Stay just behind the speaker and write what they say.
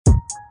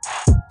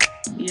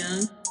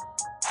Young,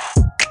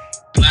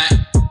 black,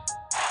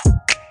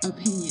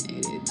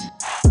 opinionated.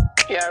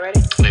 Y'all ready?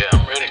 Yeah,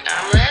 I'm ready.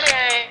 I'm ready.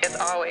 As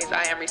always,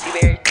 I am Reese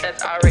Berry.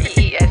 That's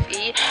REESE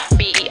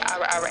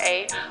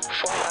BERRA.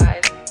 4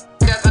 Y's.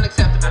 That's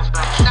unacceptable.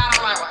 Not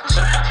on my watch.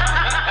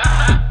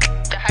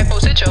 The hypo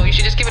sitcho, you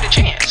should just give it a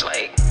chance.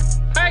 Like,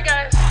 alright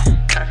guys,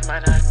 time for my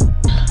nut.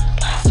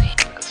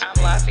 I'm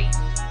Lassie.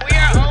 We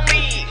are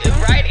only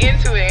right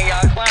into it and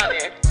y'all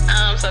clowning.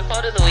 So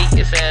quote of the week,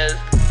 it says,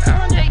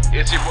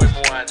 It's your boy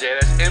Mwanje.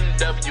 That's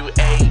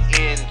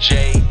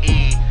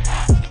MWANJE.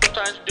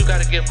 Sometimes you do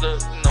gotta give the,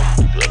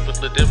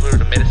 the deliver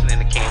the medicine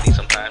and the candy.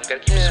 Sometimes gotta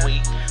keep it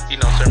sweet.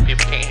 Certain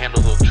people can't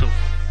handle the truth.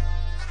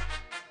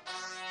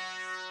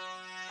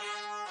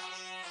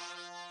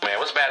 Man,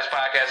 what's the baddest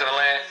podcast in the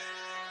land?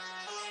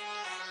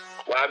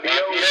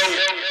 YBO.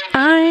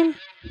 I'm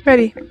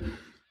ready.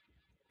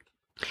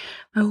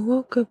 I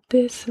woke up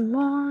this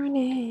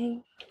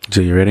morning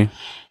So you ready?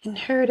 and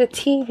heard a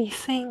TV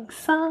sing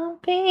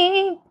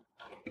something.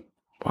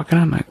 Why can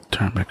I not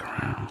turn back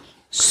around?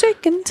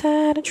 Sick and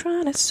tired of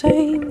trying to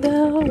save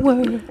the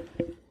world.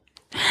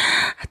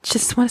 I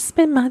just want to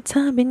spend my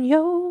time in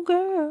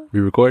yoga. We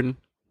recording?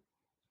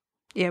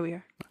 Yeah, we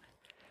are.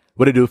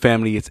 What it do,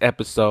 family? It's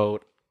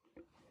episode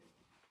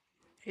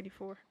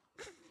 84.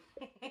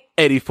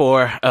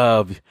 84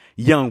 of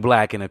Young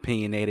Black and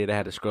Opinionated. I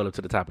had to scroll up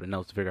to the top of the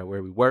notes to figure out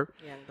where we were.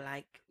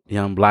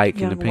 Young Black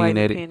and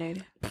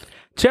Opinionated.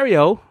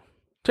 Cheerio,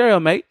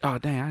 mate. Oh,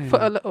 dang. I didn't For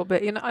know. a little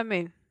bit, you know what I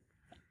mean?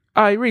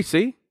 All right, Reese.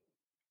 Yes.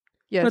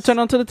 Gonna turn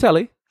on to the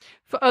telly.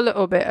 For a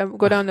little bit. I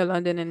go down to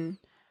London and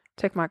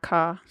take my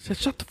car. Said,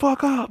 shut the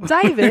fuck up.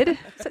 David,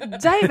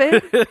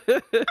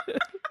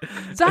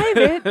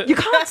 you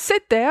can't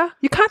sit there.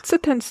 You can't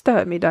sit there and stare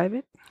at me,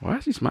 David. Why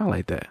does she smile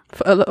like that?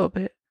 For a little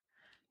bit.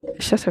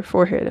 It's just her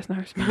forehead. That's not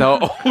her smile.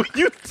 No,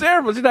 you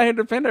terrible. She's not here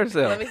to defend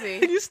herself. Let me see.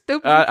 You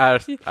stupid. I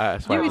swipe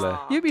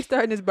left. You be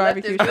starting this Left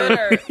barbecue is shit. good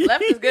or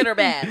left is good or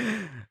bad?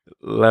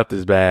 Left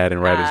is bad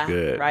and right is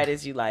good. Right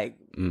as you like.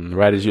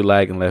 Right as you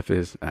like and left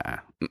is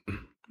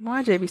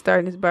Why Jay be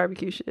starting this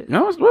barbecue shit?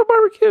 No, it's what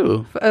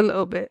barbecue. For a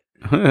little bit.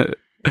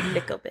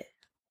 Little bit.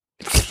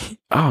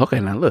 Oh, okay.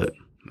 Now look,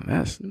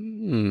 that's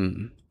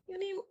You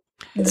don't even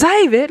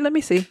David, let me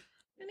see. like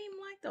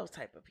those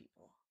type of people.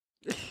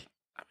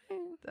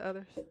 The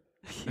others.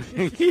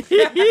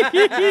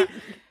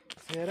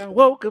 Said I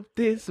woke up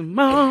this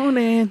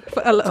morning.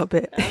 For a little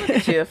bit. Look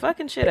at you,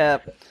 fucking shit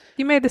up.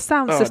 You made the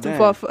sound Oh, system dang.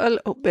 fall for a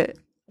little bit.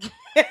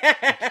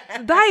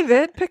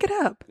 David, pick it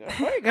up.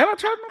 Wait, can I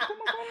try my phone?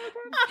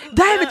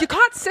 David, you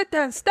can't sit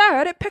there and stare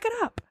at it. Pick it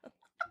up.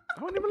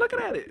 I wasn't even looking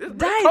at it. It's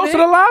David. closer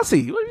to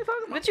Lassie. What are you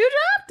talking about? But you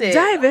dropped it.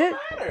 David,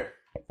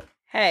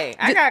 Hey,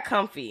 I got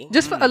comfy.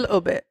 just for a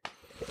little bit.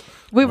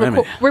 We're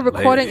Women,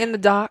 recording lady. in the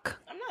dark.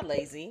 I'm not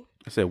lazy.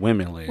 I said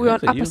women, lady. We're I on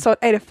said you. episode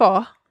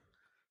 84.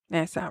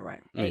 That sound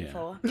right. Yeah.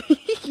 84.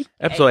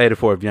 Episode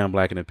 84 of Young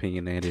Black and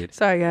Opinionated.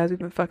 Sorry, guys. We've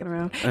been fucking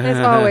around. As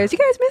always, you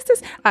guys missed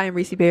us. I am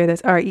Reese Berry.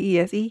 That's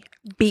REESE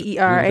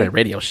BERA. That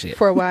radio shit.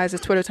 4 Y's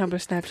is Twitter, Tumblr,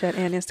 Snapchat,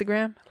 and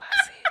Instagram.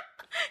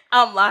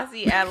 I'm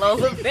Lassie at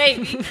Lola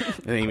Baby.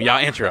 That ain't even y'all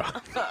intro.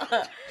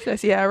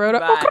 That's I wrote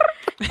up. Bye.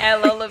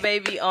 At Lola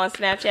Baby on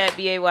Snapchat,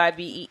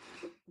 BAYBEE.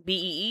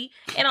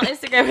 And on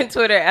Instagram and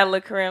Twitter at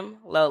LaCrim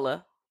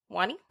Lola.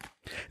 Wani?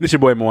 This your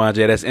boy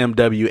Mwanje. That's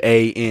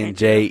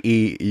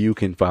MWANJE. You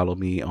can follow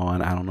me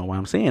on, I don't know why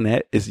I'm saying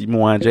that. It's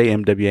Mwanje,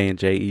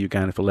 MWANJE. You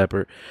got it for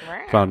Leopard.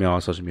 Follow me on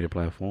all social media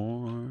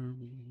platforms.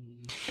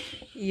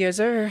 Yes,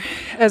 sir.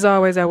 As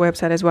always, our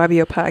website is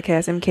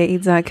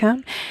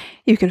ybopodcastmke.com.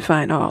 You can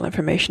find all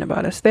information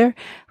about us there.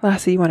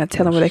 Lassie, you want to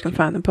tell them where they can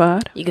find the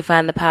pod? You can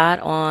find the pod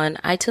on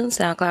iTunes,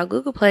 SoundCloud,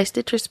 Google Play,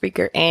 Stitcher,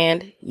 Spreaker,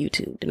 and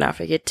YouTube. Do not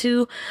forget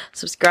to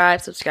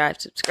subscribe.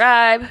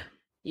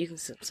 You can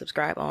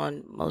subscribe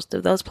on most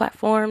of those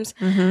platforms.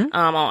 On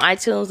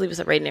iTunes, leave us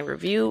a rating and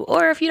review.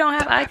 Or if you don't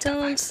have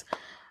iTunes,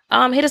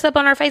 hit us up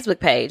on our Facebook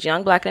page,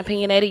 Young Black and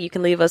Opinionated. You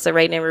can leave us a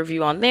rating and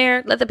review on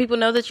there. Let the people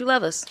know that you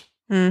love us.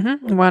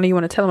 Why do you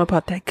want to tell them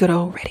about that good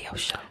old radio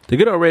show? The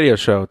Good Old Radio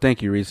Show.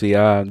 Thank you, Reese. You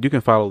can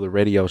follow the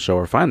radio show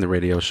or find the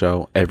radio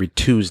show every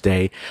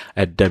Tuesday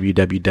at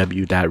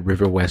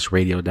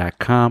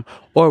www.riverwestradio.com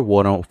or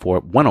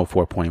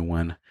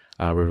 104.1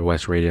 River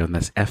West Radio, and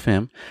that's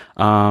FM.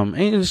 And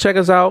you just check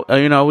us out.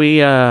 We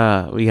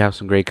have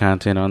some great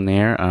content on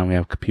there. We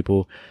have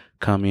people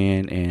come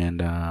in and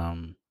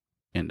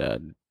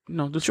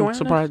do some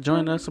surprise,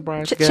 join us,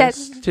 surprise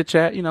guests, chit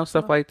chat,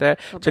 stuff like that.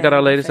 Check out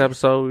our latest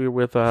episode. We're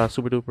with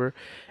Super Duper,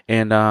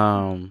 and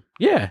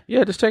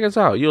just check us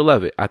out. You'll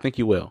love it. I think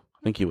you will.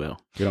 You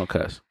don't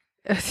cuss.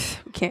 We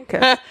can't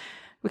cuss.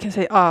 We can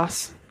say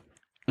ass.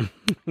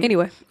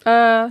 Anyway,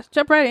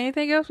 jump right in.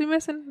 Anything else we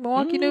missing?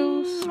 Milwaukee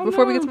news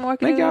before we get to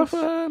Milwaukee news.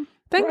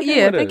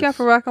 Thank y'all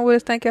for rocking with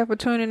us. Thank y'all for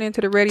tuning into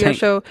the radio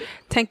show.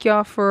 Thank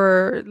y'all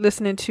for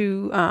listening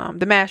to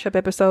the mashup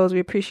episodes. We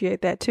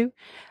appreciate that too.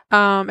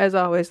 As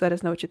always, let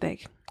us know what you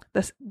think.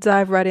 Let's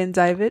dive right in,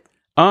 dive it.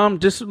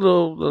 Just a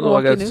little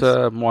Milwaukee I guess,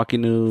 news. Milwaukee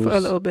news. For a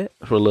little bit.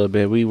 For a little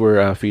bit. We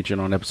were featured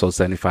on episode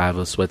 75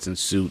 of Sweats and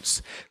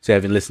Suits. So if you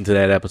haven't listened to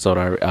that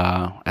episode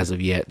as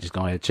of yet, just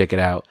go ahead and check it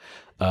out.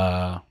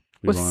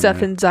 With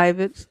Seth and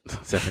Zivit.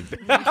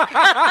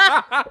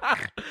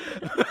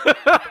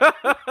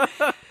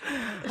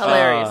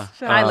 Hilarious.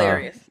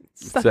 Hilarious.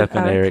 Seth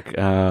and Eric.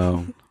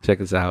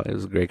 Check us out. It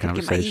was a great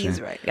conversation.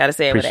 Gotta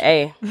say it with an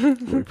A.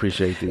 We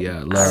appreciate the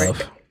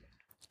love.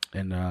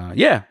 And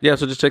yeah,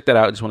 so just check that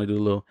out. I just want to do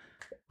a little,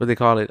 what they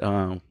call it,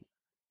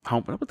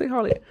 what they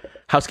call it,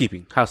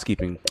 housekeeping.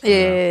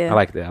 Yeah. I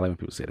like that. I like when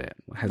people say that.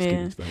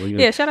 Housekeeping stuff.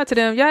 Yeah, shout out to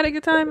them. Y'all had a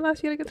good time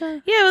last year. Had a good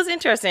time. Yeah, it was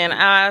interesting.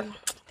 I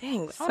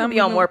want to be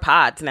on more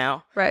pods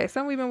now. Right,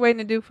 something we've been waiting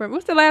to do for.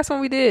 What's the last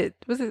one we did?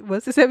 Was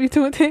it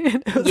 72 and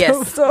 10?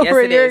 Yes, over yes,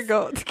 a year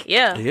ago.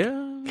 Yeah.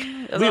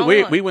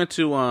 We went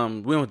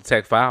to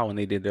Tech File when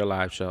they did their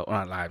live show. Well,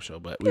 not live show,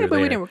 but we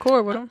didn't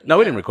record with them. No,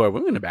 we didn't record.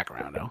 We were in the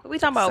background though. We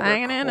talking about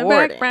singing recording. in the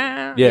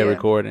background. Yeah,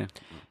 recording.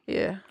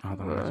 Yeah.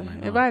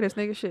 Invite us,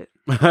 nigga. Shit.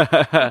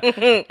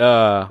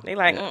 They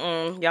like,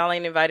 y'all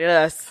ain't invited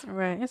us.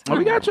 Right. Well,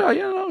 we got y'all.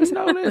 You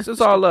know this.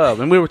 It's all love.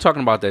 And we were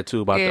talking about that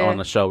too. On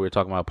the show, we were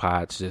talking about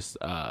pods. Just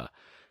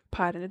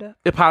potting it up.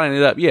 Potting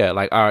it up. Yeah.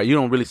 Like you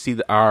don't really see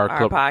our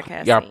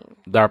podcasting.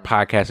 Our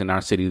podcast in our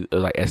city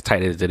like as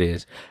tight as it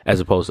is, as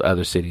opposed to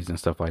other cities and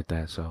stuff like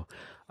that. So,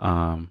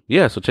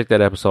 so check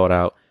that episode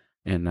out.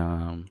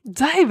 And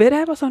David,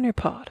 have us on your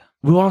pod.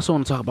 We also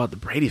want to talk about the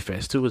Brady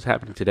Fest too. What's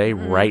happening today,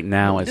 right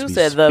now, as we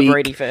speak. The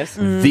Brady Fest.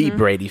 The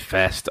Brady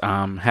Fest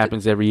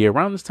happens every year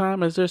around this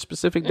time. Is there a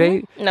specific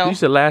date? No. You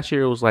said last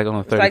year it was like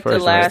on the 31st.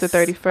 Like the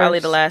 31st. Probably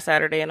the last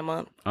Saturday in the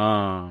month.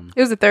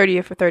 It was the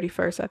 30th or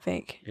 31st, I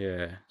think.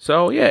 Yeah.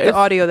 So yeah, the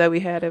audio that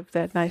we had of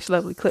that nice,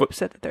 lovely clip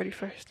set the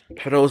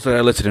 31st. For those that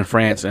are listed in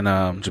France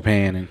and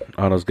Japan and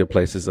all those good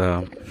places,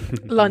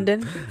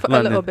 London for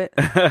a little bit.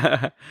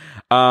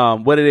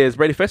 What it is,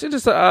 Brady Fest? It's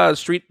just a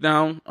street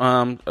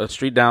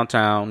downtown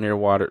near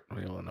water.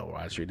 I don't know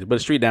why street is, but a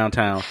street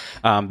downtown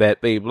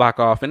that they block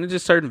off, and it's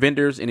just certain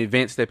vendors and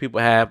events that people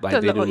have. Like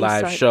they do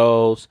live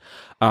shows.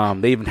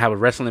 They even have a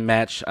wrestling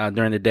match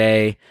during the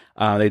day.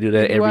 They do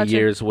that every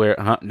year.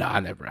 No, I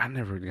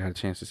never got a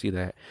chance to see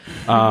that.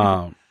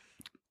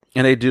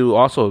 And they do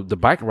also the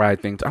bike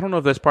ride things. I don't know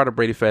if that's part of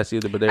Brady Fest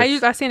either, but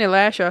I seen it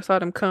last year. I saw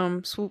them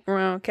come swoop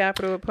around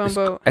Capitol at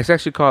Pumbo. It's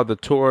actually called the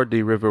Tour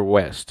de River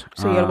West.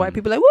 So you got white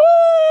people like,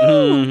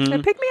 woo! They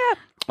pick me up.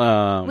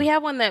 We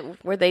have one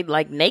where they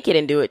like naked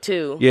and do it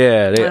too.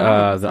 Yeah,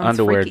 the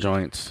underwear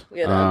joints.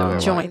 Yeah, the underwear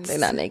joints. They're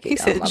not naked. He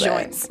said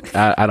joints.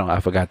 I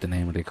forgot the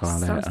name what they call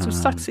that.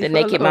 The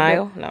Naked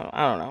Mile? No,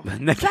 I don't know. The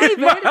Naked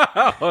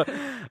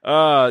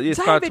Mile. It's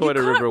called Tour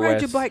de River West.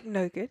 Ride your bike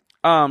naked.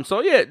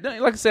 So yeah,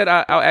 like I said,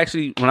 I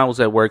actually when I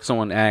was at work,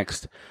 someone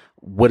asked,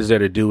 "What is there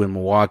to do in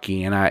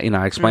Milwaukee?" And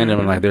I explained to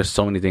them like there's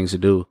so many things to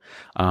do.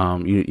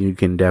 You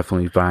can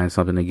definitely find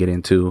something to get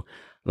into.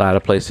 A lot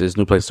of places,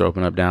 new places to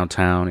open up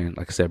downtown, and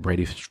like I said,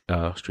 Brady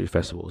Street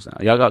Festivals.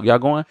 Now, y'all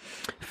going?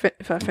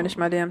 If I finish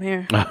my damn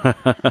hair,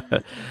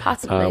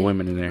 possibly.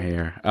 Women in their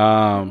hair.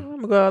 I'm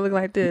gonna go out look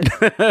like this.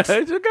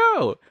 Just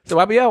go. So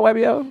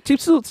YBO, cheap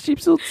suits.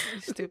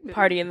 Stupid.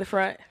 Party in the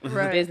front,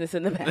 right. Business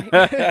in the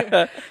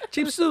back.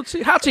 Cheap suits.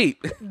 How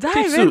cheap?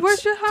 David,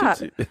 where's your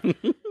hat?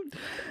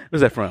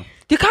 Where's that from?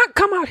 You can't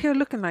come out here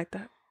looking like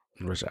that.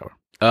 Rush Hour.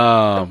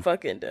 I'm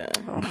fucking done.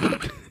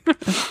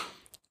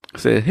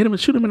 Said hit him and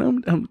shoot him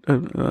in them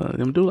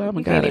do. Oh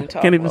my God,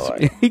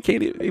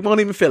 he won't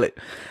even feel it.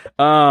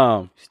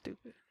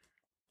 Stupid.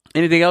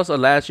 Anything else?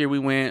 Last year we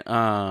went.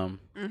 Was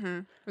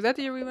that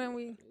the year we went?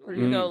 We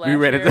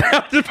read it.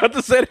 I was about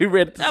to say we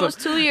read it. That was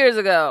 2 years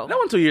ago. That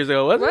was 2 years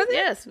ago, wasn't it?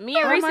 Yes, me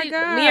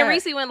and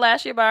Reese went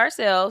last year by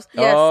ourselves.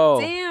 Yes,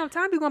 damn,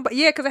 time be going by.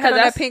 Yeah, because I had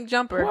that pink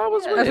jumper.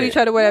 That's when you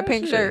tried to wear that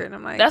pink shirt, and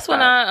I'm like, that's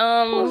when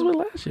I was with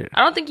last year.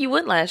 I don't think you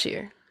went last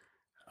year.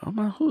 Oh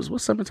my, what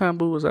summertime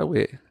boo was I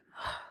with?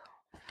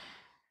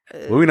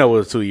 Well, we know it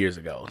was 2 years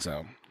ago,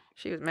 so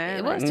she was mad.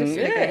 It was 2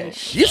 years ago.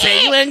 You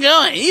said you ain't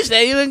going. You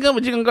said you ain't going,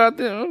 but you gonna go out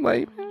there. I'm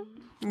like,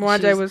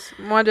 Mwanje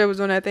was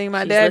doing that thing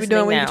my dad be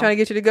doing when he trying to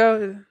get you to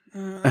go.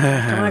 Come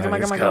on.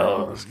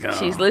 Let's go.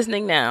 She's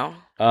listening now.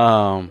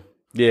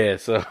 Yeah.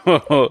 So,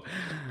 little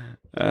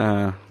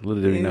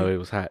did we know it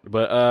was hot,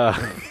 but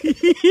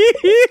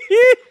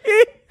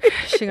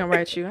she gonna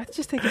write you. I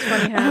just think it's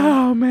funny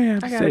how. Oh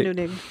man, I got a new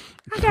nigga.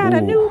 I got a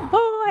new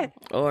boy.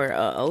 Or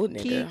old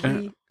nigga.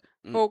 Kiki.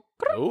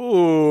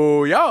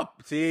 Oh, y'all.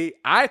 See,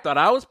 I thought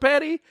I was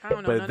petty,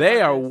 but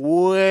they are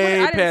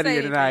way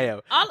pettier than I am.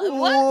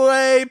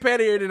 Way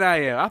pettier than I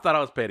am. I thought I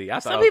was petty.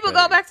 Some people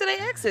go back to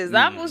their exes.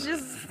 I was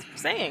just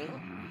saying.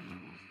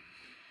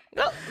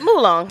 Go, move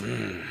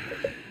along.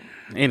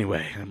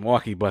 Anyway,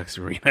 Milwaukee Bucks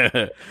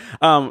Arena.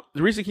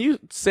 Reese, can you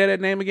say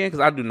that name again? Because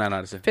I do not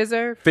understand.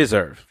 Fiserv.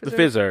 The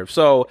Fiserv.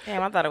 So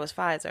Damn, I thought it was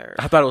Pfizer.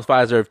 I thought it was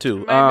Fiserv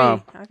too.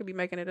 I could be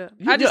making it up.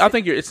 I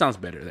think it sounds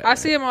better. That I way.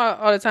 see them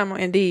all the time on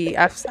Indeed.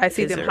 I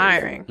see them Fiserv.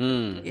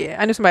 hiring. Yeah,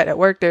 I knew somebody that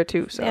worked there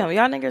too. So Damn,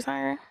 y'all niggas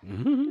hiring? a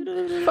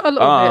little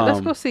bit.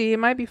 Let's go see. It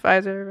might be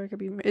Pfizer. It could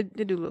be.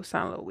 It do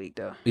sound a little weak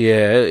though.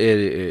 Yeah,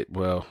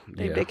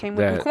 They came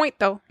with a point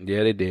though.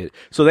 Yeah, they did.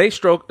 So they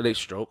struck a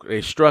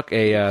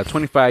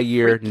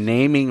 25-year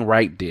naming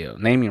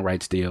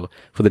rights deal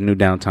for the new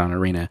downtown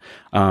arena.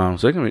 So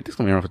it's gonna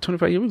be around for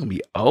 25 years. We're gonna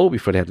be old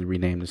before they have to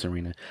rename this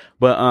arena.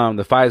 But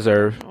the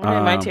Fiserv, They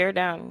might tear it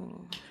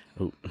down.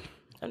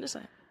 I'm just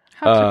saying.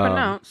 How's it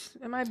pronounced?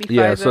 It might be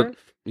yeah, Pfizer.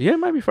 it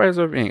might be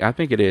Fiserv Inc. I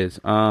think it is.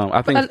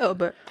 I think a little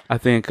bit. I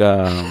think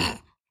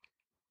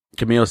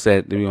Camille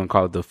said that we're gonna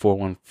call it the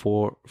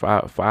 414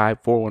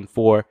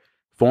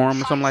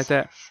 forum or something like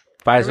that.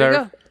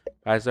 Fiserv.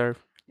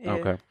 Yeah.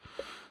 Okay.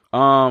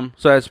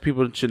 So as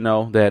people should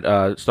know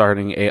that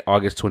starting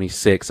August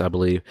 26th, I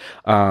believe,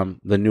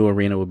 the new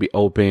arena will be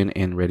open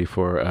and ready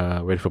for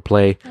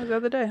play. That was the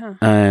other day, huh?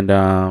 And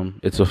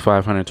it's a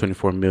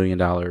 $524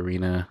 million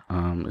arena.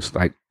 It's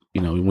like,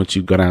 once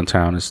you go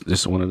downtown, it's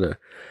just one of the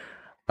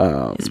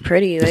It's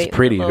pretty. It's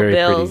pretty, little very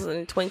bells pretty.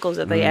 and twinkles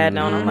that they add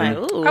on. I'm like,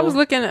 ooh. I was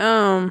looking,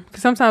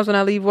 cause sometimes when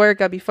I leave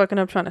work, I be fucking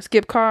up trying to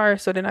skip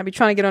cars. So then I be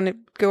trying to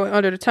go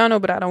under the tunnel,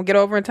 but I don't get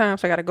over in time.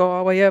 So I got to go all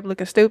the way up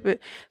looking stupid.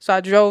 So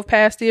I drove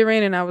past the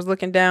arena and I was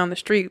looking down the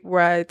street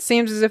where it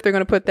seems as if they're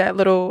going to put that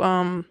little,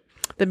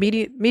 the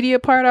media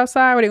part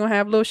outside where they're going to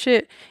have little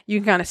shit. You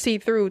can kind of see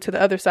through to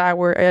the other side,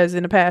 whereas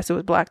in the past it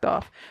was blocked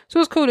off. So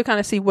it's cool to kind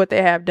of see what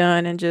they have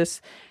done and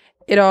just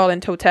it all in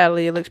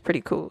totality. It looks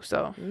pretty cool.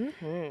 So,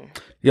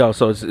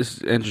 so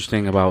it's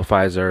interesting about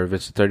Fiserv.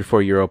 It's a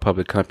 34-year-old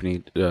public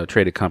company,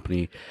 traded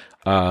company,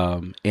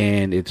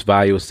 and its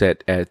value is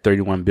set at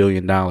 $31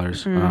 billion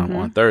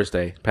on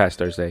past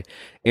Thursday,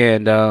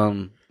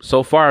 and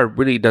so far it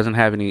really didn't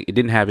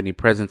have any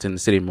presence in the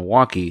city of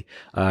Milwaukee,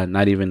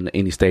 not even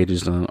any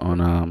stages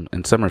on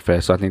in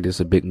Summerfest. So I think this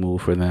is a big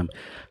move for them,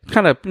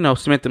 kind of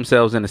cement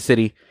themselves in the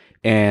city,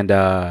 and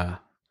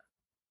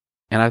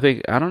I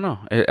think, I don't know,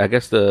 I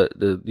guess the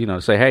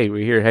say, hey,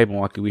 we're here, hey,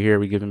 Milwaukee, we're here,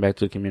 we're giving back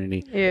to the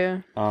community.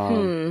 Yeah.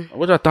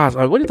 What's your thoughts?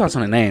 What are your thoughts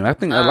on the name? I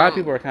think a lot of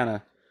people are kind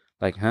of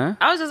like, huh?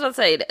 I was just about to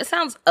say, it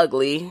sounds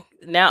ugly.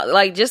 Now,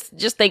 like, just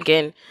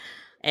thinking,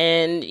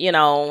 and,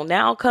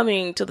 now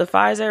coming to the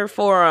Pfizer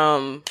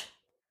Forum,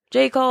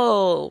 J.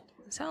 Cole,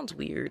 it sounds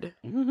weird.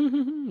 The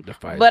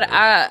Pfizer. But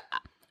I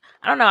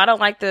don't know, I don't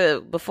like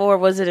before,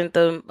 was it in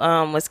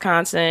the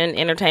Wisconsin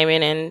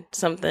Entertainment and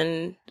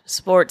something...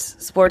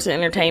 Sports and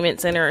Entertainment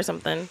Center or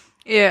something.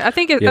 Yeah, I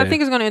think it's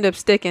going to end up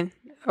sticking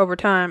over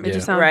time. It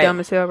just sounds dumb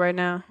as hell right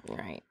now.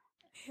 Right.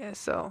 Yeah.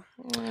 So.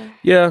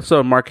 Yeah.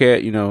 So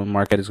Marquette,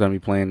 Marquette is going to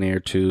be playing there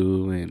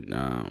too, and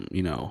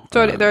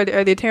So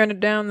are they tearing it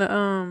down?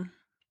 The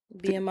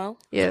BMO.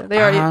 Yeah,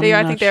 they are. I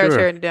think they are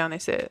tearing it down. They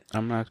said.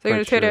 I'm not. They're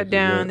going to tear that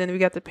down. Then we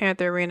got the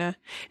Panther Arena.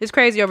 It's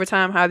crazy over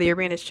time how the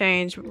arena's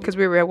changed because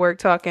we were at work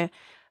talking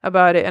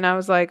about it, and I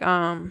was like,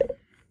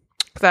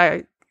 because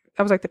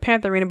I was like the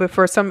Panther Arena, but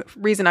for some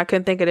reason I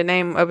couldn't think of the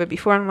name of it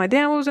before. And I'm like,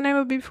 damn, what was the name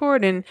of it before?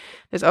 Then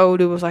this old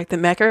dude was like the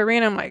Mecca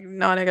Arena. I'm like,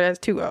 no, nigga, that's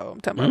too old.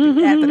 I'm talking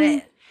about after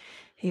that.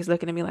 He's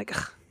looking at me like,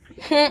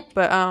 ugh.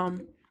 But I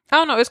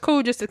don't know. It's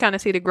cool just to kind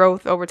of see the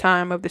growth over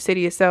time of the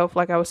city itself.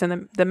 Like I was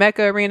in the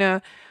Mecca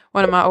Arena.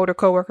 One of my older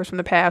coworkers from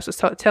the past was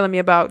telling me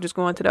about just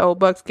going to the old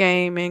Bucks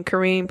game and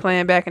Kareem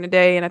playing back in the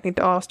day. And I think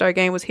the All-Star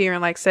game was here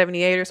in like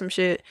 78 or some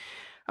shit.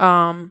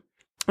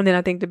 And then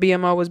I think the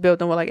BMO was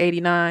built in like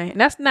 89, and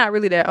that's not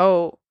really that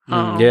old.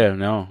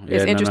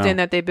 It's interesting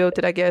that they built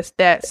it, I guess,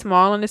 that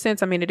small in a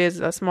sense. I mean, it is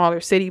a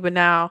smaller city, but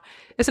now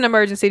it's an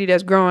emerging city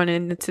that's growing,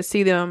 and to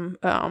see them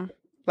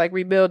like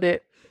rebuild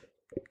it,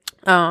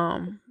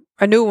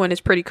 a new one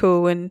is pretty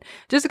cool, and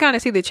just to kind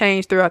of see the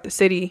change throughout the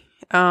city.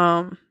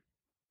 I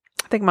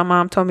think my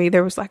mom told me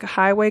there was like a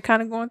highway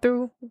kind of going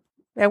through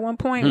at one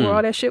point where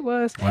all that shit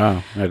was. Wow,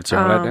 I had to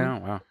turn that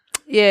down. Wow.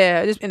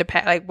 Yeah, just in the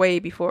past, like way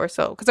before.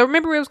 So, because I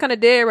remember it was kind of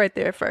dead right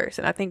there first,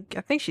 and I think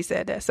she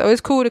said that. So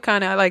it's cool to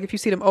kind of like if you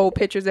see them old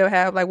pictures, they'll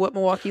have like what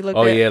Milwaukee looked.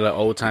 Oh yeah, the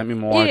old timey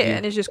Milwaukee. Yeah,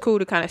 and it's just cool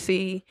to kind of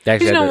see. When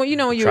you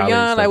know when you were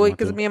young, like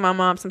because me and my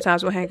mom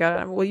sometimes will hang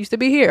out. Well, used to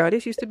be here. Or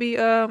this used to be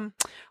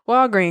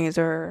Walgreens,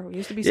 or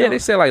used to be. Yeah, they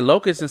said like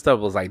Locust and stuff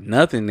was like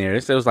nothing there. They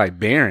said it was like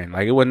barren,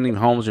 like it wasn't even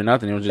homes or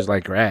nothing. It was just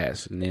like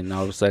grass, and then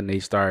all of a sudden they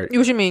start.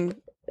 What you mean?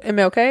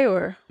 MLK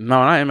or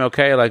no, not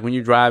MLK. Like when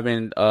you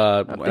driving,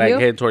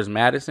 heading towards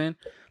Madison.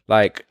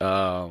 Like,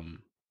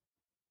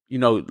 you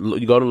go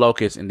to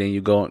Locust and then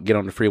you get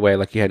on the freeway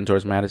like you're heading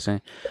towards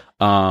Madison.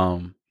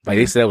 Like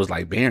they said it was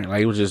like barren.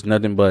 Like it was just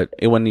nothing but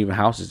it wasn't even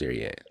houses there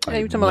yet. Like,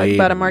 you talking about like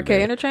by the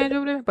Marquette interchange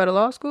over there? By the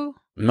law school?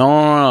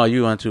 No.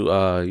 You going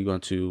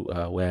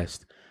to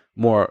west.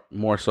 More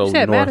so you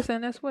said north.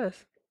 Madison, that's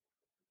west.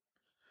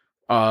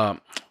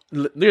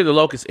 near the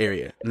Locust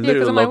area. Near the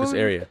 'cause I'm like, Locust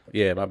what- area.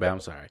 Yeah, my bad. I'm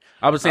sorry.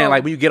 I was saying Oh.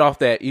 like when you get off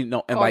that, and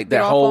Oh, like get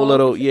that off whole on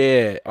little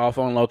Locust? off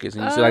on Locust,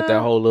 and you see like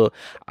that whole little.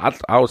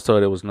 I was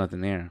told there was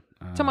nothing there.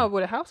 Talking about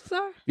where the houses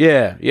are?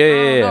 Yeah. I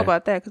don't know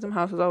about that because them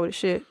houses over the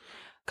shit.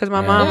 Because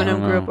my mom and I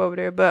them don't grew up know. over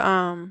there.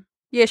 But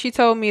yeah, she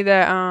told me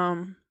that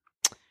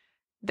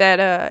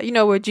you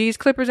know where G's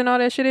Clippers and all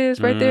that shit is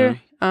right there.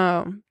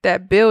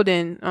 That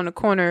building on the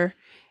corner.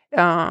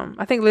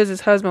 I think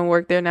Liz's husband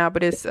worked there now,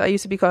 but it's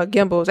used to be called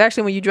Gimbals.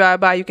 Actually, when you drive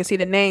by, you can see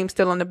the name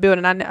still on the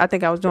building. I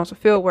think I was doing some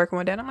field work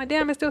one day, and I'm like,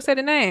 damn, it still said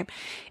the name.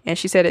 And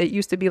she said it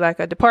used to be like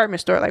a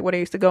department store, like where they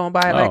used to go and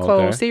buy like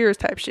clothes, Sears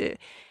type shit.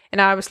 And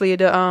obviously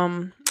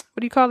the what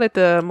do you call it?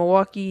 The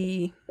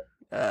Milwaukee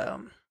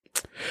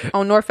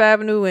on North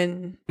Avenue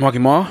and Milwaukee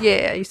Mall.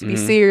 yeah, it used to be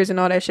Sears and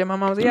all that shit. My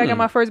mom was like, yeah, I got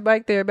my first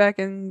bike there back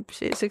in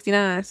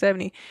 69,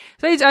 70.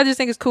 So I just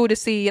think it's cool to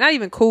see, not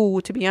even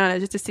cool to be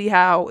honest, just to see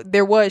how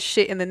there was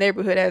shit in the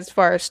neighborhood as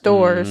far as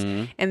stores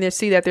and then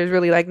see that there's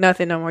really like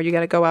nothing no more. You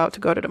got to go out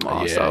to go to the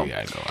mall. Yeah, So you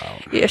gotta go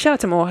out. yeah, shout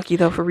out to Milwaukee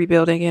though for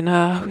rebuilding and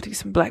we get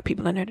some black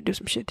people in there to do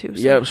some shit too.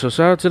 So. Yep. So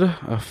shout out to the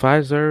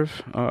Fiserv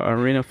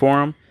Arena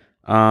Forum.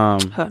 Now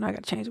I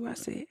gotta change what I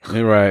said.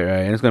 Right.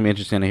 And it's gonna be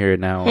interesting to hear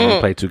it now when we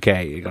play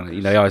 2K. You're gonna,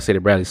 they always say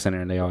the Bradley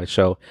Center, and they always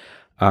show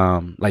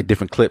like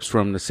different clips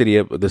from the city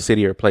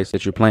or place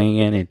that you're playing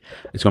in, and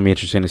it's gonna be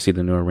interesting to see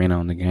the new arena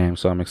on the game.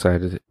 So I'm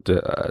excited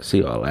to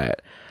see all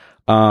that.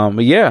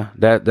 But yeah,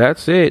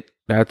 that's it.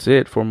 That's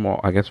it for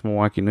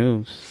Milwaukee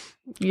news.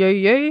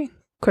 Yay!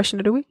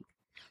 Question of the week.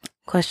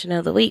 Question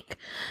of the week.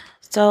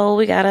 So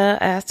we got a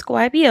Ask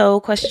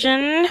YBO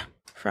question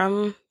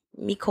from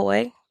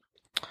McCoy.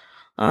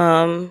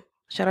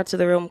 Shout out to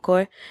the real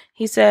McCoy.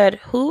 He said,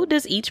 who do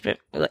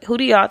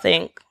y'all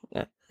think,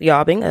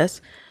 y'all being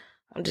us,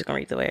 I'm just gonna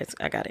read the way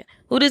I got it.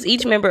 Who does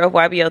each member of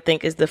YBO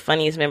think is the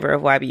funniest member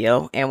of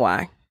YBO and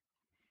why?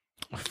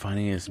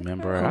 Funniest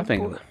member, I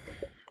think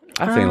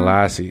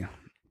Lassie.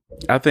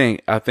 I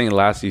think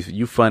Lassie,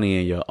 you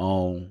funny in your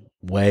own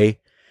way,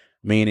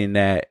 meaning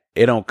that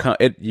it don't come.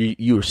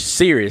 You're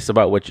serious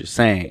about what you're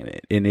saying,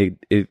 and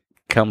it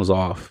comes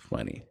off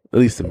funny. At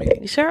least to me.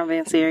 You sure I'm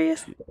being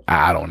serious?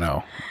 I don't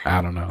know.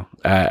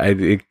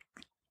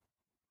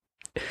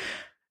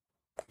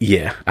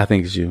 Yeah, I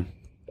think it's you.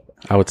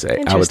 I would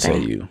say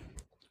you.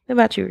 What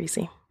about you, Reese?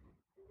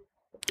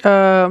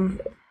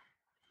 I'm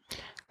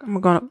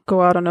gonna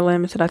go out on a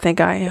limb and say I think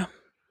I am.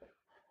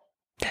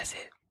 That's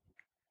it.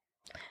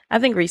 I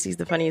think Reese's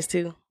the funniest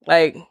too.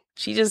 Like,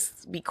 she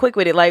just be quick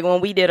with it. Like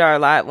when we did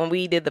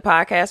the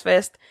podcast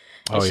fest,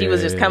 and she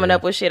was just coming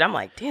up with shit. I'm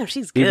like, damn,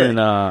 she's good. Even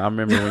I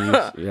remember when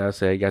I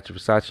said you got your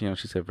Versace on,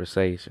 she said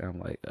Versace. I'm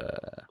like,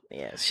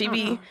 yeah, she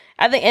be.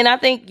 I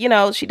think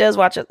she does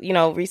watch.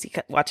 Reese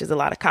watches a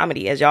lot of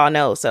comedy, as y'all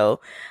know. So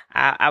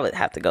I would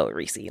have to go with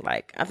Reese.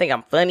 Like, I think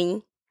I'm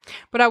funny.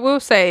 But I will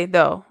say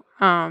though,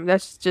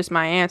 that's just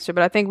my answer.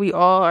 But I think we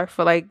all are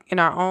for like in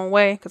our own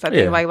way because I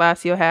think like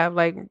Lassie will have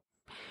like.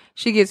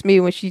 She gets me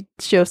when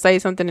she'll say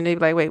something and they be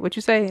like, wait, what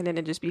you say? And then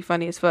it just be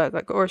funny as fuck.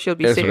 Like, or she'll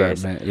be that's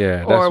serious. What I meant.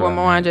 Yeah. Or when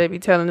Moanje be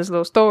telling us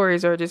little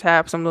stories or just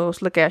have some little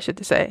slick ass shit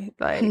to say.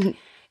 Like,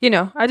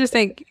 I just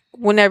think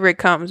whenever it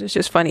comes, it's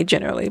just funny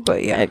generally.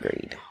 But yeah.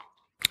 Agreed.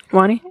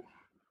 Wani?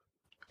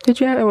 Did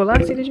you have it? Well,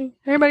 Lassie, did you?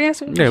 Everybody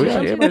answer? Yeah,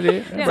 everybody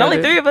did. There's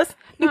only 3 of us.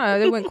 No,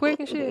 they went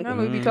quick and shit.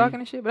 Normally we be talking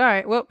and shit. But all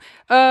right. Well,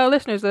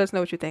 listeners, let us know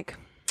what you think.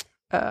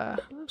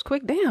 That was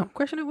quick. Damn.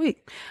 Question of the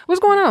week.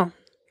 What's going on?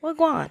 What's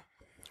going on?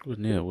 Who's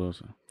Neil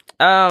Wilson?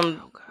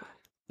 Oh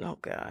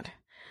God.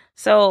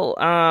 So,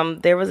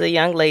 there was a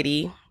young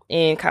lady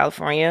in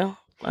California,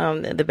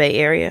 the Bay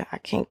Area.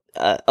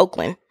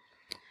 Oakland.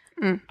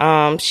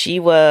 She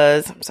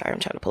was. I'm sorry.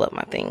 I'm trying to pull up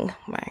my thing,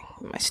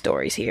 my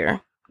stories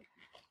here.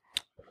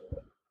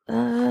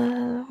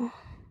 Because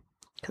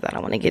I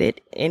don't want to get it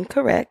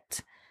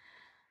incorrect.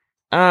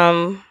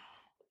 Nia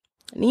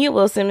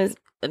Wilson was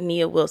an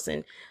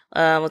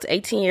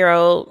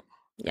 18-year-old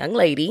young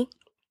lady.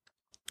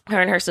 Her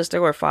and her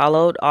sister were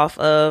followed off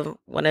of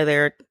one of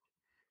their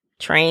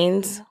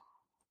trains.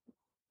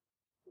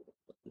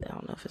 I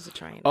don't know if it's a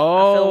train.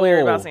 I feel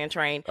weird about saying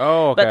train.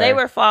 Oh, okay. But they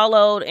were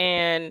followed,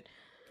 and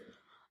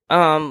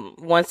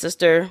one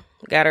sister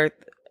got her,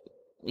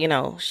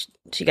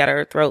 she got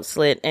her throat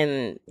slit,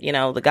 and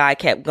the guy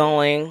kept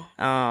going.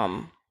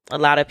 A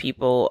lot of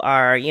people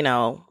are,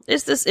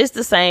 it's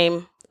the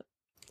same.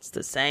 It's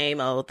the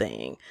same old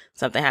thing.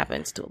 Something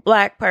happens to a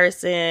black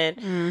person,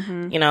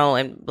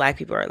 and black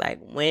people are like,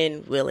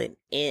 when will it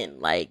end?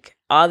 Like,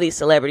 all these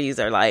celebrities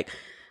are like,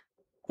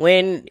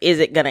 when is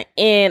it gonna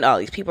end? All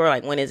these people are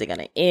like, when is it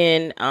gonna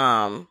end?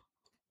 Her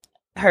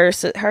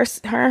and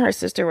her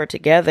sister were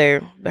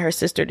together, but her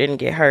sister didn't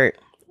get hurt,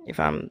 if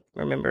I'm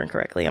remembering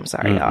correctly. I'm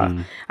sorry, y'all.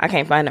 I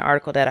can't find the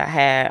article that I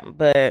had,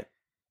 but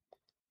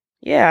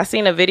yeah, I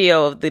seen a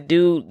video of the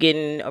dude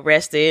getting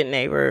arrested, and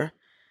they were,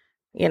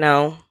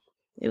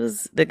 it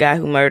was the guy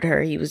who murdered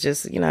her. He was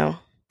just, it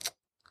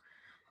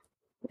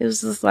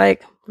was just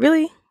like,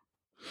 really?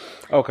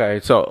 Okay,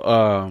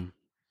 so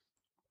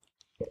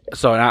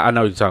So I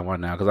know what you're talking about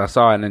now because I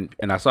saw it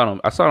and I saw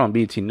it on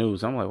BT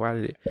News. I'm like, why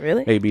did it?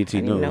 Really? Hey, BT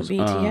I didn't News.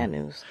 know BT had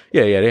news.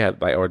 Yeah, they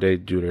have or they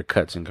do their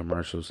cuts and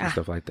commercials and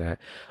stuff like that.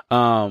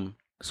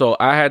 So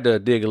I had to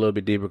dig a little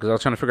bit deeper because I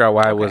was trying to figure out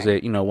why was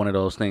it, one of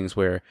those things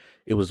where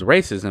it was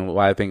racist and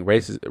why I think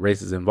race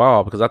is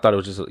involved because I thought it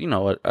was just,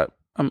 not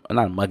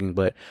a mugging,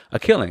 but a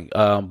killing.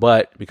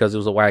 But because it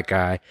was a white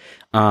guy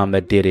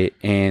that did it,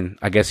 and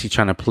I guess he's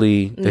trying to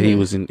plead that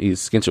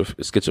he's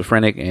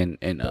schizophrenic and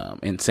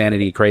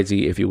insanity,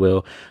 crazy, if you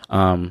will,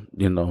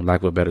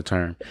 lack of a better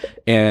term.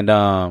 And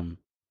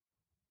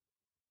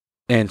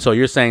so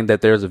you're saying that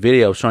there's a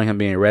video showing him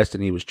being arrested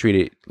and he was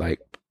treated like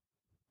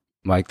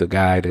the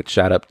guy that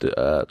shot up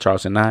the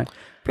Charleston 9?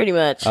 Pretty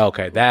much.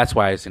 Okay, that's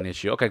why it's an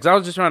issue. Okay, because I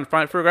was just trying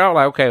to figure out,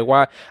 like, okay,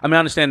 why? I mean, I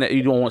understand that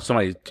you don't want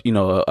somebody,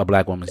 a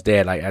black woman's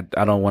dead. Like,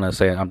 I don't want to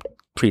say I'm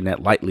treating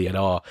that lightly at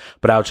all.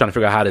 But I was trying to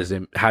figure out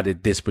how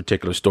did this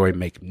particular story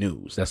make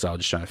news? That's what I was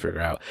just trying to figure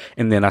out.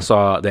 And then I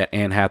saw that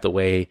Anne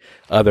Hathaway,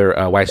 other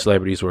white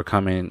celebrities were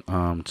coming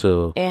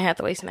to Anne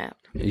Hathaway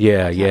snapped.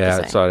 Yeah,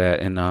 I saw that,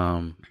 and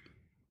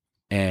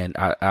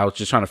I was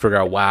just trying to figure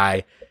out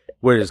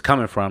where it's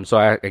coming from. So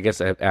I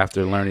guess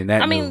after learning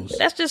that, news,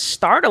 that's just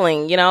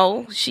startling.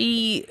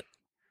 She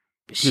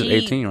was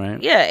 18,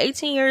 right? Yeah,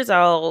 18 years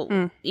old.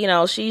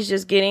 She's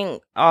just getting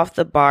off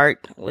the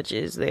BART, which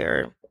is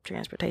their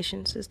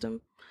transportation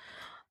system.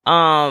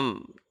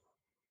 And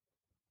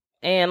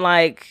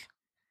it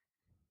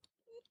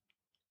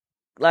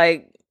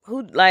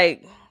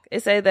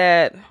say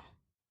that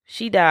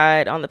she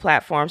died on the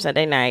platform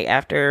Sunday night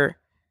after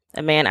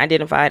a man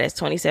identified as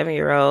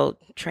 27-year-old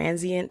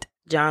transient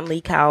John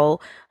Lee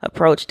Cowell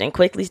approached and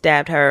quickly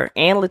stabbed her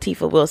and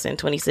Latifah Wilson,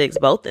 26,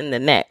 both in the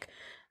neck.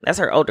 That's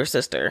her older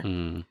sister.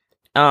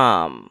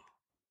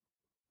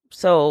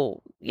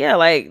 So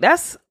yeah,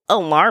 that's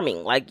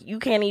alarming. You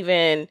can't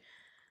even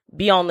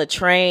be on the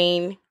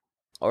train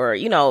or,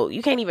 you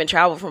can't even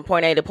travel from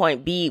point A to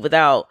point B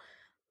without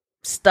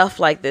stuff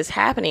like this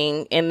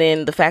happening. And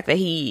then the fact that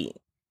he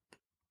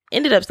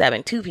ended up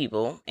stabbing 2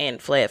 people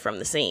and fled from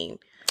the scene.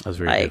 That's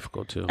very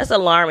difficult too. That's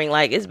alarming.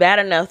 It's bad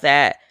enough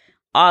that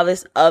all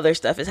this other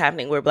stuff is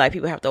happening where black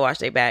people have to watch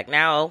their back.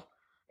 Now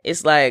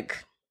it's I'm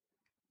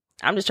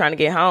just trying to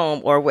get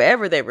home or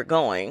wherever they were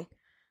going,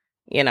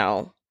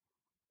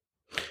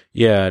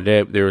 Yeah,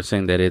 they were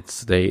saying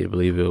that they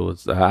believe it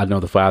was, I know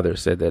the father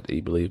said that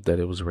he believed that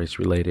it was race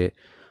related.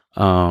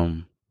 I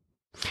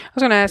was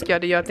going to ask y'all,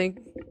 do y'all think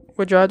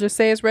what y'all just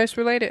say is race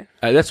related?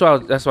 That's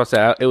what I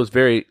said. It was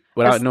very,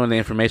 without knowing the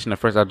information at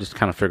first, I just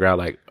kind of figure out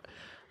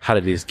how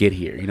did this get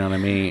here? You know what I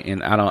mean?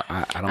 And I don't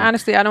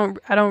honestly, I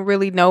don't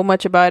really know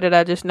much about it.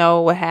 I just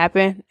know what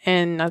happened,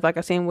 and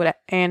I seen what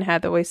Anne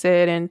Hathaway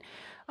said, and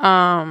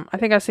I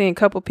think I seen a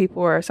couple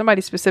people or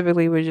somebody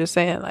specifically was just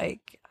saying I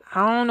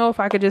don't know if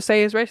I could just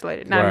say it's race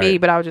related. Not me,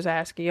 but I was just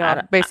asking y'all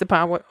based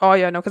upon what all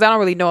y'all know because I don't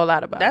really know a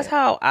lot about That's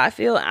how I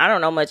feel. I don't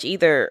know much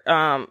either.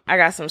 I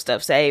got some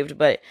stuff saved,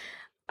 but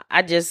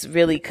I just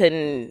really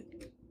couldn't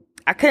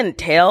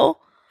tell.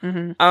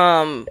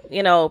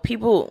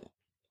 People.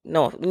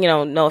 No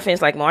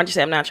offense, like Margie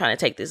said, I'm not trying to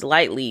take this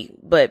lightly,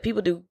 but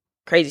people do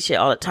crazy shit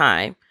all the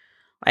time.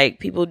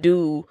 People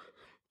do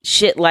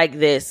shit like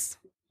this,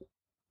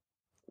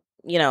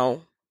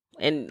 and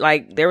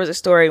there was a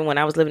story when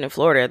I was living in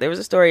Florida. There was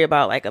a story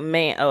about a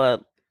man or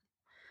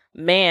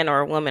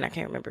a woman, I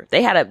can't remember.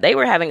 They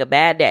were having a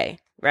bad day,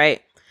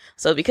 right?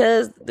 So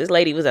because this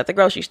lady was at the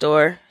grocery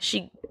store,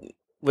 she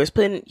was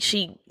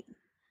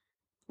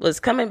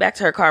coming back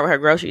to her car with her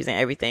groceries and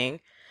everything.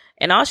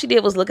 And all she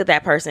did was look at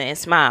that person and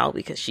smile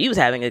because she was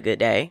having a good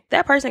day.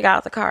 That person got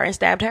out the car and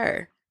stabbed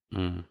her.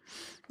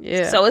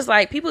 Yeah. So it's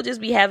people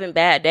just be having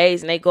bad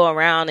days and they go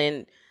around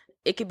and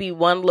it could be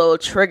one little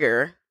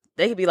trigger.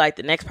 They could be the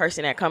next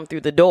person that come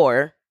through the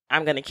door,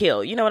 I'm going to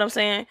kill. You know what I'm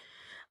saying?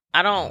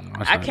 I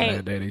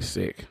can't. Bad day, they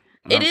sick.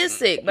 It is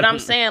sick, but I'm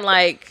saying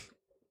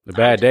the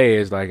bad day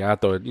is I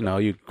thought,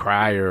 you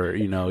cry or,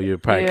 you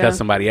probably cut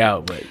somebody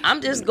out, but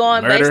I'm just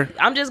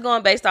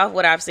going based off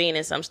what I've seen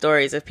in some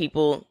stories of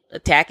people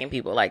attacking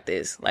people like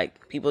this.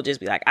 People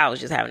just be I was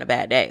just having a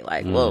bad day.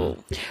 Whoa.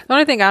 The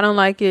only thing I don't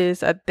like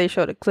is they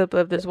showed a clip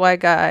of this white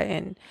guy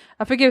and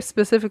I forget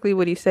specifically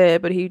what he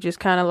said, but he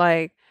just kind of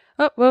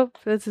oh, well,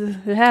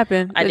 it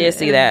happened. I did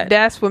see that.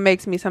 That's what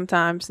makes me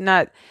sometimes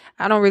I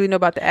don't really know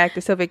about the act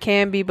itself. It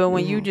can be, but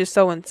when you just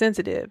so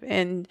insensitive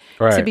and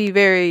to be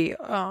very,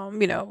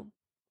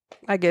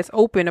 I guess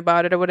open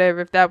about it or whatever,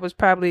 if that was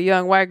probably a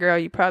young white girl,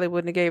 you probably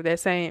wouldn't have gave that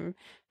same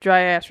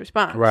dry ass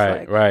response.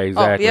 Right,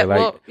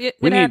 exactly.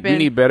 We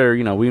need better,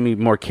 we need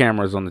more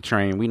cameras on the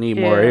train. We need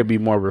more, it'd be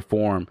more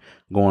reform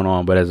going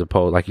on. But as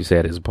opposed, like you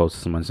said, as opposed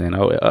to someone saying,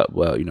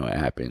 it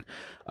happened.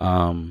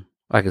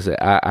 Like I said,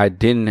 I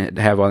didn't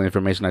have all the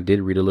information. I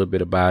did read a little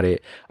bit about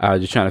it. I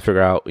was just trying to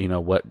figure out,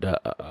 what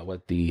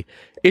the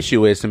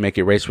issue is to make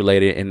it race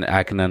related. And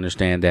I can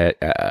understand that,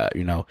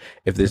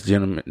 if this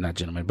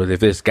if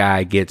this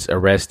guy gets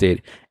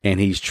arrested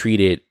and he's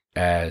treated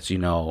as,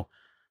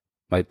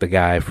 like the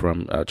guy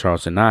from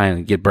Charleston 9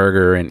 and get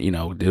burger and,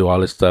 do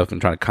all this stuff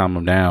and try to calm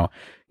him down.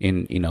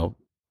 in, you know,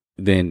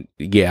 then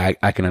yeah,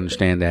 I can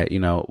understand that, you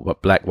know,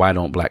 why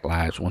don't black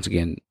lives once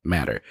again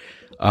matter?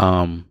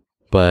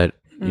 But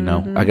you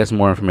know, I guess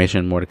more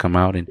information, more to come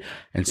out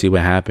and see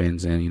what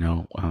happens. And, you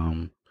know,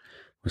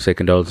 we say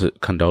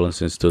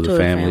condolences to the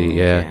family.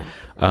 Yeah.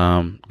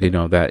 You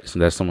know,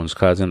 that's someone's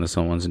cousin, that's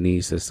someone's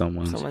niece, that's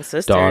someone's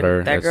sister,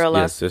 daughter. That girl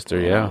lost sister.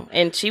 Yeah.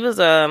 And she was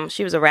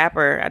a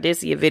rapper. I did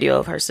see a video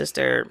of her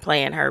sister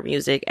playing her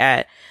music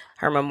at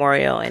her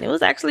memorial, and it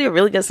was actually a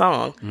really good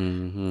song.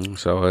 Mm-hmm.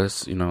 So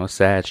it's, you know, it's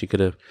sad. She could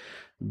have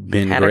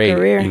been had great, a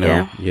career, you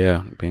know,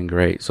 been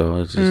great. So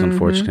it's just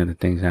unfortunate that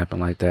things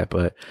happen like that.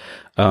 But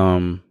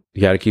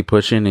you got to keep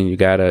pushing, and you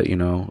got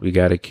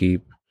to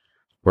keep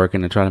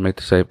working to try to make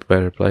the state a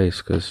better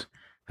place, because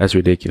that's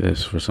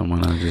ridiculous for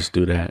someone to just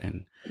do that.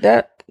 And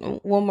that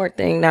one more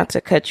thing, not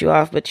to cut you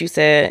off, but you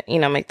said, you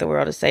know, make the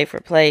world a safer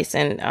place,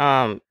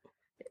 and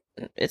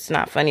it's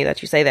not funny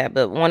that you say that,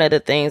 but one of the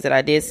things that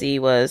I did see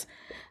was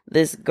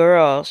this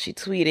girl, she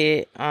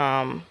tweeted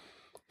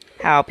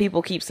how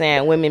people keep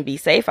saying women be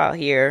safe out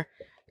here,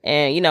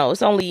 and, you know,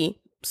 it's only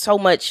so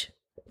much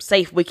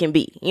safe we can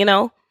be, you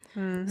know?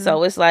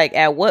 So it's like,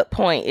 at what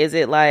point is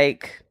it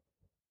like,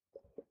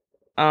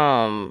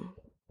 at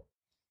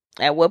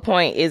what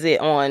point is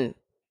it on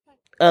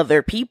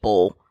other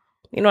people?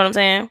 You know what I'm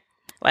saying?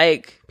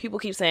 Like, people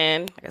keep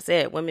saying, like I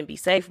said, women be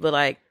safe, but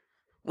like,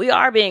 we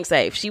are being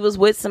safe. She was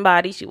with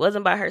somebody. She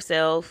wasn't by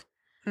herself.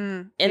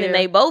 And then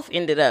they both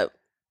ended up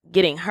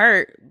getting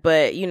hurt,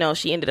 but, you know,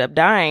 she ended up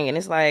dying. And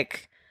it's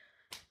like,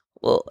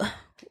 well,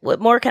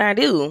 what more can I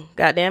do?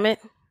 God damn it.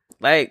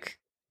 Like,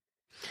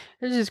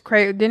 it's just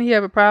crazy. Didn't he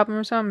have a problem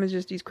or something? It's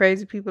just these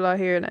crazy people out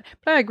here.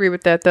 But I agree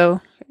with that,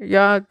 though.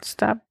 Y'all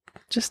stop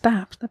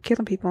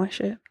killing people and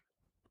shit.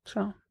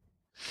 So,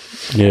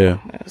 yeah,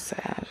 that's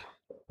sad.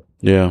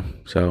 Yeah,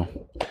 so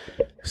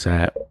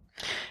sad.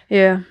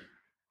 Yeah.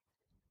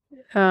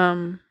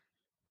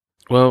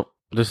 Well,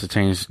 just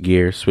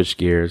to switch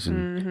gears,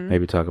 and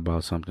maybe talk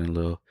about something a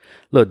little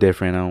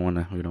different. We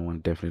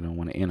definitely don't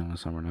want to end on a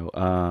summer note.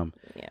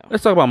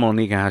 Let's talk about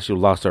Monique and how she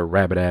lost her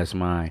rabbit ass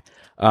mind.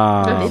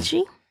 Did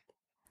she?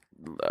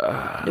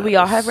 Do we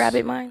all have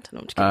rabbit minds? No,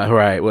 I'm just kidding.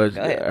 Right. Well,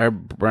 her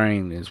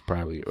brain is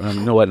probably. You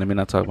know what? Let me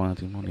not talk about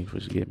anything Monique before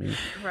she get me.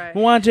 Right.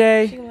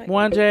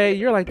 Mwanje,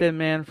 you're like that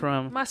man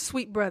from My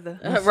Sweet Brother.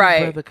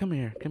 Right. Brother, come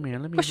here. Let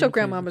me. What's your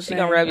grandmama's name?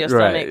 She gonna rub your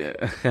stomach.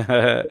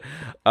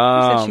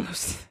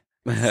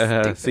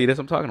 See, that's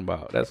what I'm talking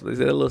about. They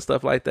said a little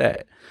stuff like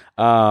that.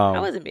 I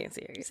wasn't being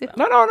serious.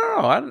 No.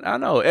 I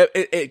know.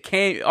 It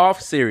came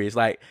off serious.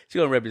 Like, she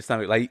gonna rub your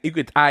stomach. Like,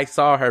 I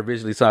saw her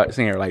visually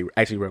seeing her like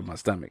actually rub my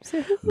stomach.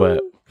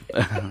 But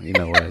you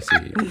know what? I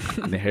see.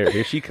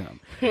 Here she come.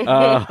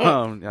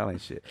 Y'all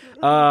ain't shit.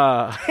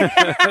 Y'all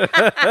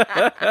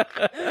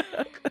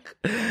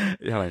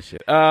ain't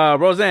shit.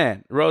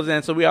 Roseanne.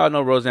 So we all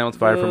know Roseanne was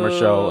fired from her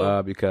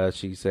show because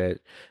she said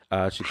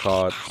she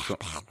called.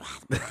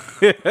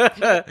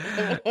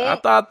 I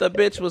thought the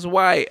bitch was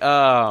white.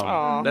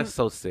 That's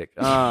so sick.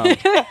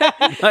 Like,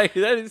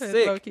 that is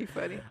sick. Low-key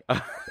funny.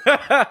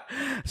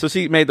 So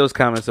she made those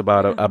comments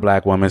about a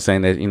black woman,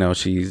 saying that, you know,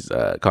 she's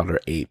called her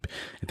ape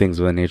and things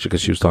of that nature,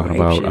 because she was talking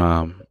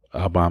about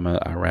Obama,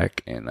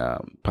 Iraq, and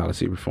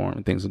policy reform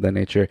and things of that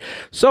nature.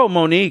 So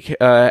Monique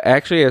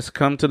actually has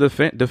come to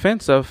the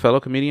defense of fellow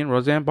comedian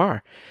Roseanne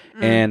Barr,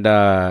 and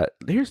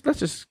let's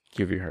just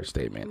give you her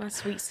statement. My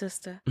sweet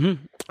sister.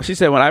 She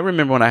said, "When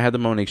I had the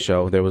Monique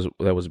show, there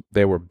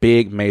were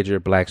big major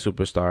black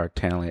superstar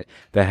talent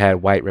that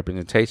had white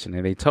representation,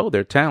 and they told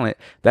their talent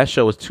that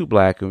show was too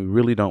black, and we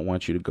really don't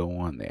want you to go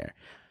on there.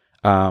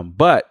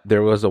 But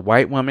there was a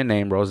white woman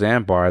named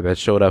Roseanne Barr that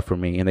showed up for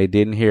me, and they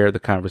didn't hear the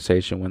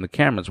conversation when the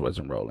cameras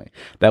wasn't rolling.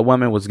 That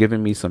woman was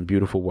giving me some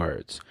beautiful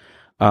words.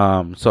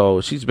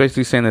 So she's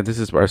basically saying that this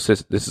is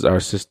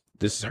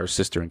her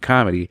sister in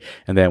comedy,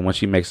 and that when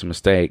she makes a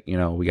mistake, you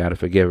know, we got to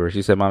forgive her.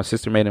 She said, my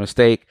sister made a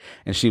mistake,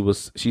 and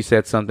she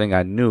said something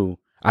I know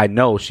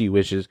she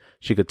wishes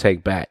she could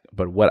take back.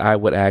 But what I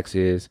would ask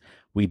is,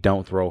 we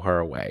don't throw her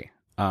away."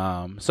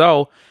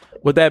 So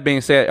with that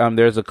being said,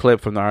 there's a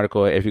clip from the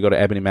article. If you go to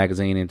Ebony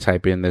Magazine and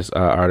type in this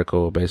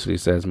article, it basically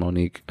says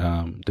Monique,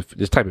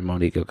 just type in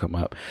Monique, it'll come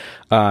up.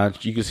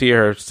 You can see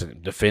her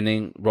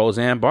defending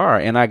Roseanne Barr.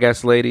 And I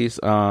guess, ladies,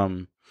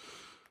 you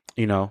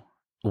know,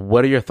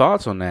 what are your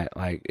thoughts on that?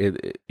 Like,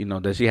 you know,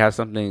 does she have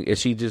something? Is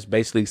she just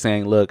basically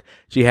saying, look,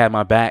 she had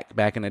my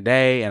back in the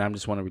day, and I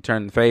just want to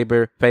return the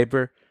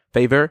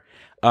favor?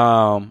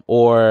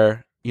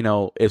 Or, you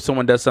know, if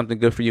someone does something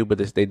good for you, but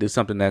they do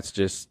something that's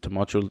just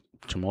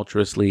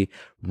tumultuously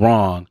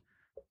wrong,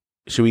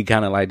 should we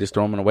kind of like just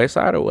throw them on the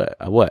wayside, or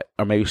what?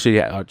 Or maybe should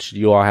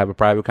you all have a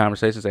private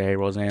conversation? Say, hey,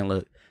 Roseanne,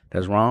 look,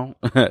 that's wrong.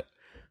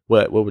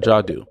 What would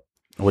y'all do?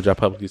 Would y'all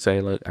publicly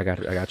say, look, I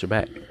got your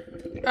back?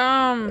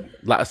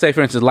 Say,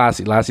 for instance,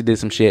 Lassie did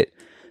some shit,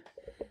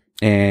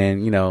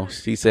 and, you know,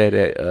 she said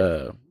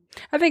that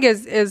I think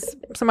as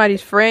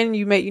somebody's friend,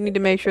 you need to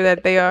make sure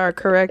that they are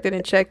corrected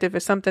and checked if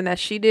it's something that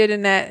she did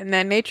in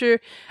that nature.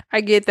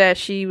 I get that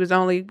she was the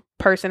only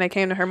person that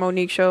came to her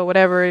Monique show,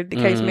 whatever the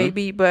case may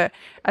be. But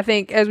I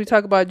think as we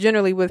talk about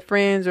generally with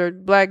friends or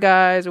black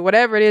guys or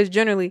whatever it is,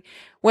 generally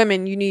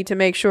women, you need to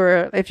make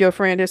sure if your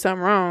friend did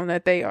something wrong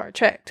that they are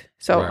checked.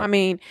 So, I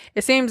mean,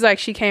 it seems like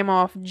she came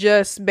off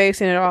just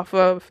basing it off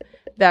of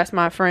that's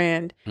my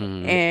friend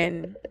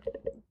and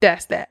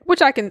that's that,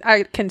 which I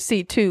can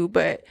see too.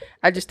 But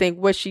I just think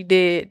what she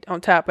did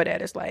on top of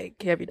that is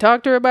like, have you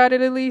talked to her about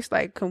it at least?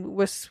 Like,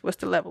 what's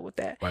the level with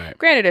that? Right.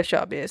 Granted, that's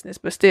y'all business,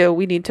 but still,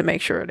 we need to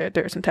make sure that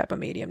there's some type of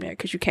medium there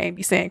because you can't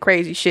be saying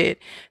crazy shit.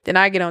 Then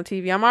I get on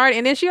TV,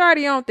 and then she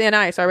already on thin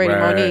ice already,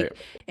 Monique.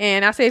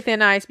 And I say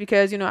thin ice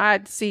because I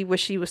see what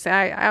she was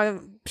saying. I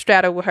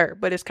straddle with her,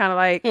 but it's kind of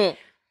like.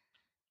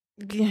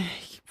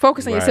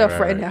 Focus on yourself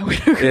right now.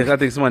 Yes, I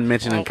think someone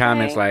mentioned in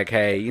comments like,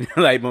 "Hey,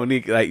 like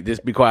Monique, like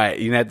just be quiet.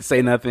 You don't have to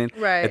say nothing.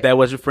 Right. If that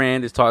was your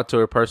friend, just talk to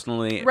her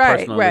personally,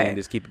 and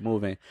just keep it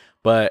moving."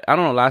 But I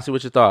don't know, Lassie,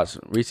 what's your thoughts?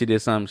 Reese did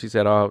something. She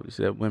said,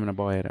 women are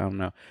bald headed. I don't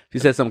know. She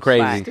said something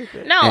crazy.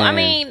 No, I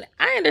mean,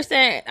 I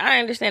understand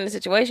the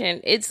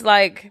situation. It's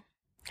like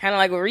kind of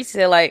like what Reese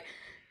said. Like,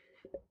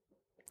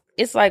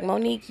 it's like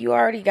Monique, you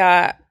already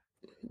got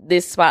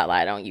this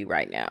spotlight on you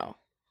right now.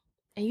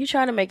 And you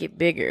try to make it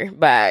bigger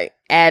by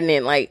adding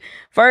in, like,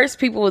 first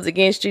people was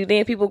against you,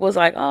 then people was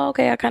like, oh,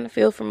 okay, I kind of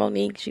feel for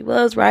Monique. She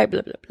was right,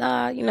 blah, blah,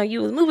 blah.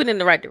 You was moving in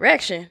the right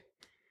direction.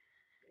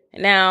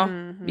 And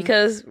now,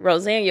 because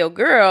Roseanne, your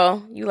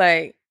girl, you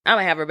like, I'm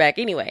going to have her back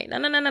anyway.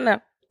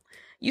 No.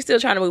 You still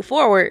trying to move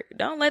forward.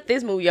 Don't let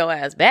this move your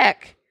ass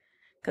back.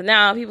 Because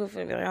now people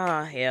feel like,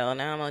 oh, hell,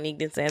 now Monique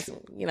did say some,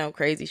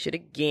 crazy shit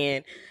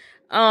again.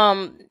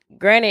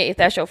 Granted, if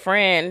that's your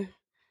friend,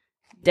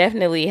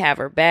 definitely have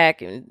her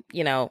back and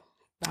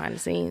behind the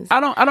scenes. I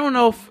don't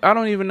know if I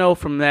don't even know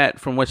from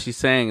what she's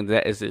saying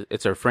that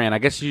it's her friend. I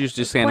guess she's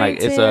just saying like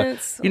it's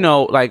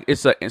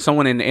it's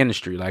someone in the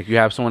industry. Like you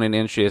have someone in the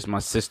industry as my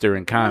sister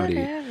in comedy.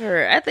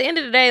 Whatever. At the end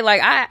of the day,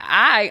 like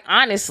I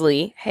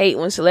honestly hate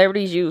when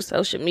celebrities use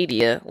social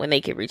media when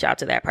they can reach out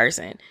to that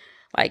person.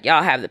 Like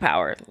y'all have the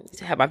power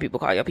to have my people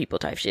call your people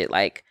type shit.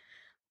 Like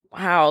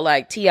how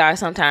like T.I.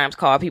 sometimes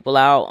call people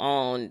out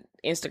on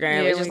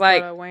Instagram. It's just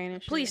like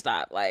please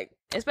stop. Like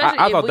especially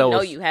if we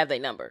know you have their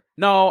number.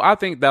 No, I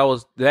think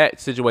that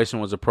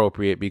situation was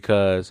appropriate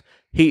because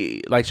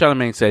he, like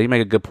Charlamagne said, he made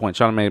a good point.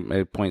 Charlamagne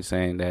made a point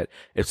saying that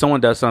if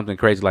someone does something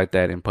crazy like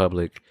that in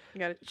public,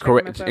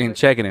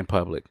 check it in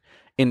public.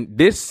 In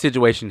this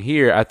situation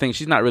here, I think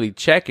she's not really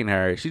checking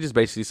her. She's just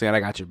basically saying, I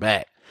got your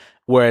back.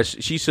 Whereas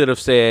she should have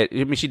said,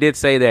 I mean, she did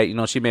say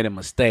that, she made a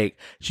mistake.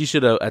 She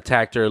should have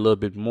attacked her a little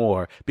bit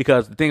more.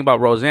 Because the thing about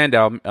Roseanne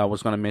that I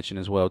was going to mention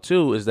as well,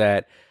 too, is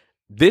that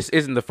this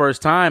isn't the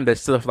first time that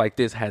stuff like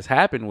this has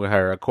happened with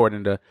her,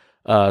 according to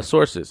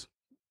sources.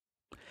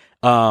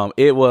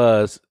 They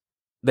were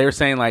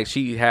saying like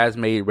she has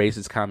made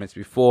racist comments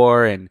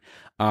before, and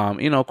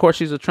of course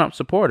she's a Trump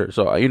supporter.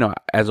 So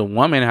as a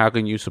woman, how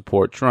can you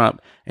support Trump?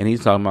 And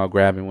he's talking about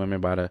grabbing women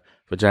by the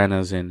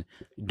vaginas and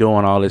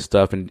doing all this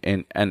stuff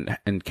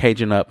and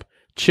caging up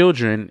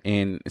children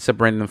and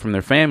separating them from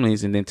their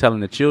families, and then telling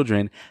the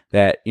children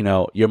that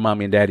your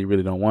mommy and daddy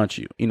really don't want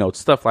you.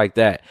 Stuff like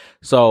that.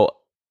 So.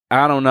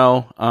 I don't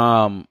know,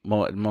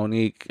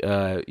 Monique.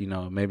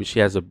 Maybe she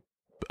has a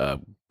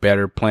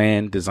better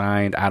plan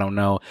designed. I don't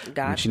know.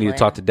 She need to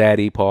talk to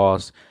Daddy.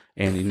 Pause.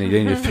 And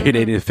they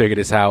need to figure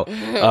this out.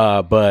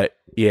 But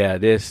yeah,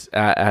 this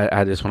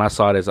I just when I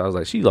saw this, I was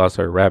like, she lost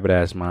her rabbit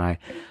ass mind.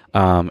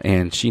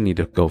 And she need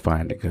to go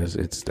find it because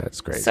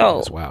that's crazy. So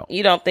that's wild.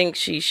 You don't think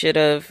she should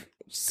have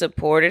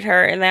supported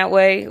her in that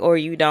way, or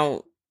you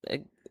don't?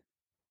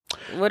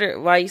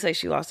 Why you say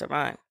she lost her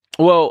mind?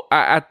 Well,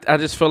 I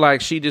just feel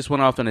like she just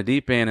went off in the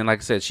deep end, and like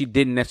I said, she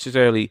didn't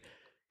necessarily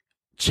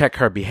check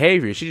her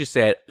behavior. She just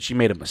said she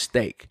made a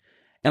mistake.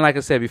 And like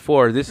I said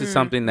before, this is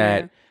something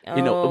that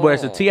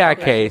whereas the T.I.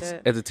 case,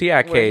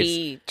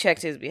 he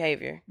checked his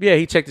behavior. Yeah,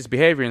 he checked his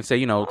behavior and said,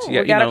 we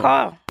got a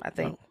call. I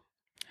think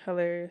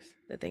hilarious.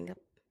 The thing.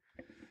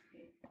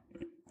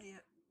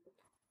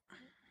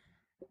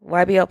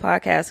 YBL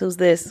podcast. Who's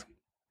this?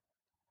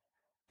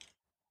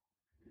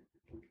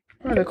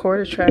 Oh, the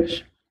cord is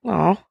trash.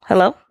 Oh,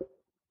 hello?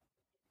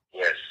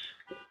 Yes.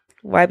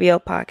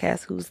 YBL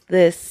podcast, who's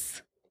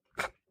this?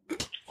 I'm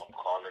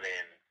calling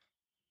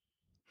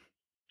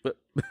in.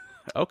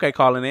 Okay,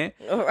 calling in.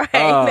 All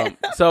right.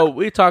 So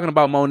we're talking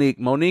about Monique.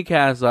 Monique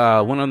has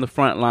went on the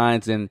front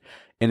lines and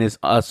is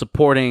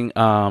supporting.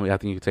 I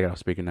think you can take it off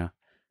speaker now.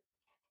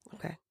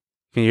 Okay.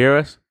 Can you hear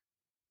us?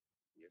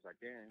 Yes, I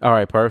can. All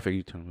right, perfect.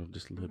 You turn it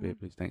just a little bit,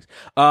 please. Thanks.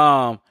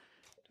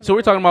 So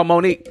we're talking about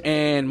Monique,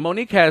 and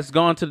Monique has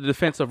gone to the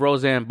defense of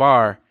Roseanne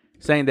Barr,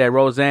 saying that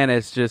Roseanne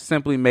has just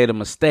simply made a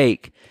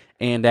mistake,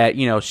 and that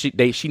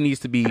she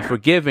needs to be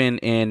forgiven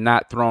and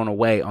not thrown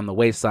away on the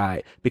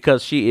wayside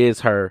because she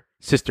is her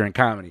sister in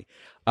comedy.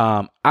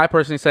 I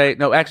personally say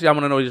no. Actually, I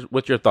want to know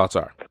what your thoughts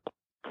are.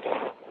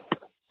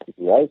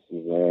 Yes,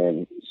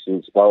 man. she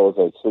exposed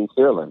her true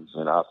feelings,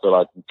 and I feel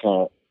like you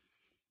can't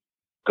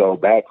go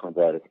back from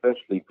that,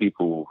 especially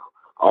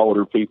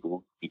older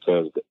people,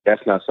 because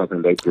that's not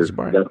something that's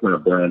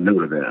not brand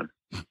new to them.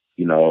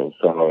 You know,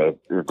 so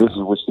if this is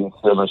what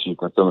she's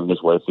been feeling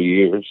this way for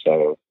years,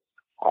 so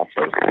I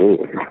feel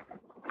good.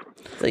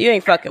 So you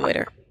ain't fucking with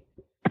her?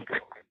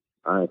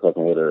 I ain't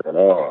fucking with her at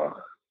all.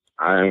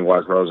 I ain't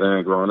watched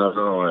Roseanne growing up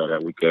or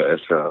that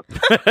weekend show.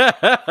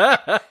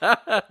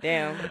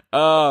 Damn.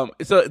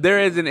 So there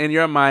isn't in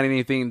your mind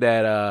anything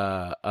that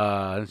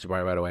this is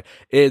right away.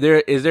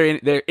 There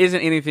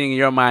isn't anything in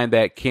your mind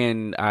that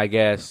can, I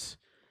guess.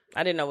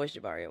 I didn't know which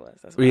Jabaria was.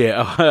 That's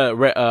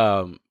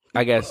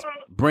I guess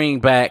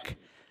bring back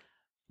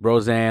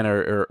Roseanne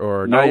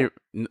or nope.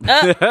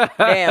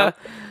 Damn.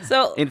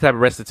 So any type of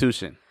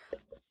restitution.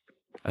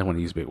 I don't want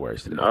to use big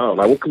words today. No,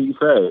 like what can you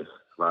say?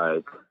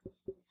 Like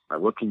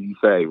what can you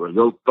say? When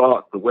your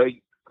thoughts, the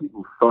way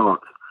people's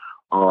thoughts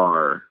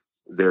are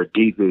their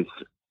deepest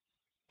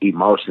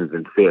emotions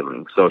and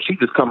feelings. So she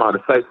just come out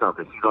and say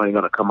something. She's only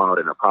gonna come out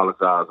and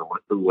apologize or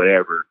do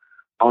whatever,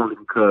 only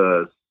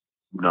because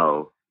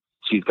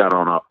she's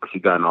gotten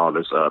all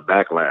this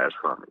backlash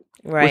from it.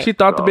 Right. Well, she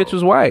thought the bitch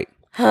was white.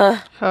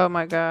 Oh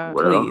my God!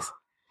 Well, Please.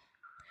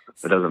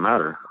 It doesn't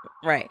matter.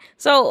 Right.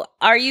 So,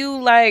 are you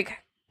like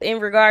in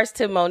regards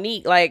to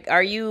Monique? Like,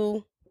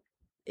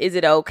 is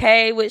it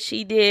okay what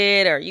she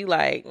did? Or are you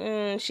like,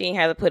 she ain't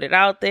had to put it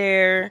out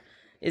there?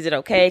 Is it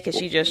okay because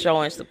she just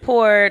showing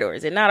support, or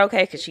is it not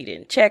okay because she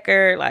didn't check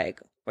her?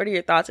 Like, what are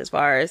your thoughts as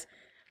far as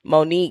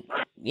Monique?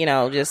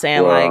 Just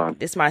saying like,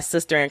 this is my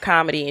sister in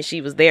comedy, and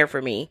she was there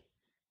for me.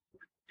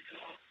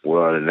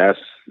 Well, and that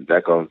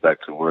goes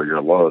back to where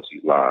your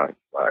loyalty lies.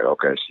 Like,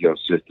 okay, she's your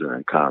sister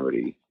in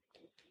comedy.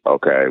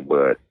 Okay,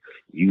 but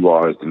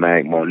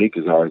Monique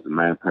is always the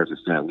main person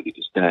saying we need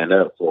to stand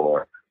up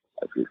for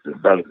the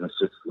brothers and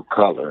sisters of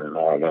color and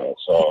all that.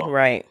 So,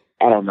 right.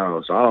 I don't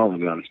know. So I don't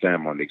really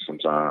understand Monique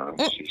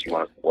sometimes. She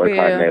wants to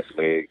boycott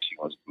Netflix. She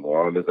wants to do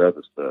all this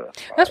other stuff.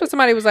 That's what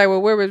somebody was like,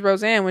 well, where was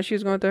Roseanne when she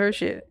was going through her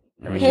shit?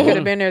 I mean, she could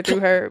have been there through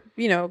her,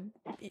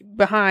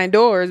 behind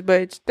doors,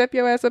 but step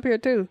your ass up here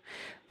too.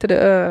 To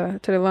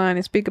the line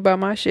and speak about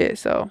my shit.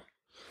 So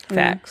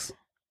facts.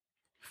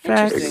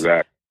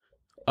 Exactly.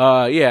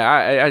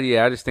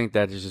 I just think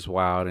that is just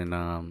wild.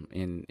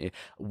 And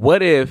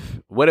what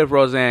if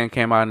Roseanne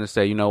came out and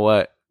said, you know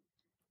what,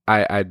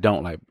 I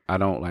don't like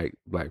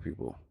black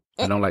people.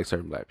 I don't like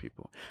certain black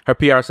people. Her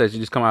PR says you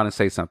just come out and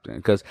say something,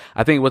 because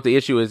I think what the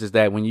issue is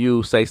that when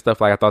you say stuff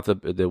like, I thought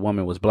the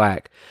woman was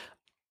black,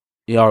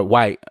 or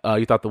white,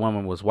 you thought the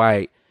woman was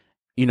white.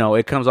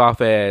 It comes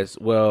off as,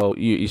 well,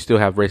 you still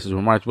have racist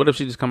remarks. What if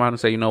she just come out and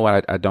say, you know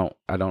what, I don't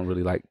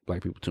really like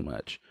black people too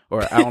much,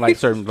 or I don't like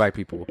certain black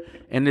people,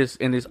 and this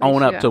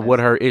own up to what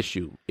her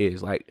issue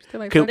is. Like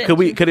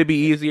could it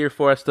be easier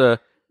for us to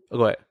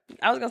go ahead?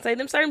 I was gonna say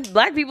them certain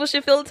black people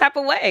should feel the type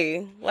of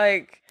way,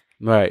 like,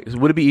 right?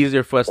 Would it be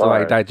easier for us to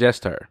like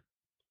digest her?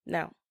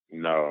 No.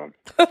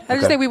 I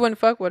just think we wouldn't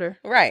fuck with her,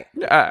 right?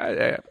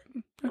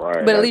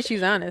 Right. But at least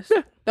she's honest.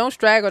 Yeah. Don't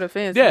straggle the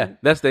fence. Yeah,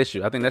 that's the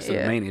issue. I think that's the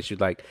main issue.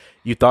 Like,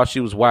 you thought she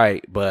was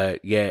white,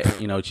 but you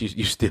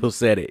still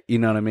said it. You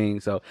know what I mean?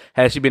 So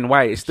had she been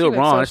white, it's still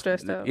wrong. So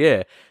stressed out.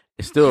 Yeah,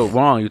 it's still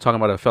wrong. You're talking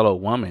about a fellow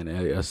woman,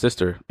 a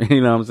sister.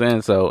 You know what I'm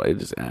saying? So it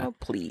just. Oh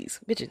please,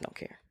 bitches don't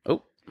care.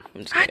 Oh,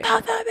 I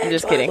thought that. I'm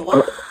just kidding.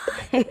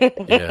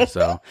 Yeah.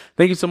 So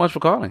thank you so much for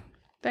calling.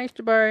 Thanks,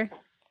 Jabari.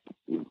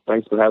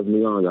 Thanks for having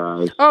me on,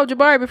 guys. Oh,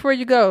 Jabari, before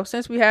you go,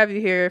 since we have you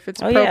here, if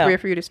it's appropriate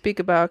for you to speak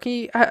about,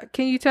 can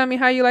you tell me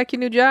how you like your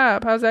new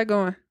job? How's that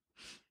going?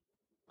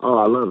 Oh,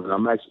 I love it.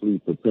 I'm actually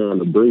preparing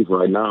a brief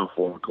right now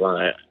for a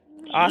client.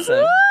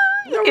 Awesome.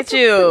 Look at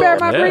you. Prepare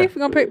my brief.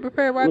 You're going to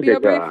prepare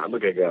YBO brief?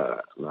 Look at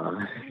God.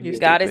 Nah.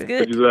 God is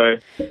good. What'd you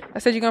say? I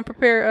said you're going to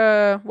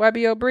prepare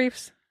YBO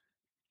briefs?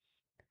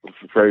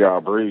 Prepare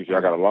y'all briefs.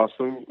 Y'all got a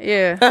lawsuit?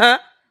 Yeah.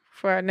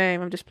 For our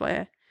name. I'm just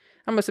playing.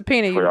 I'm going to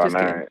subpoena you. Just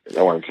kidding.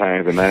 I want to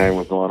change the name.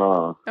 What's going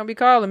on? Don't be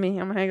calling me.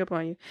 I'm going to hang up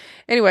on you.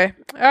 Anyway.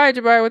 All right,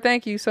 Jabari. Well,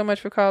 thank you so much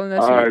for calling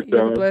us. All right, you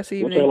have a blessed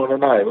evening. What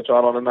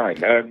y'all on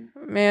tonight, man?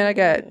 Man, I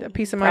got a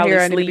piece of my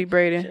hair I need to be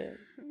braiding.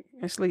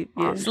 And sleep.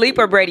 Yeah. Sleep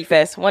or Brady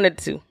Fest. One of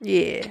the two.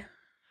 Yeah.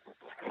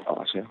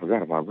 Oh, shit. I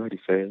forgot about Brady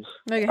Fest.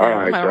 All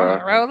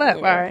right, roll up.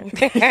 All right.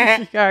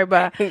 All right,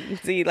 bye.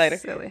 See you later.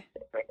 Silly.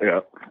 Yeah.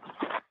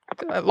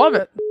 I love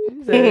it.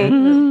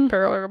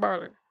 Parallel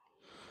about it.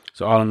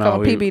 So all in all,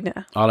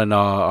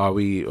 are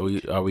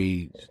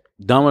we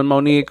done with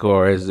Monique,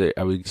 or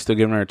are we still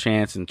giving her a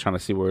chance and trying to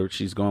see where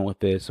she's going with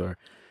this? Or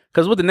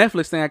because with the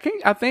Netflix thing,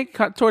 I think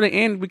toward the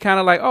end we kind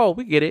of like, oh,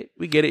 we get it.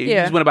 Yeah. You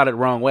just went about it the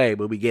wrong way,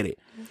 but we get it.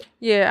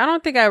 Yeah, I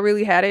don't think I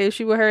really had an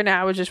issue with her. Now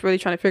I was just really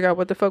trying to figure out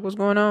what the fuck was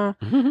going on.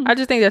 I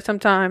just think that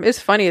sometimes it's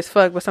funny as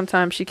fuck, but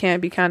sometimes she can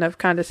be kind of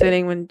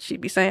condescending when she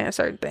be saying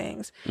certain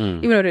things,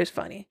 even though it is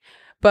funny.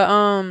 But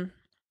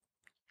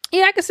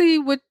yeah, I can see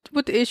what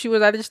the issue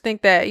was. I just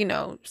think that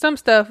some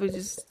stuff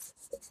is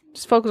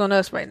just focus on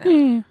us right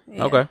now.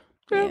 Yeah. Okay.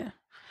 Yeah,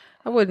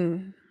 I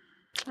don't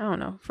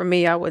know. For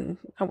me, I wouldn't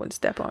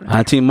step on her.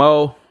 Auntie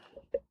Mo.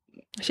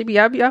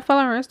 I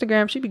follow her on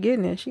Instagram. She be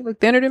getting it. She look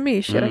thinner than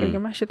me. Shit, I gotta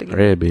get my shit together.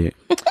 Red big.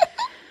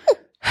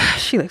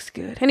 She looks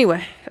good.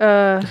 Anyway,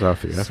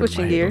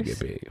 switching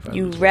gears.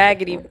 You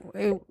raggedy.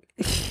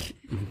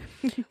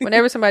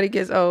 Whenever somebody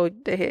gets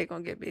old, their head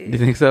gonna get big. You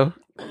think so?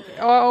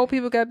 All old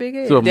people got big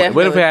heads. So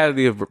what if it had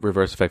the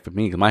reverse effect for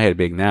me? Because my head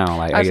big now.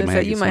 Like I was get my gonna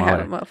head say you might have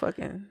a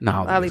motherfucking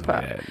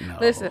lollipop. No.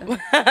 Listen,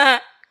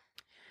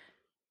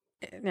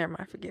 never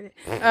mind. Forget it.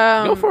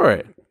 Go for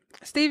it.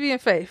 Stevie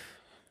and Faith.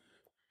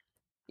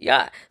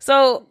 Yeah.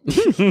 So,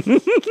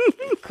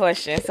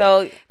 question.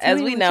 So, as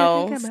me we what you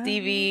know, think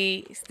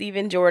about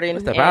Stephen Jordan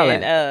What's that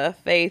violin? and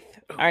Faith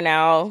are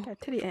now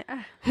Got titty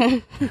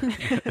and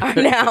are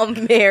now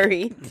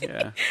married.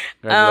 Yeah.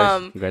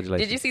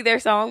 Congratulations. Did you see their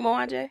song,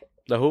 Moanje?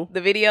 The who? The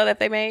video that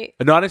they made?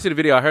 No, I didn't see the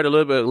video. I heard a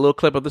little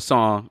clip of the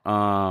song.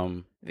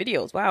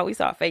 Videos. Wow, we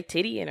saw Faith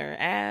titty in her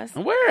ass.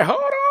 Where?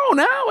 Hold on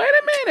now. Wait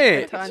a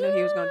minute. I knew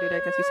he was gonna do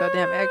that because he's so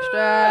damn extra.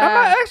 I'm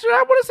not extra.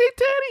 I want to see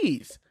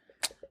titties.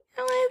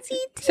 I want to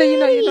see titties. So you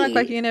don't act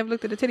like you ain't never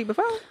looked at a titty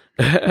before.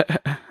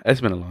 It's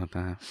been a long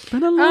time.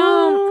 Been a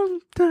long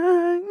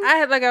time. I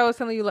had, like I was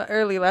telling you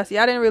earlier last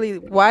year, I didn't really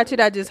watch it.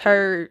 I just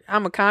heard.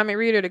 I'm a comment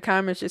reader. The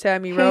comments just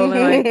had me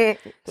rolling. Like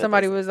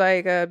somebody was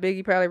like,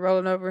 "Biggie probably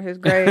rolling over his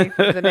grave."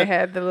 And then they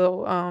had the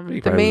little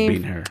the meme.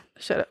 Beating her.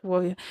 Shut up.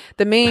 Well, yeah.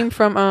 The meme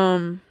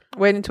from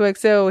Waiting to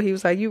Excel. He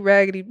was like, "You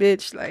raggedy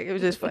bitch." Like it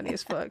was just funny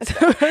as fuck.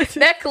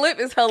 That clip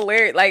is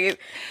hilarious. Like,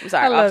 I'm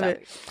sorry, I love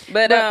it.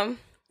 But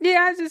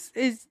yeah,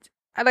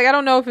 I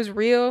don't know if it's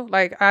real.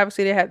 Like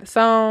obviously they had the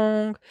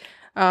song.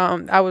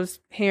 I was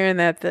hearing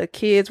that the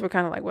kids were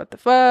kind of like, "What the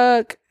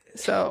fuck?"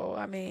 So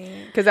I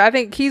mean, because I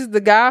think he's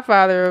the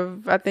godfather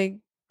of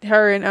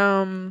her and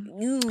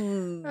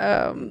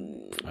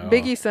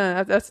Biggie's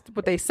son. That's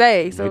what they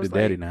say. So He's it's the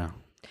daddy like, now.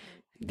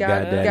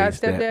 God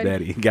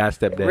stepdaddy. God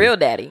stepdaddy. real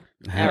daddy.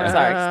 I'm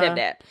sorry,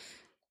 stepdad.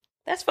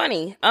 That's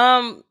funny.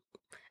 I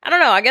don't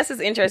know. I guess it's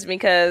interesting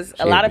because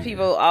a lot of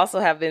people also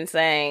have been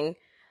saying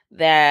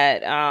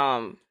that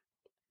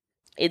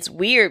it's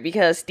weird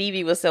because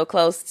Stevie was so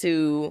close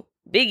to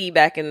Biggie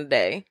back in the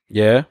day.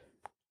 Yeah.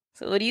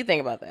 So what do you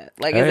think about that?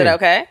 Like, is it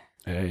okay?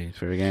 Hey, it's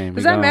fair game.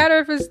 Does that matter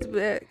if it's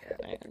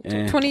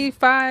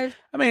 25?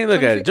 I mean,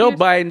 look at it. Joe years?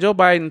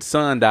 Biden's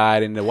son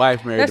died, and the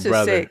wife married That's the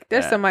just brother. sick.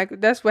 That's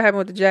That's what happened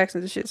with the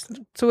Jacksons and shit.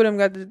 Two of them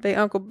got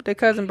their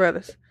cousin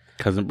brothers.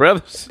 Cousin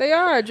brothers. They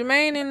are.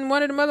 Jermaine and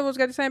one of the other ones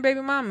got the same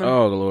baby mama.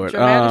 Oh Lord.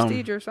 Your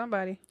Majesty or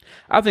somebody.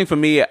 I think for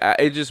me,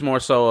 it's just more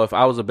so if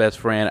I was a best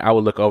friend, I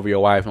would look over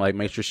your wife and like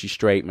make sure she's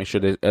straight, make sure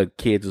the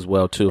kids as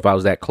well too. If I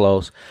was that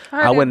close,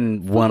 I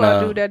wouldn't want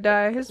to. Dude that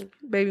died, his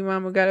baby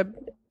mama got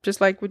just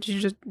like what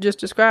you just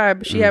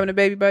described. She having a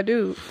baby by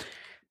dude.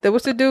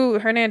 What's the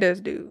dude?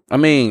 Hernandez dude. I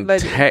mean,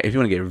 if you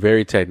want to get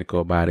very technical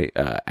about it,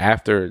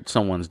 after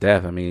someone's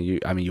death,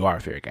 you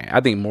are fair game.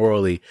 I think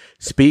morally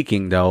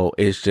speaking, though,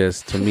 it's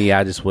just to me,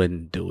 I just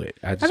wouldn't do it.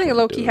 I think it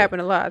low key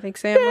happened a lot. I think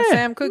when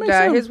Sam Cooke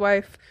died, his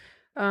wife,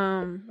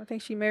 I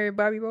think she married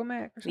Bobby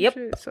Womack or some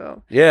shit.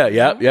 So yeah,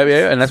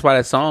 and that's why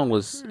that song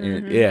was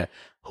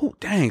Who?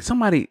 Dang,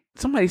 somebody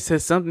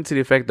said something to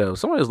the effect of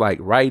somebody was like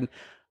writing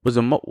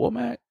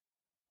Womack.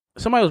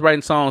 Somebody was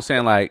writing songs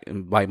saying like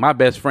my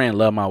best friend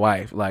loved my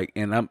wife, like,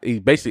 and he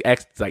basically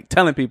like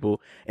telling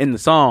people in the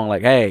song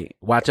like, hey,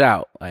 watch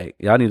out, like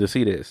y'all need to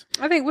see this.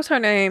 I think what's her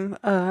name?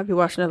 I've been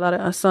watching a lot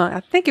of Unsung. I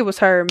think it was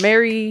her,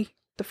 Mary,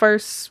 the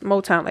first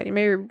Motown lady.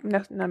 Mary,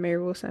 not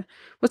Mary Wilson.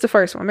 What's the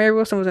first one? Mary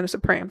Wilson was in the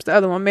Supremes. The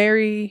other one,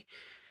 Mary.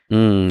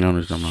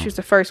 No, she was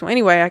the first one.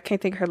 Anyway, I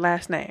can't think of her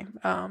last name.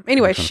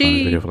 Anyway,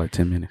 she video for like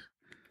 10 minutes.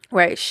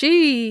 Right,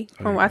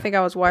 I think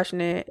I was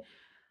watching it.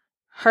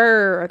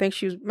 I think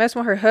she was messing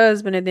with her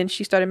husband, and then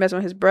she started messing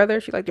with his brother.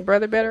 She liked the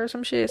brother better or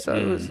some shit. So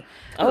it was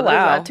a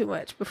lot too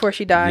much before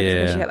she died.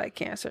 Yeah. She had like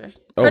cancer.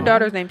 Her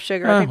daughter's named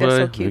Sugar. I think that's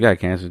so cute. You got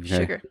cancer.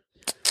 Sugar.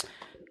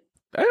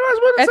 At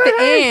the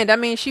end,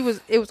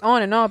 it was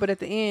on and on, but at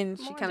the end,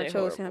 she kind of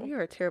chose him.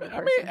 You're a terrible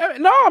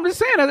person. No, I'm just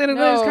saying. At the end of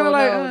the day, it's kind of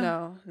like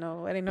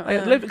no, I didn't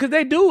know. Because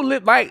they do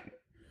live like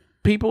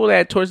people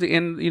that towards the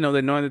end,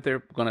 they're knowing that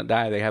they're gonna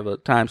die. They have a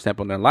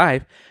timestamp on their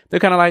life. They're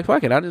kind of like,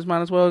 fuck it, I just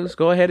might as well just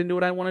go ahead and do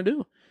what I want to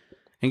do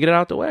and get it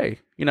out the way.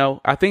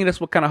 I think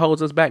that's what kind of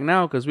holds us back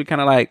now because we kind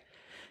of like,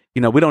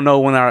 we don't know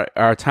when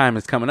our time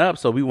is coming up,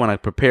 so we want to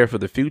prepare for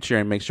the future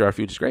and make sure our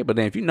future's great. But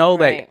then if you know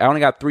that I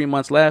only got 3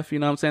 months left, you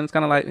know what I'm saying? It's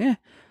kind of like,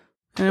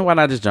 why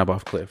not just jump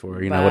off a cliff or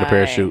with a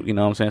parachute? You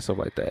know what I'm saying? Stuff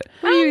like that.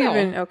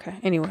 Okay.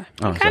 Anyway,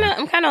 I'm kind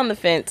of on the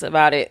fence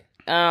about it.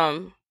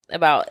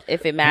 About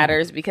if it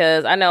matters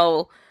because I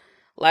know,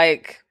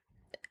 like,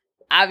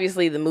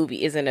 obviously the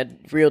movie isn't a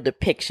real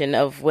depiction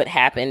of what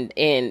happened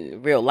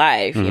in real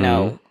life,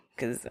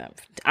 because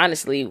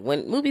honestly,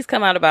 when movies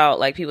come out about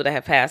like people that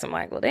have passed, I'm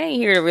like, well, they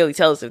ain't here to really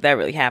tell us if that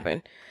really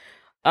happened.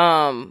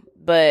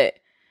 But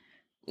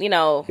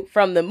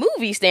from the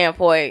movie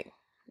standpoint,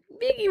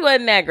 Biggie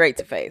wasn't that great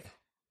to Faith,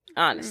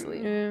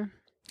 honestly. Yeah.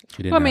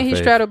 He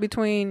straddled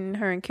between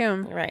her and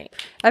Kim. Right.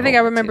 I think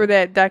I remember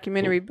that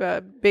documentary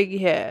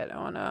Biggie had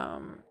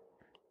on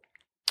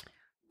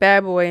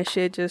Bad Boy and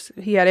shit. Just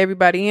he had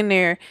everybody in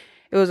there,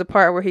 it was a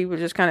part where he was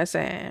just kind of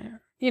saying,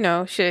 you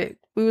know, shit,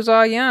 we was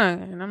all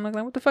young. And I'm like,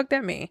 what the fuck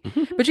that mean?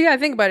 But you got to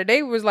think about it.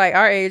 They was like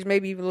our age,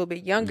 maybe even a little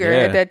bit younger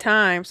at that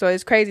time. So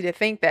it's crazy to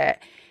think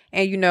that.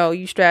 And, you know,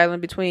 you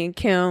straddling between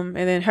Kim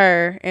and then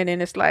her. And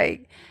then it's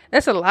like,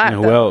 that's a lot.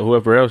 Well,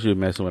 whoever else you're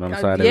messing with on the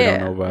side that we don't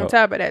know about. On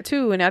top of that,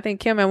 too. And I think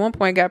Kim at one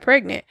point got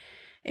pregnant.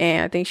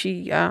 And I think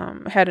she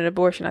had an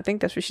abortion. I think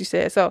that's what she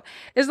said. So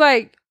it's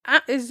like,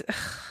 it's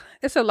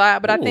a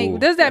lot. But I think,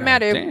 does that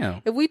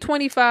matter? If we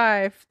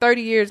 25,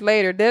 30 years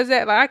later, does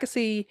that, like, I could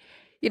see,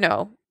 you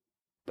know,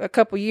 a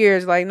couple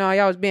years, like, no,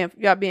 y'all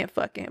being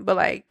fucking. But,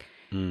 like,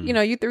 you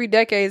know, you 3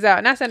 decades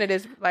out. Not saying it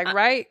is, like,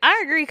 right.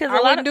 I agree. Because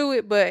I wouldn't do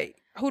it, but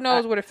who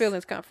knows where the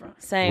feelings come from.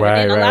 Same. Right,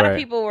 and then a lot of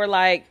people were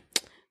like,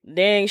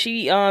 dang,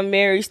 she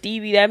married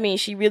Stevie. That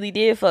means she really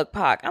did fuck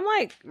Pac. I'm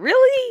like,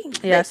 really?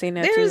 Yeah, I seen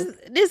that too.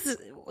 This is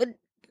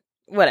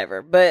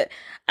whatever. But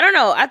I don't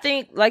know. I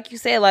think, like you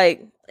said,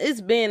 like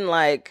it's been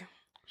like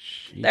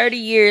 30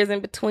 years in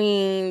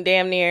between,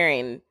 damn near,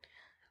 and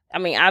I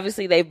mean,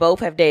 obviously they both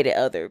have dated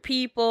other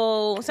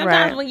people.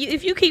 Sometimes when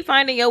if you keep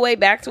finding your way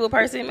back to a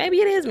person, maybe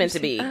it is meant to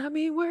be. I'll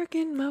be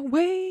working my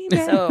way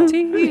back to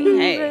you.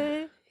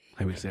 Hey.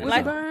 Like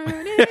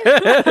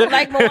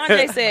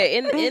Mwanje said,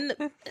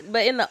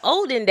 in the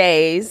olden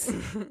days,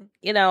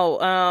 you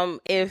know,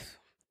 if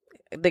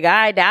the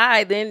guy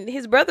died, then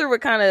his brother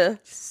would kind of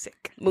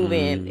move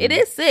in. It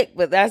is sick,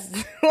 but that's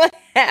what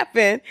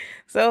happened.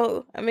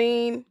 So, I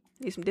mean,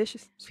 need some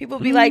dishes. People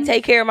be like,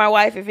 take care of my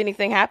wife if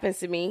anything happens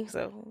to me.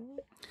 So,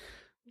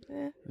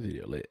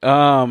 video lit.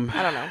 I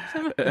don't know.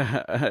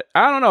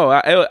 I don't know.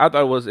 I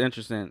thought it was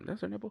interesting.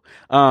 That's her nipple.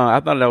 I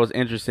thought that was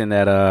interesting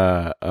that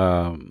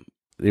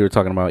they were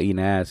talking about eating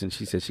ass, and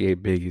she said she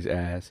ate Biggie's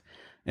ass.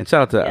 And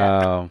shout out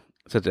to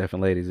such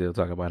effing ladies they'll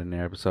talk about in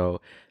their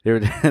episode. They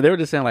were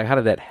just saying, like, how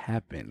did that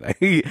happen? Like,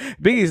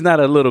 Biggie's not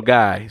a little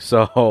guy,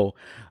 so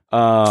big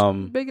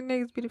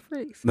niggas be the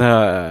freaks.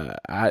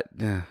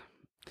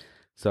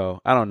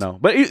 So I don't know,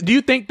 but do you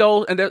think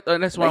though? And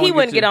that's why he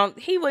wouldn't get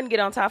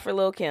on top for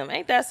Lil' Kim.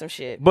 Ain't that some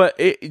shit? But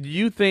do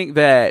you think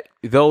that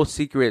those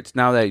secrets,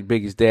 now that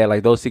Biggie's dead,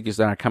 like those secrets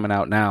that are coming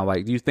out now,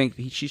 like do you think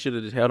she should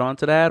have just held on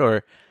to that,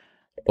 or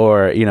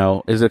you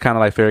know, is it kind of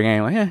like fair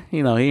game? Like,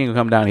 you know, he ain't gonna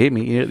come down and hit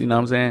me. You know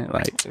what I'm saying?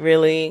 Like,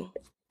 really?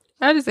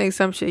 I just think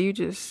some shit you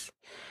just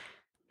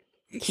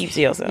keep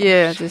to yourself.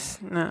 Yeah,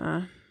 just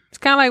nuh-uh. It's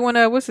kind of like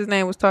when what's his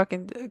name was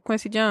talking,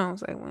 Quincy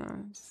Jones. Like,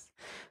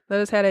 let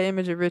us have that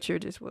image of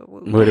Richard. Just what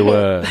it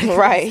was,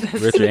 right?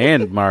 Richard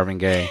and Marvin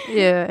Gaye.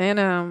 Yeah,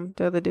 and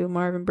the other dude,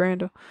 Marvin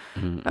Brando,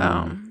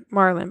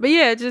 Marlon. But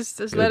yeah, just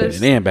let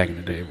us. And back in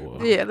the day, boy.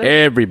 Yeah,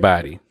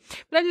 everybody.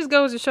 But that just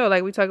goes to show,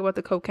 like we talk about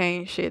the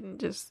cocaine shit and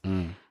just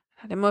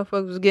how the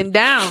motherfuckers was getting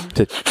down.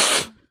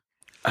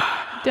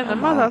 Damn, the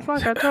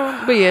motherfucker told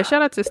him. But yeah,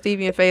 shout out to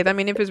Stevie and Faith. I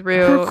mean, if it's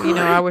real, you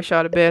know, I wish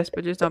y'all the best,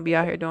 but just don't be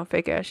out here doing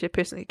fake ass shit,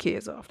 pissing the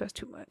kids off. That's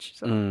too much.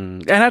 So.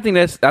 And I think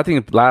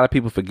a lot of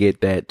people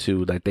forget that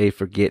too. Like they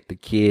forget the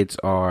kids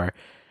are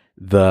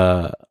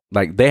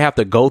they have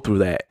to go through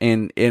that.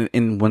 And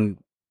when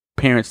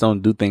parents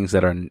don't do things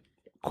that are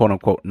quote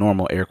unquote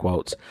normal, air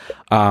quotes,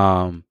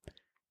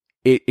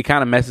 it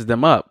kind of messes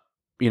them up.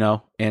 You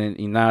know, and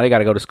now they got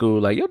to go to school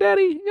like, your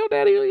daddy is your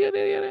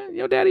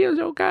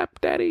god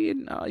daddy,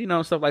 and you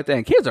know, stuff like that.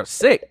 And kids are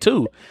sick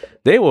too;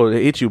 they will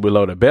hit you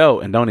below the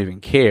belt and don't even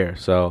care.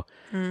 So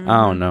I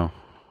don't know.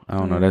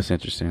 That's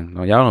interesting.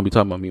 No, y'all don't be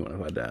talking about me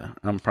when I die.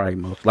 I'm probably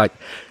most, like,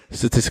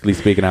 statistically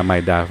speaking, I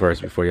might die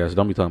first before y'all. So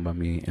don't be talking about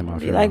me and my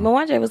funeral. Like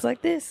Mwanje was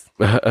like this.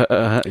 You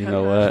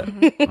know what?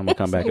 I'm gonna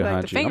come back and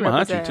hunt you. I'm gonna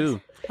hunt you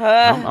too.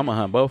 I'm gonna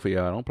hunt both of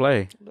y'all. Don't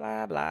play.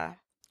 Blah blah.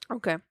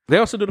 Okay. They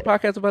also do the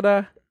podcast if I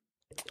die.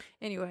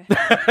 Anyway,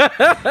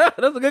 that's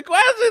a good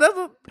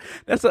question.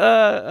 That's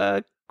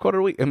a quarter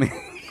of the week. I mean,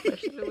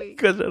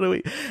 question of the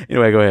week.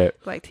 Anyway, go ahead.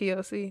 Like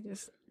TLC,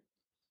 just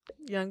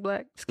young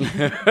black.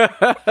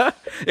 Y'all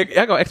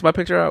gonna X my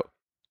picture out.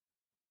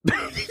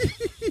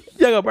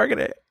 Y'all gonna market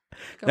it.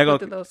 Go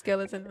put those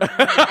skeleton. With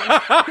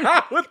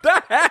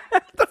that.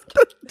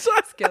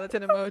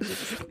 Skeleton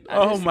emojis.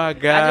 Oh my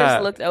god! I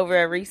just looked over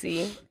at Reese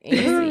and you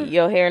see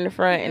your hair in the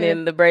front and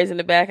then the braids in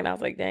the back, and I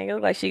was like, "Dang, it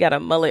looks like she got a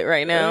mullet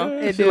right now."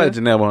 She like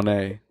Janelle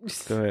Monáe.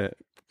 Go ahead.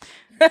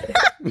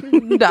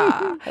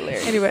 Nah.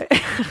 Hilarious. Anyway,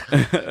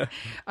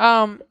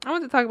 I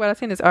want to talk about. I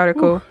seen this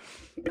article.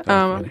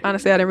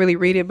 Honestly, I didn't really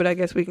read it, but I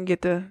guess we can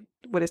get to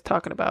what it's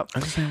talking about.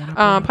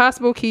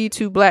 Possible key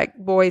to black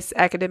boys'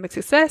 academic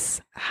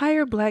success: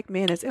 hire black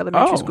men as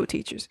elementary school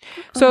teachers.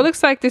 So it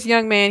looks like this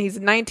young man. He's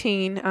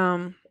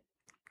 19.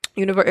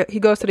 He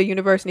goes to the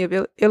University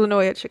of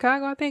Illinois at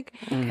Chicago, I think.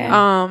 Okay.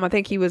 I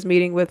think he was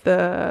meeting with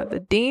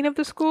the dean of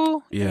the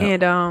school. Yeah.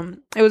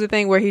 And it was a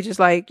thing where he just,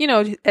 like, you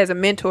know, as a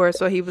mentor,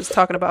 so he was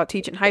talking about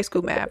teaching high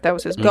school math. That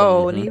was his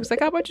goal. And he was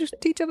like, how about you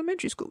teach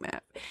elementary school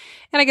math?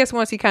 And I guess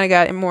once he kind of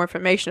got more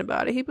information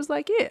about it, he was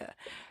like, yeah.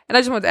 And I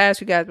just wanted to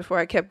ask you guys before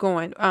I kept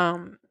going,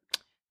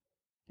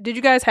 did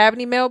you guys have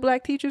any male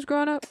black teachers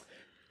growing up?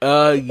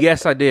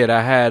 Yes, I did.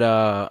 I had,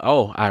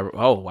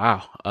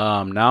 wow.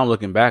 Now I'm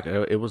looking back,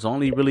 it was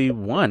only really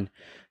one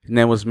His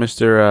name was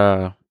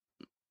Mr.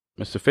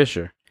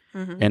 Fisher,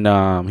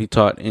 and he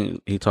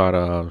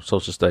taught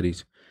social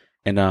studies,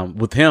 and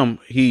with him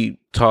he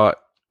taught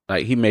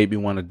he made me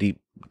want to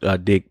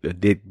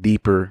dig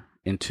deeper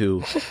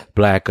into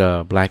black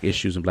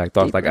issues and black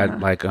thoughts.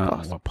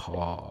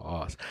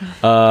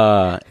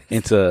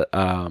 Into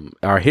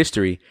our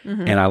history,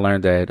 and I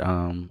learned that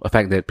a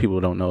fact that people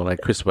don't know,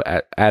 like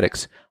Christopher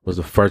Attucks was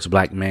the first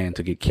black man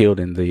to get killed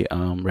in the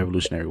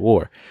Revolutionary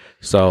War.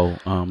 So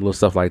little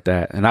stuff like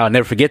that, and I'll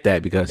never forget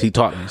that because he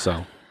taught me.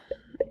 So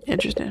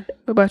interesting.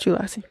 What about you,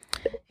 Lassie?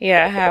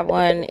 Yeah, I have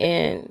one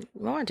in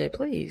Marjay,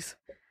 please.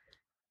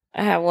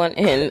 I have one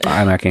in.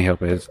 And I can't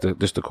help it. It's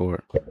just the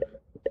cord.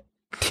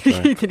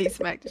 Did he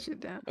smack the shit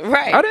down?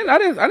 Right. I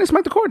didn't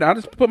smack the cord down. I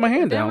just put my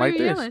hand down like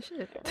this.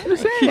 Shit? I'm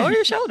just saying. Lower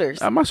your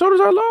shoulders. My shoulders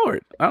are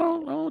lowered. I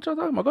don't know what y'all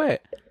talking about. Go ahead.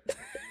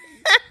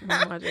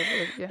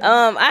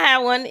 I had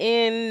one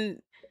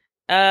in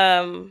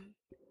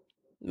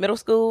middle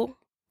school,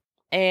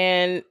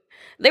 and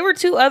there were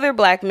two other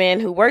black men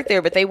who worked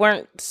there, but they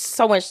weren't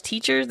so much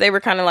teachers. They were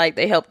kind of like,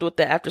 they helped with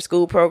the after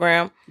school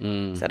program.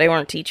 So they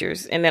weren't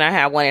teachers. And then I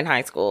had one in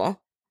high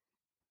school.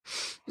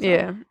 So.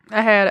 Yeah.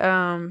 I had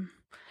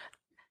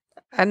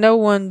I know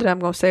one that I'm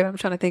going to say, but I'm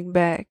trying to think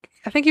back.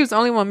 I think he was the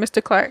only one,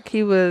 Mr. Clark.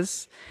 He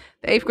was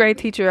the 8th grade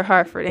teacher at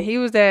Hartford, and he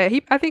was that.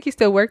 I think he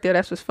still worked there.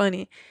 That's what's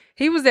funny.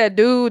 He was that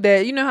dude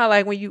that, you know how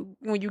like when you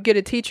get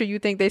a teacher, you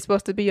think they're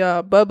supposed to be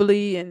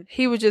bubbly, and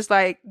he was just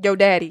like your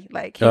daddy.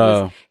 Like he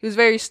was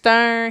very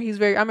stern. I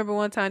remember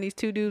one time these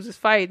two dudes was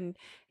fighting.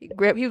 He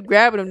was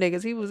grabbing them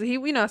niggas. He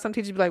you know, some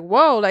teachers be like,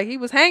 whoa, like he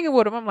was hanging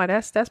with him. I'm like,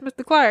 that's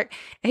Mr. Clark,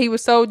 and he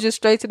was so just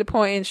straight to the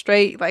point and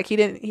straight. Like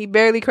he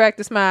barely cracked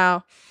a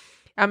smile.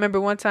 I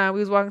remember one time we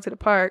was walking to the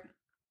park.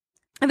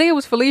 I think it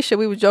was Felicia.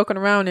 We was joking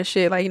around and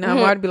shit. Like, you know,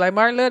 Martin be like,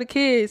 Martin love the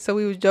kids. So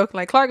we was joking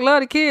like, Clark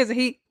love the kids. And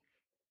he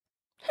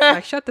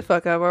like, shut the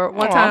fuck up. Or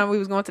one time we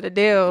was going to the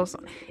Dells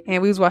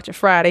and we was watching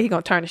Friday. He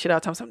gonna turn the shit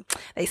out. Tell him something.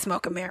 They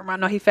smoking marijuana.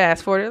 No, he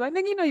fast forwarded. Like,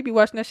 nigga, you know you be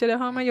watching that shit at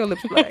home and your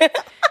lips black.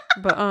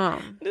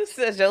 But this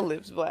says your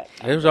lips black.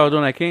 It was all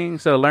doing that King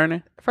instead of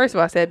learning. First of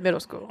all, I said middle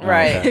school.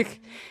 Right. Okay.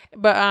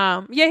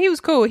 But yeah, he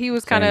was cool. He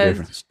was kind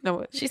of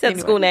she said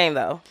the school name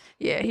though.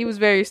 Yeah, he was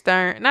very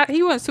stern.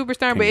 He wasn't super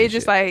stern, but it's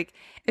just like,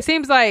 it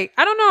seems like,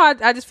 I don't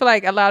know. I just feel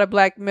like a lot of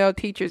black male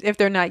teachers, if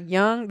they're not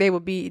young, they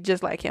would be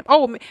just like him.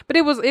 Oh, but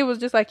it was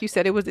just like you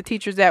said. It was the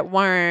teachers that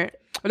weren't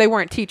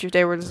teachers.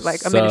 They were just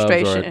like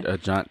administration.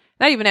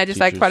 Not even that, just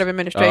teachers. Like part of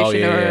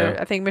administration. Or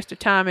I think Mr.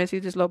 Thomas,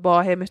 he's just a little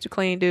bald head, Mr.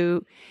 Clean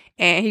dude.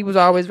 And he was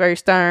always very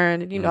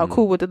stern and, you know,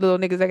 cool with the little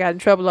niggas that got in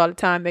trouble all the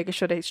time, making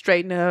sure they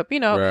straighten up, you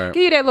know,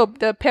 give you that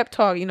little pep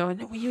talk, you know,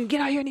 and when you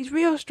get out here in these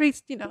real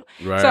streets, you know.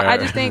 Right. So I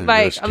just think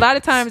like a lot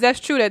of times that's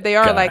true that they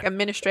are like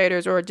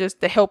administrators or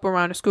just the help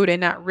around the school. They're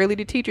not really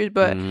the teachers,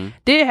 but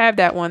did have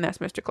that one. That's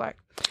Mr. Clark.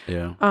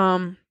 Yeah.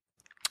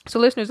 So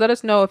listeners, let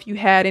us know if you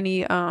had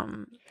any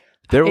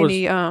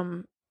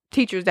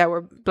teachers that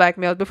were black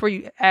males. Before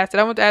you asked it,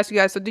 I want to ask you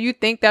guys, so do you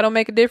think that'll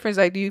make a difference?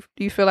 Like, do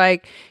you feel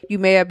like you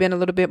may have been a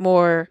little bit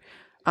more,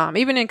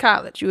 even in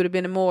college, you would have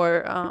been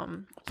more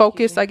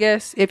focused, I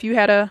guess, if you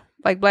had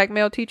like black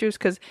male teachers?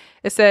 Because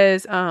it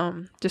says,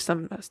 just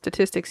some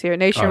statistics here,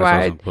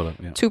 nationwide,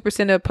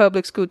 2% of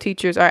public school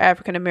teachers are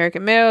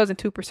African-American males and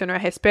 2% are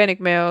Hispanic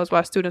males,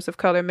 while students of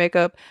color make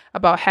up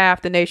about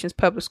half the nation's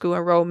public school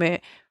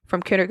enrollment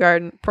from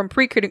pre-kindergarten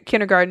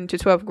to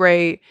 12th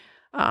grade.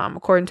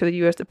 According to the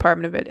U.S.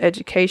 Department of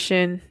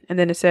Education. And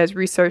then it says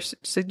research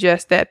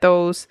suggests that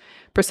those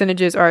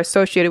percentages are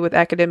associated with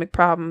academic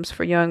problems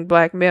for young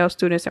black male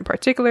students in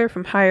particular,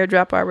 from higher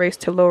dropout rates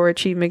to lower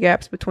achievement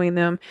gaps between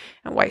them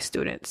and white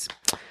students.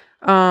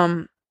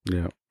 I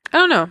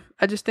don't know.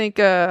 I just think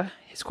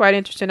it's quite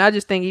interesting. I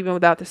just think even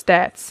without the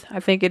stats,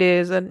 I think it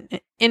is an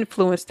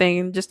influence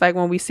thing. Just like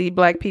when we see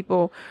black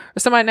people or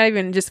somebody, not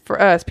even just for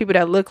us, people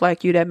that look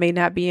like you that may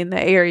not be in the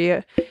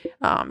area,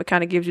 it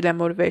kind of gives you that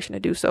motivation to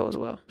do so as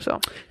well. So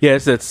yeah,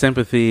 it's that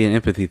sympathy and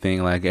empathy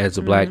thing. Like as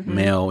a black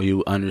male,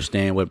 you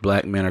understand what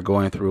black men are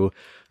going through.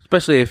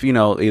 Especially if, you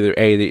know, either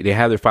they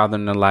have their father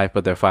in their life,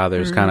 but their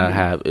fathers kind of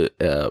have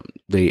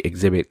they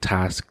exhibit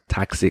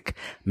toxic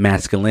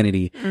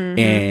masculinity,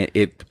 and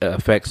it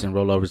affects and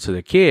roll over to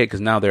the kid because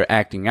now they're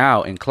acting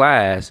out in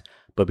class,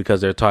 but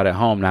because they're taught at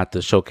home not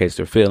to showcase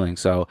their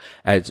feelings. So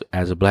as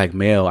a black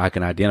male, I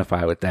can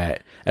identify with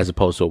that, as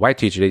opposed to a white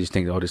teacher. They just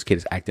think, oh, this kid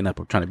is acting up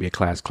or trying to be a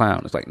class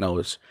clown. It's like,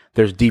 no,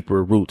 there's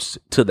deeper roots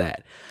to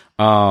that.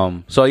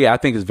 So yeah, I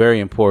think it's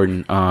very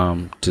important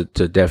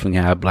to definitely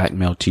have black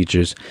male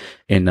teachers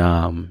in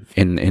urban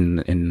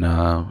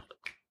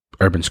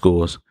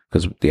schools,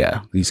 because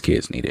these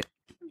kids need it.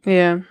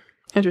 Yeah,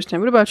 interesting.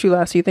 What about you,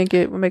 Lassie? You think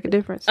it would make a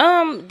difference?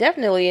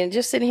 Definitely. And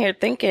just sitting here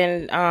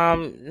thinking,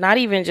 not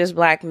even just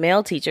black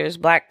male teachers,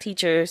 black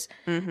teachers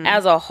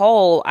as a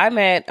whole. I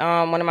met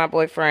one of my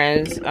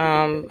boyfriend's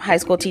high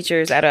school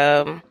teachers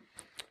at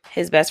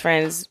his best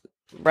friend's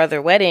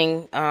brother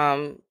wedding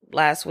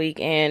last week,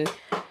 and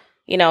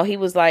you know, he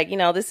was like, you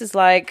know, this is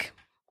like,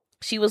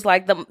 she was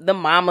like the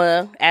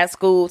mama at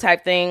school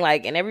type thing.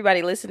 Like, and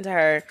everybody listened to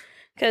her.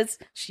 because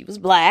she was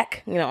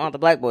black. You know, all the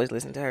black boys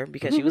listen to her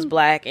because she was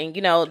black, and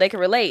you know they can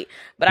relate.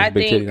 But I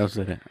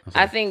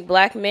think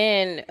black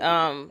men,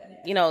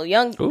 you know,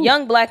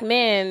 young black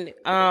men,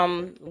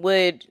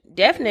 would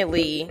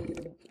definitely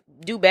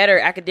do better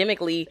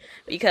academically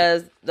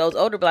because those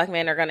older black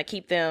men are going to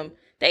keep them.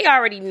 They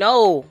already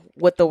know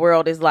what the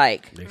world is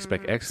like. They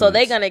expect excellence. So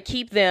they're going to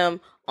keep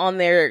them on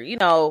their, you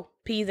know,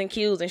 P's and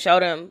Q's and show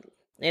them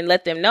and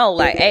let them know,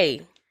 like,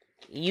 hey,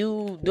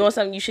 you doing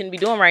something you shouldn't be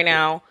doing right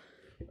now.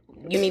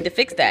 You need to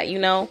fix that, you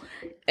know?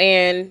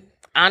 And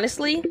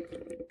honestly,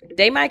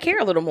 they might care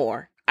a little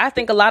more. I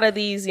think a lot of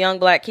these young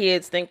black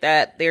kids think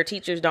that their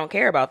teachers don't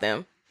care about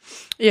them.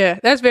 Yeah,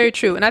 that's very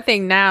true. And I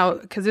think now,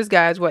 because this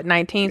guy's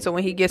 19, so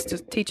when he gets to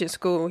teach at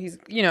school, he's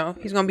going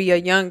to be a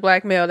young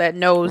black male that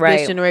knows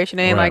this generation,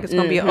 and like it's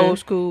going to be an old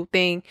school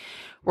thing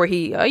where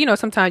he, you know,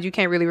 sometimes you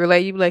can't really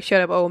relate. You be like,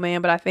 shut up, old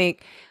man. But I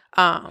think,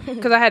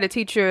 because I had a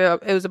teacher,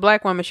 it was a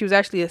black woman. She was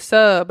actually a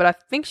sub, but I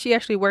think she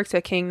actually works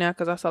at King now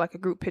because I saw like a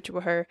group picture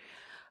with her.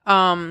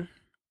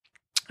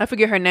 I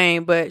forget her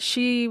name, but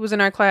she was in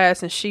our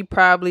class and she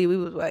probably, we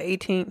was like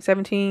 16,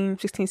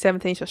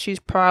 17. So she's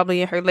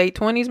probably in her late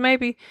 20s,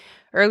 maybe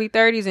early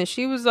 30s. And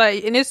she was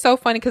like, and it's so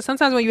funny because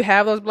sometimes when you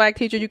have those black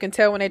teachers, you can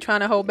tell when they're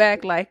trying to hold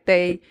back, like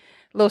they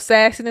a little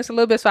sassiness a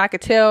little bit. So I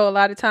could tell a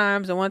lot of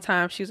times. And one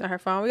time she was on her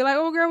phone. We were like,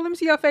 oh girl, let me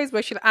see your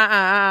Facebook. She's like,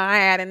 I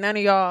added none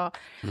of y'all.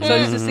 So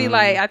just to see,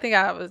 like, I think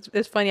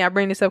it's funny. I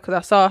bring this up because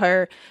I saw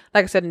her,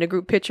 like I said, in the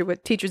group picture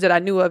with teachers that I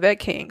knew of at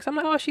King. So I'm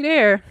like, oh, she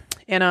there.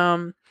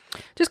 And,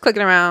 just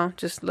clicking around,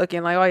 just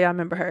looking like, oh yeah, I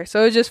remember her.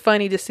 So it's just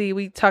funny to see.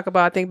 We talk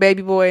about, I think,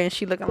 Baby Boy, and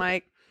she looking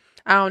like,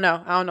 I don't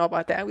know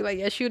about that. We like,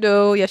 yes you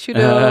do. And she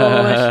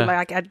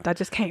like, I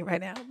just can't right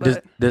now.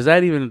 But does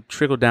that even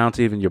trickle down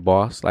to even your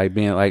boss, like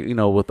being like, you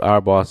know, with our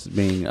boss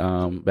being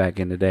back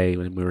in the day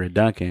when we were at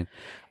Duncan,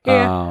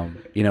 yeah.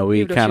 You know,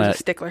 we kind of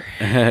stickler.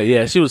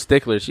 Yeah, she was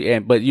stickler.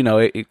 But you know,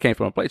 it came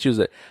from a place. She was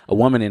a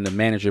woman in the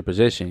manager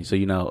position, so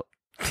you know.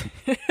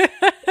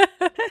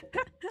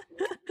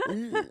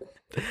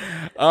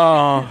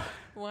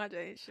 Watch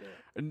that shit.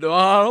 No,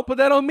 don't put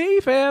that on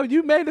me, fam.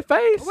 You made the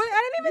face. Wait,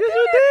 I didn't even yes, do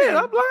you did.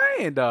 that. I'm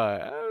lying,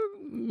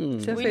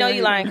 dog. We know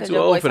you lying because too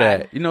your old voice for high.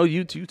 that. You know,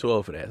 you too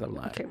old for that. I'm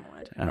lying. Okay,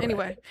 right.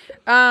 Anyway,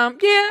 yeah,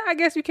 I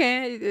guess you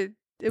can.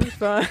 It was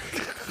fun.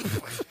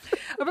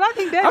 But I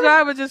think that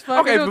job was just fun.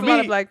 Okay, there was for a lot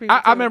me, of black people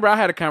I remember I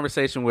had a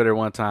conversation with her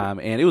one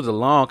time, and it was a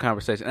long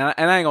conversation. And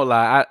I ain't gonna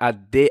lie,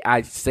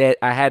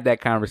 I had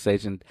that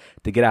conversation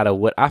to get out of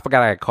what I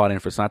forgot. I got called in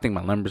for something. I think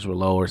my numbers were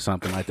low or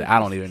something like that. I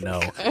don't even know.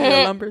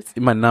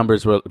 My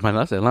numbers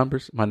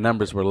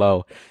were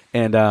low,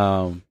 and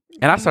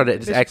I started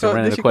just asking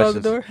random questions. Close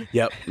the door?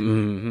 Yep.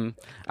 Mm-hmm.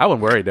 I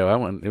wasn't worried though.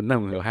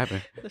 Nothing was gonna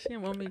happen. She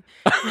didn't want me.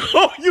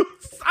 Oh,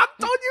 I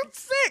told you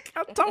sick.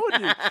 I told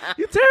you.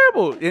 You're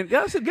terrible. And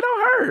I said, get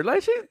on her.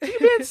 Like she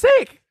being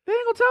sick. They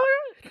ain't gonna tell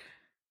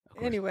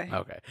her. Anyway.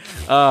 Okay.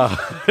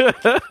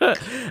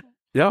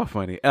 Y'all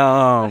funny.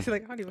 I feel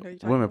like I don't even know you're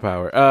talking women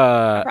about. power.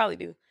 I probably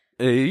do.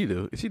 Yeah, you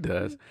do. She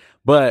does.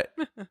 But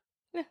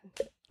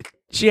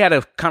she had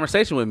a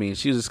conversation with me, and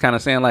she was just kind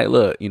of saying, like,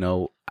 look, you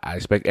know, I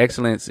expect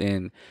excellence,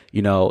 and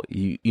you know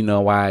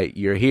why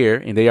you're here,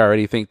 and they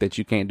already think that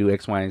you can't do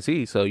X, Y, and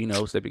Z. So you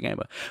know, step your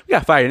game up. We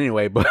got fired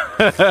anyway, but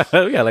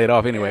we got laid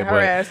off anyway. Yeah, her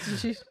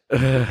ass.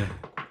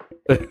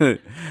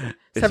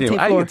 I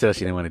can tell she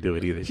didn't want to do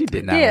it either. She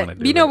did not want to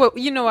do it. You know what?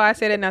 You know why I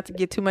say that, not to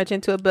get too much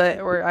into it,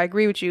 or I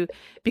agree with you,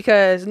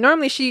 because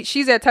normally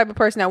she's that type of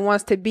person that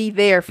wants to be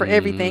there for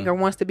everything or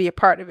wants to be a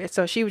part of it.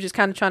 So she was just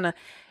kind of trying to.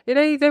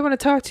 They want to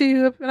talk to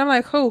you, and I'm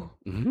like, who?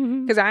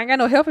 Because I ain't got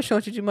no health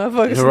insurance with you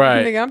motherfuckers.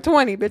 Right. Nigga, I'm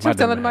 20, bitch. I'm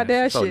telling my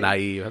dad so shit.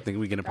 Naive. I think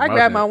we get a I promotion.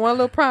 grabbed my one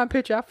little prom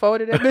picture. I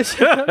folded that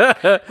bitch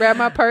up, grabbed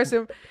my purse,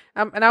 and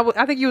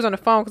I think you was on the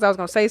phone because I was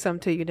going to say something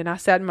to you. Then I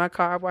sat in my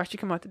car, watched you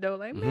come out the door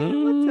like,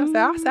 man,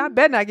 I said, I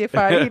better not get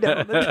fired either.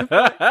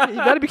 You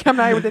better be coming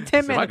out here within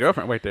 10 minutes. My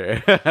girlfriend right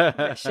there.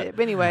 That shit.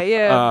 But anyway,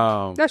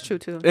 yeah, that's true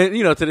too. And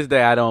you know, to this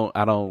day, I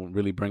don't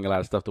really bring a lot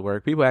of stuff to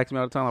work. People ask me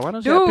all the time, like, why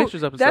don't you have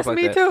pictures up and stuff like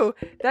that? That's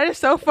me too. That is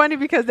so funny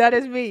because that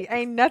is me.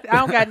 Ain't nothing. I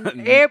don't got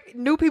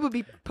new people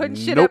be putting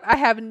shit up. I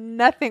have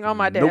nothing on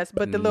my desk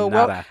but the little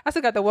welcome. I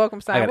still got the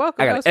welcome sign.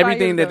 Welcome. I got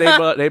everything that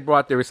they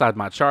brought there besides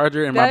my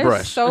charger and my brush.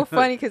 That's so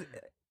funny because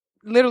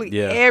literally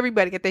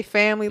everybody get their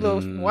family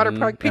little water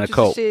park pictures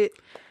and shit.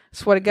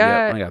 Swear to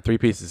God. Yep, I got 3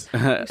 pieces. You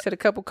said a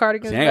couple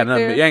cardigans. You ain't got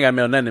nothing. You ain't got to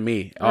mail nothing to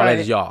me. All that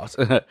is y'all's.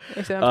 I'm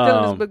still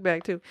in this book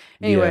bag too.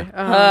 Anyway,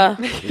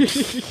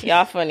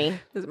 y'all funny.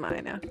 This is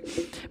mine now.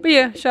 But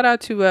yeah, shout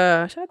out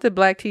to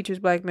black teachers,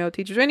 black male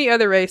teachers, or any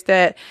other race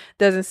that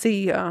doesn't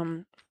see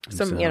some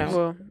stuff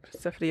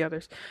for the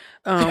others.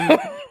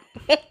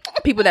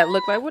 People that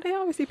look like they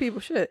always see people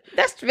shit.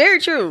 That's very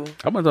true.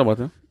 I'm gonna talk about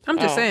them. I'm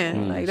just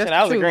saying. Like, that's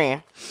I was true.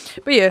 agreeing.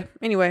 But yeah,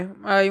 anyway,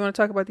 you want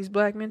to talk about these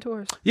black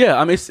mentors? Yeah,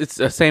 I mean it's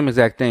the same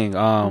exact thing.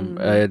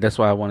 That's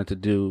why I wanted to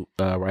do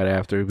right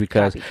after,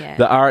 because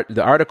Copycat.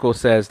 the article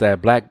says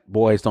that black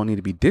boys don't need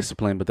to be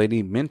disciplined, but they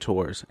need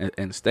mentors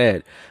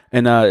instead.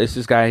 And it's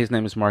this guy. His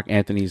name is Mark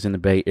Anthony. He's in the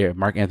Bay Area.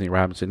 Mark Anthony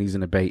Robinson. He's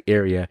in the Bay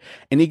Area,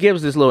 and he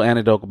gives this little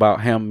anecdote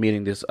about him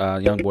meeting this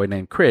young boy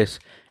named Chris.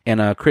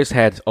 And Chris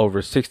had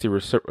over 60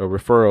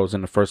 referrals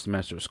in the first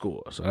semester of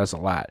school, so that's a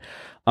lot.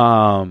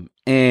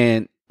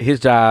 And his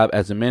job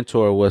as a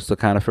mentor was to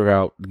kind of figure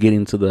out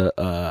getting to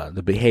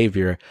the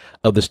behavior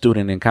of the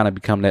student and kind of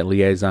become that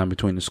liaison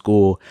between the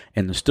school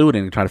and the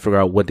student and try to figure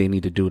out what they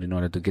need to do in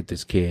order to get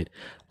this kid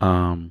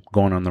going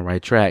on the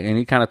right track. And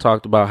he kind of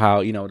talked about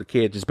how, the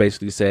kid just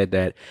basically said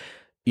that,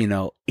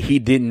 he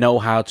didn't know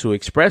how to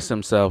express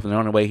himself, and the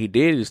only way he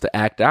did is to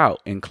act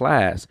out in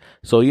class.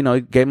 So, he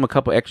gave him a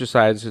couple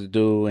exercises to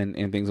do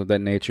and things of that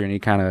nature. And he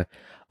kind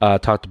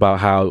of talked about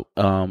how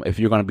if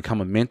you're going to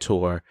become a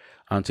mentor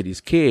to these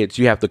kids,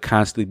 you have to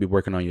constantly be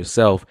working on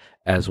yourself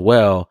as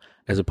well,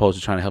 as opposed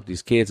to trying to help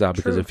these kids out.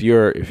 Because if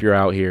you're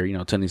out here,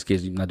 telling these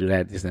kids you not do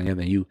that, this and the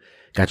other, you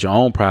got your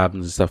own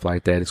problems and stuff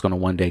like that, it's going to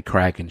one day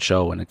crack and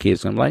show, and the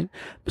kids going to be like,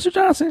 Mr.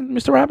 Johnson,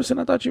 Mr. Robinson,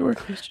 I thought you were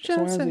Mr.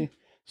 Johnson.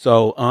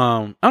 So,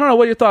 I don't know.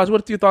 What are your thoughts?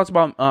 What are your thoughts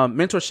about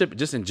mentorship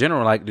just in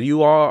general? Like, do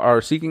you all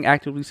are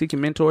actively seeking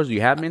mentors? Do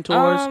you have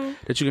mentors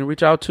that you can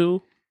reach out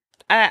to?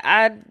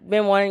 I've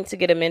been wanting to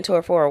get a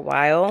mentor for a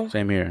while.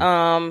 Same here.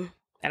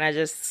 And I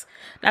just,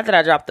 not that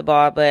I dropped the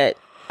ball, but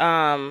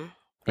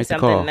it's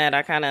something that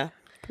I kind of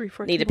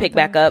need to pick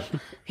back up.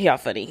 Y'all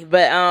funny.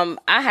 But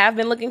I have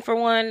been looking for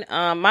one.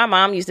 My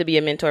mom used to be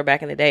a mentor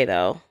back in the day,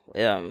 though.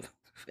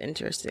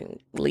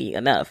 Interestingly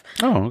enough.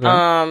 Oh,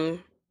 okay.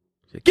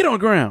 Get on the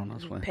ground.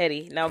 That's funny.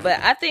 Petty. No, but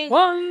I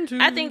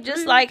think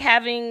just like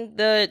having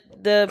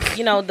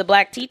the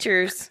black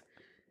teachers,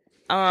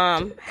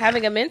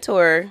 having a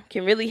mentor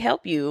can really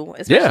help you,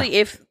 especially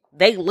if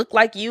they look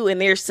like you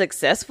and they're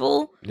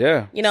successful.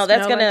 Yeah.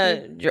 That's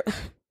gonna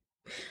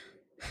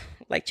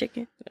like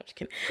chicken. No, I'm just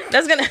kidding.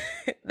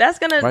 That's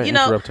gonna right,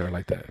 interrupt her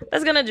like that.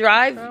 That's gonna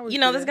drive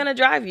that's gonna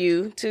drive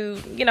you to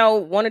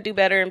want to do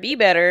better and be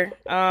better.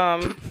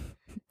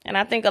 And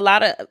I think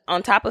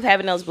on top of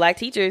having those black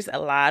teachers, a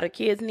lot of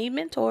kids need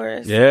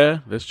mentors. Yeah,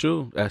 that's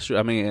true. That's true.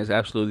 I mean, it's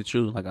absolutely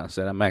true. Like I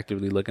said, I'm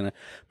actively looking at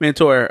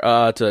mentor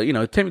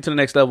to take me to the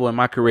next level in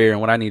my career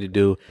and what I need to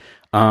do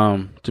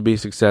to be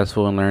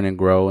successful and learn and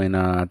grow. And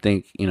I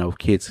think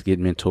kids get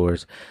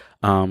mentors.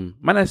 Might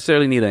not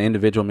necessarily need an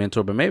individual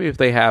mentor, but maybe if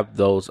they have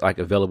those like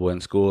available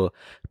in school,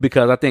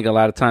 because I think a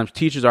lot of times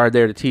teachers are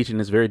there to teach, and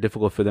it's very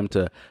difficult for them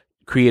to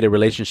create a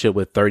relationship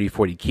with 30,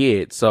 40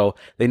 kids. So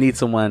they need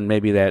someone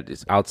maybe that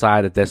is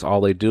outside, that's all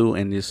they do,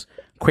 and just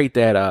create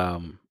that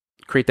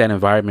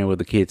environment where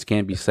the kids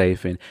can be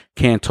safe and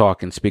can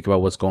talk and speak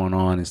about what's going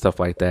on and stuff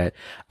like that.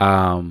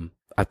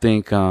 I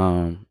think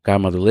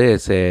Godmother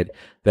Liz said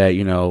that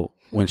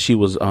when she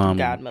was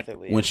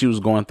when she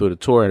was going through the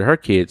tour at her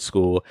kids'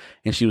 school,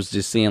 and she was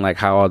just seeing like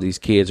how all these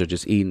kids are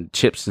just eating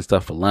chips and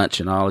stuff for lunch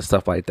and all this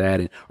stuff like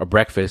that, or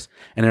breakfast,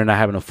 and they're not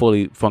having a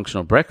fully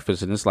functional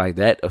breakfast, and it's like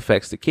that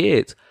affects the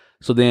kids.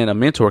 So then a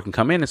mentor can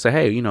come in and say,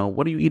 hey,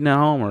 what are you eating at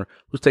home, or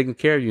who's taking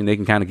care of you? And they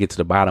can kind of get to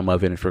the bottom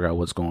of it and figure out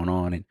what's going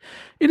on. And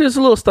it is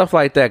a little stuff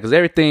like that, because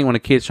everything, when a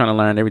kid's trying to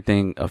learn,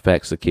 everything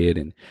affects the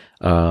kid.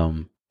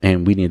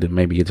 And we need to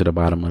maybe get to the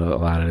bottom of a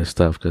lot of this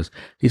stuff, because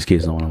these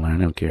kids don't want to learn.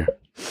 They don't care.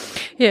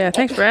 Yeah,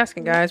 thanks for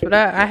asking, guys. But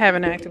I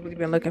haven't actively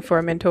been looking for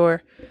a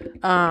mentor.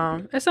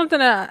 It's something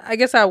that I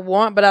guess I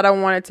want, but I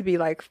don't want it to be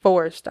like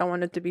forced. I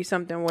want it to be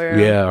something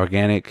where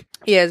organic.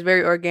 Yeah, it's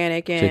very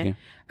organic, and chicken.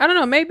 I don't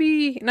know.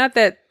 Maybe not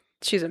that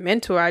she's a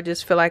mentor. I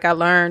just feel like I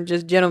learn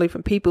just generally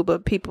from people,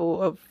 but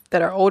people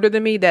that are older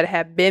than me that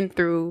have been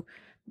through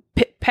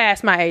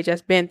past my age,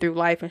 that's been through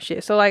life and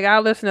shit. So like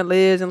I'll listen to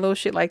Liz and little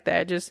shit like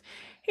that. Just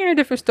hearing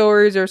different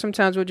stories, or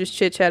sometimes we'll just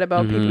chit chat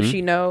about people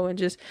she know and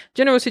just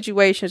general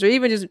situations, or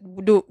even just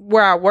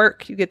where I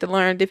work. You get to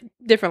learn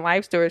different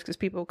life stories, because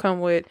people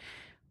come with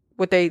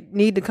what they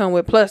need to come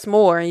with plus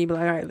more, and you be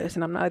like, all right,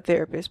 listen, I'm not a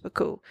therapist, but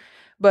cool.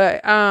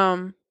 But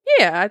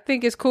yeah, I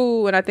think it's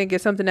cool, and I think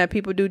it's something that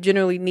people do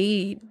generally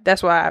need.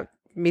 That's why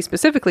me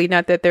specifically,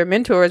 not that they're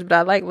mentors, but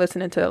I like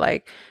listening to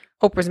like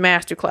Oprah's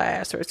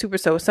Masterclass or Super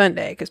Soul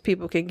Sunday, because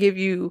people can give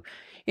you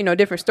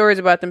different stories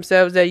about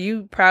themselves that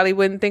you probably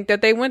wouldn't think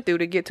that they went through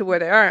to get to where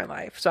they are in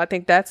life. So I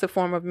think that's a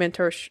form of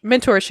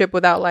mentorship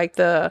without like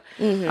the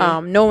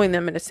knowing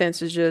them, in a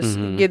sense, is just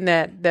getting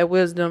that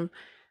wisdom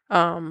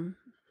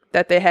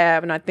that they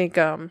have. And I think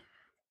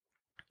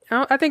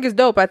it's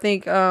dope. I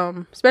think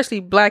especially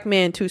black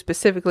men too,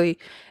 specifically,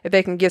 if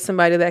they can get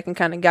somebody that can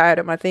kind of guide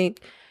them. I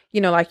think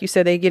like you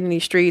said, they get in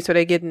these streets, or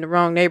they get in the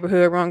wrong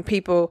neighborhood, wrong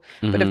people.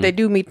 But if they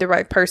do meet the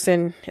right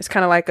person, it's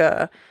kind of like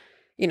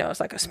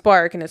it's like a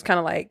spark, and it's kind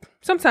of like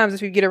sometimes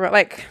if you get around,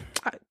 like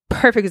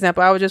perfect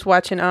example, I was just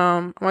watching,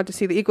 I went to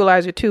see The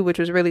Equalizer 2, which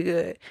was really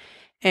good.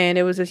 And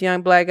it was this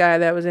young black guy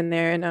that was in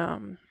there,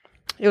 and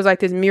it was like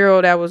this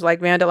mural that was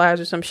like vandalized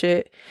or some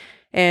shit.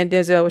 And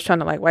Denzel was trying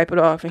to like wipe it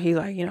off, and he's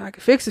like, you know, I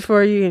can fix it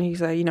for you. And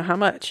he's like, you know, how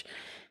much?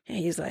 And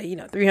he's like, you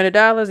know,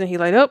 $300. And he's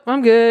like, oh,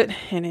 I'm good.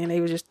 And then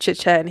they was just chit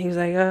chatting. He was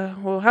like,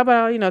 well, how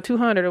about, you know,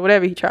 200 or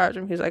whatever he charged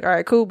him. He's like, all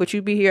right, cool, but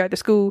you be here at the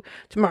school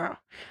tomorrow.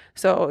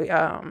 So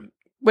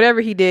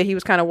whatever he did, he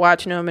was kind of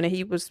watching them, and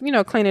he was, you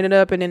know, cleaning it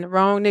up. And then the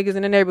wrong niggas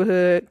in the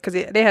neighborhood, because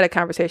they had a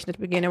conversation at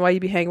the beginning, why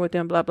you be hanging with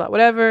them, blah blah,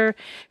 whatever.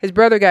 His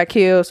brother got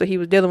killed, so he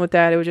was dealing with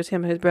that. It was just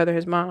him and his brother,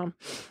 his mom,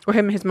 or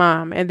him and his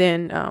mom. And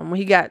then when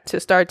he got to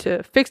start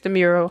to fix the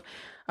mural,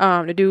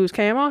 the dudes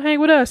came, oh, hang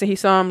with us, and he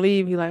saw him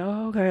leave. He like,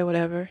 oh, okay,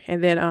 whatever.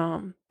 And then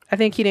I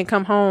think he didn't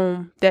come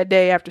home that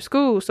day after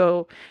school,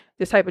 so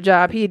this type of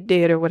job he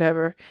did or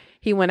whatever,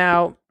 he went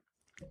out,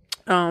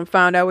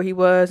 found out where he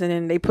was, and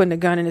then they putting a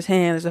gun in his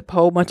hand. There's a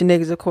whole bunch of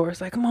niggas, of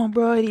course, like, come on,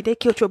 bro, they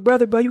killed your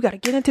brother, bro, you gotta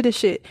get into this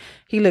shit.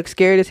 He looked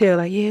scared as hell,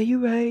 like, yeah,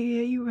 you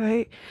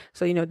right.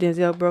 So, you know,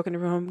 Denzel broke in the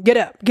room, get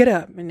up.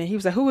 And then he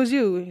was like, who was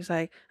you? And he's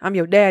like, I'm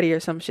your daddy or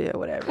some shit or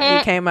whatever.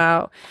 He came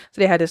out,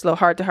 so they had this little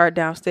heart-to-heart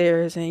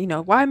downstairs, and, you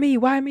know, why me,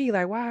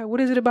 like, why,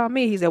 what is it about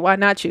me? He said, why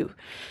not you?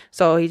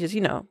 So he just,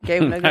 you know,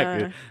 gave him the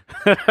gun.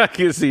 I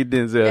can see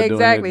Denzel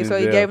exactly. doing that,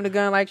 So he gave him the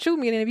gun, like, shoot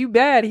me, and then if you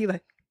bad, he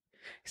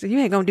said, you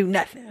ain't gonna do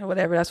nothing or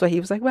whatever. That's why he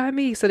was like, why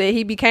me? So that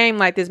he became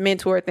like this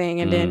mentor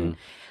thing. And then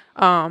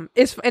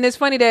it's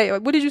funny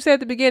that, what did you say at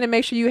the beginning?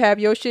 Make sure you have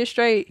your shit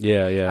straight.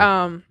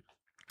 Yeah.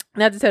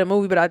 Not to tell the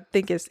movie, but I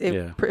think it's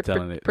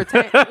telling it.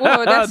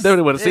 Well, I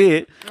definitely want to see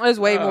it. There's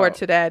way more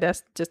to that.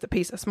 That's just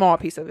a small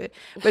piece of it.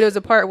 But it was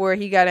a part where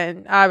he got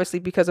in, obviously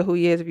because of who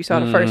he is. If you saw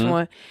the first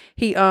one,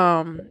 he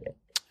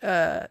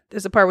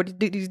there's a part where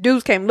these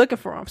dudes came looking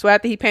for him. So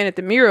after he painted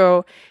the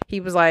mural, he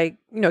was like,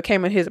 you know,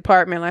 came in his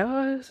apartment like,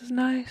 oh, this is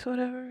nice,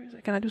 whatever. He's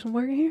like, can I do some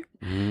work in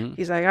here?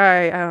 He's like, all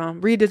right,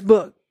 read this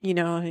book, you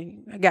know,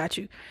 I got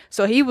you.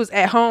 So he was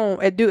at home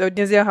at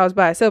Denzel's house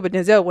by himself, but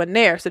Denzel wasn't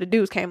there. So the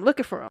dudes came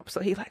looking for him. So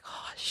he's like,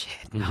 oh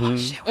shit, what am I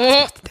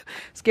supposed to do?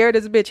 Scared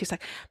as a bitch. He's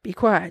like, be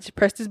quiet. Just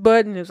press this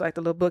button. It was like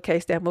the little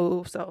bookcase that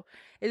moved. So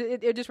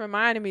it just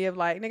reminded me of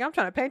like, nigga, I'm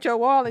trying to paint your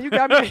wall and you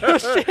got me in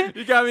this shit.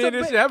 You got me in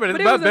this shit. But it's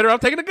better. I'm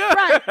taking the gun.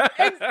 Right.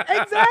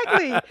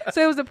 Exactly.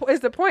 So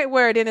it's the point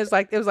where then it was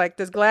like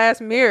this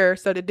glass mirror.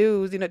 So the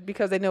dudes, you know,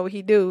 because they know what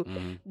he do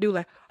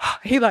like,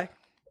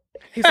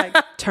 he's like,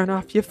 turn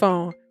off your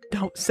phone.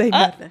 Don't say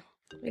nothing.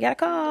 We got a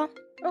call.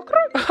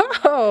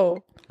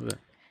 Oh.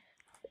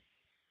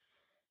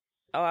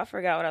 Oh, I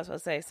forgot what I was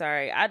supposed to say.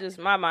 Sorry.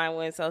 My mind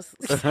went so.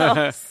 She's like,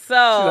 I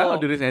don't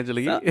do this,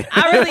 Angelique.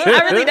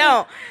 I really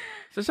don't.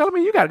 So show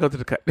me, you got to go to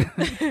the cut.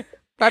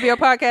 Fabio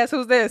Podcast,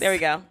 who's this? There we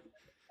go.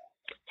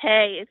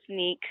 Hey, it's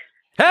Neek.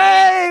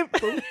 Hey!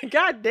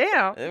 God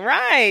damn.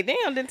 Right.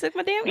 Damn, didn't took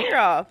my damn ear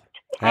off.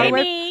 Hey,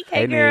 Neek.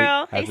 Hey, Nick.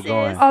 girl. How's Hey, it sis.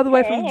 going? All the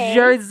way from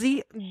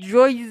Jersey.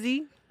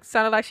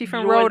 Sounded like she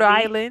from Rhode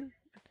Island.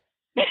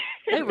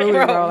 They really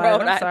Rhode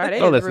Island. I'm sorry.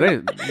 Don't listen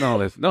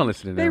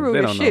to them. They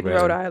really don't know shit in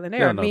better. Rhode Island.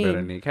 They are don't know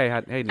better, mean. Nick. Hey,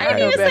 Nick. I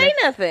didn't even say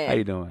nothing. How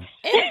you doing?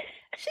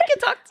 She can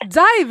talk to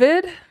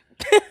David.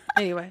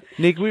 Anyway,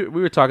 Nick, we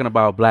were talking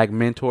about black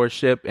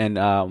mentorship, and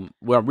I'm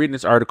reading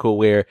this article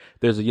where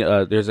there's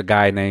a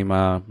guy named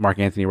Mark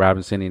Anthony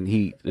Robinson, and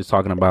he is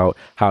talking about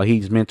how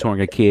he's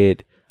mentoring a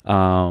kid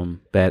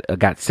that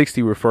got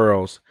 60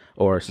 referrals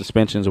or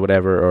suspensions or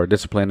whatever, or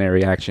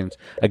disciplinary actions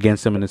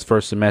against him in his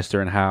first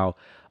semester, and how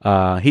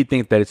he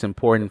thinks that it's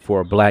important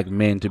for black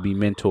men to be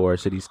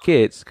mentors to these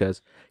kids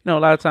because, you know,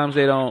 a lot of times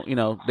they don't, you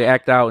know, they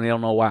act out and they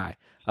don't know why.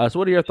 So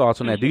what are your thoughts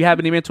on that? Do you have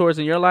any mentors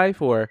in your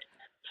life, or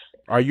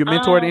are you a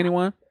mentor to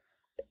anyone?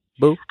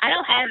 Boo? I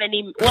don't have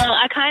any. Well,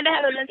 I kind of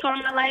have a mentor in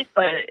my life,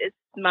 but it's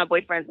my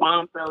boyfriend's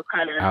mom, so it's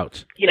kind of,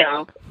 ouch. You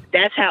know,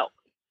 that's how.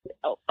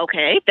 Oh,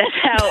 okay, that's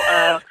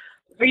how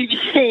we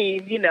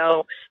became. You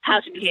know,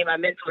 how she became my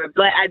mentor.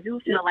 But I do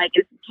feel like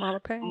it's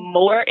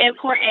more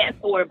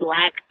important for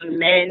black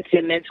men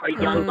to mentor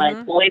young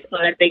black boys so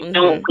that they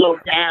don't go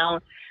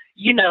down,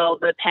 you know,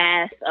 the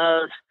path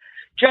of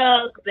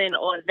drugs and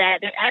all that.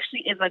 There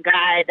actually is a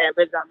guy that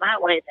lives on my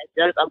way that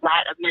does a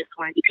lot of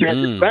mentoring because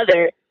his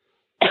brother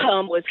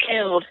was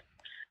killed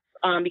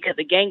because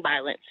of gang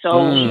violence.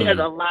 So he does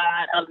a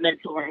lot of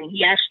mentoring.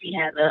 He actually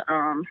has a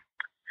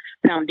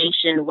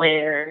foundation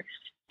where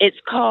it's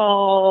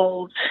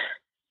called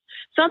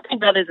something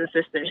Brothers and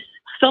Sisters.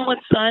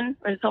 Someone's son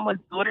or someone's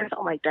daughter,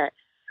 something like that.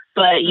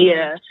 But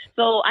yeah,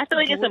 so I feel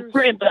like it's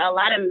important, but a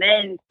lot of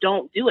men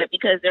don't do it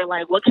because they're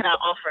like, what can I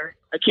offer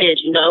a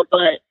kid, you know?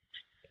 But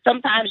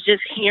sometimes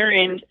just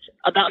hearing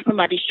about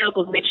somebody's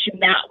struggles makes you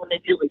not want to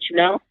do it, you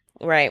know?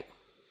 Right.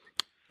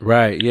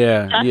 Right,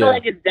 yeah. So I feel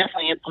like it's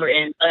definitely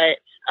important, but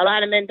a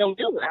lot of men don't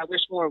do it. I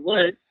wish more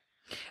would.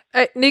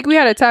 Nick, we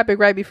had a topic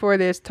right before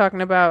this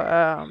talking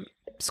about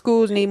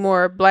schools need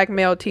more black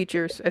male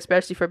teachers,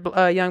 especially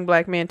for young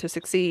black men to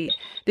succeed.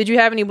 Did you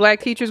have any black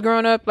teachers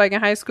growing up, like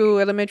in high school,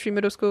 elementary,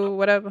 middle school,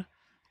 whatever?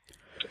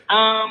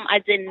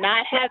 I did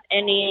not have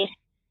any.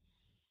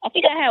 I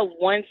think I had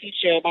one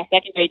teacher, my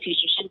second grade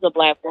teacher. She was a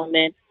black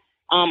woman.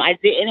 I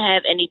didn't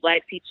have any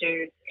black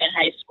teachers in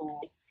high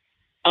school.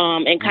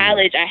 In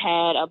college, I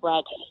had a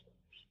black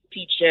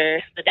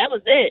teacher, but that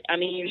was it. I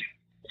mean,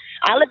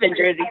 I live in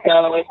Jersey,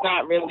 so it's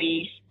not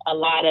really a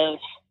lot of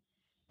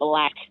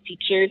Black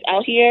teachers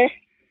out here.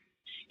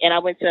 And I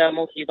went to a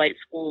mostly white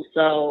school,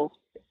 so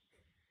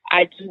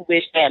I do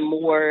wish that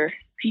more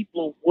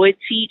people would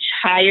teach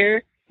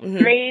higher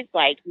grades,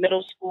 like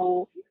middle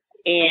school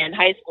and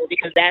high school,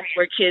 because that's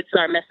where kids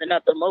start messing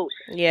up the most.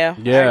 Yeah,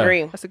 I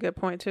agree. That's a good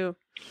point, too.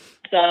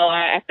 So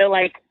I feel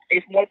like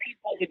if more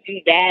people would do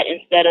that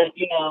instead of,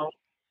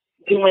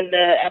 doing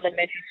the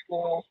elementary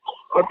school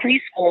or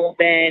preschool,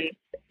 then,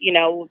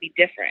 it would be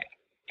different.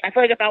 I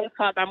feel like if I was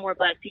taught by more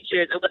Black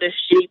teachers, it would have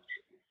shaped,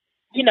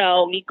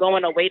 me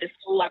going away to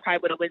school. I probably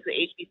would have went to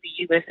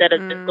HBCU instead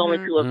of just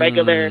going to a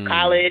regular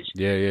college.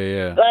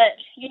 Yeah. But,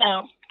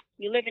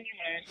 you live and you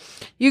learn.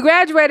 You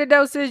graduated,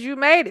 though, sis. You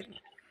made it.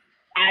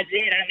 I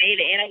did. I made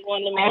it. And I'm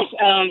going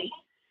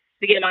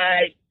to get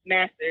my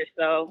master's.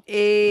 So,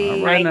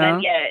 hey. Right now.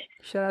 Yet.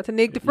 Shout out to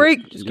Nick the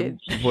Freak. Just kidding.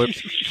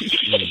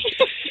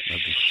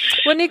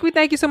 Well, Nick, we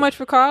thank you so much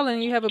for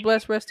calling. You have a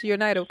blessed rest of your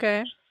night,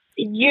 okay?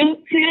 You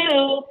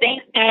too.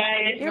 Thanks,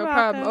 guys. No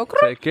problem. Okay.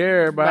 Take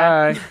care.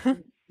 Bye.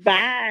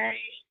 Bye.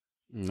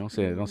 Don't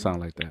say it. Don't sound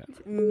like that.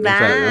 Bye.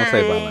 Don't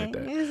say bye like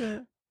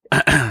that.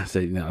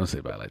 Don't say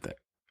bye like that.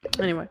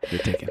 Anyway.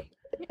 You're taking.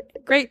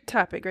 Great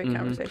topic, great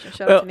conversation.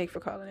 Shout out to Nick for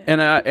calling in.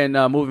 And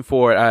moving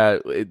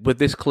forward, with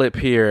this clip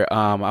here,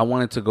 I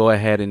wanted to go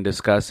ahead and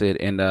discuss it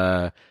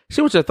and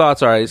see what your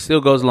thoughts are. It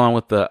still goes along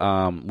with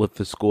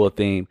the school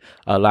theme.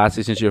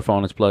 Lassie, since your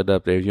phone is plugged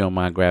up there, if you don't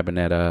mind grabbing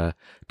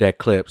that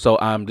clip. So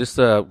just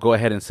go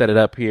ahead and set it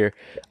up here.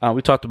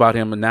 We talked about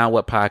him. And Now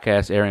What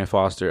podcast? Arian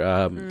Foster.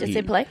 Just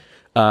hit play.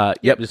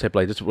 Yep, just hit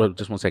play. Just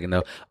 1 second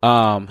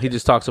though. He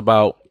just talks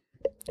about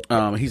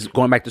he's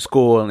going back to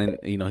school and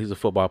he's a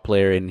football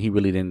player and he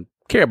really didn't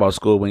care about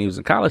school when he was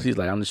in college. He's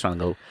like, I'm just trying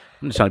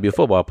to be a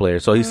football player.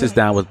 So he sits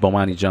down with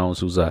Bomani Jones,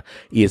 who's a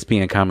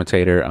ESPN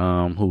commentator,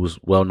 who's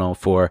well known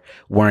for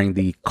wearing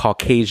the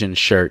Caucasian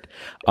shirt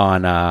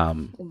on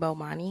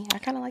Bomani. I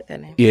kind of like that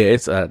name. Yeah,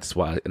 that's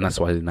why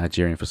he's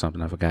Nigerian for something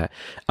I forgot.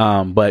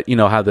 But you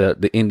know how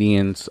the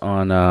Indians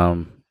on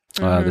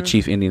the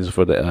Chief Indians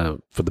for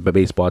the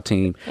baseball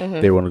team,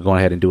 they want to go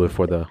ahead and do it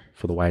for the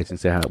whites and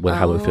say how it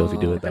would feel if you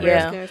do it.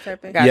 Redskins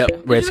type thing.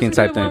 Yep, Redskins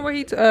type thing. One where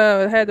he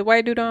had the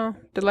white dude on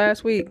the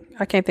last week.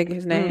 I can't think of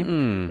his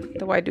name.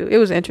 The white dude. It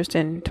was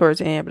interesting towards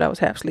the end, but I was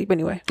half asleep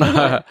anyway. So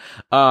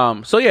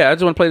yeah, I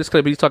just want to play this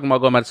clip. He's talking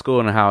about going back to school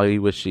and how he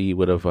wish he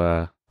would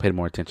have paid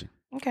more attention.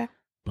 Okay.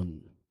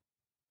 Boom.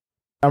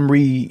 I'm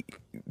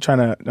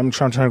trying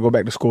to go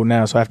back to school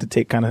now, so I have to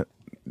take kind of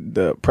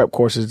the prep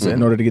courses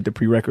in order to get the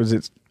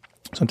prerequisites.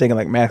 So I'm taking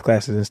like math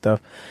classes and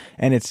stuff,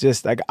 and it's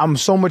just like I'm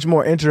so much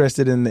more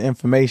interested in the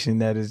information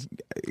that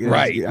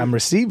I'm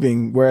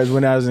receiving. Whereas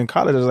when I was in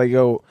college, I was like,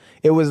 yo,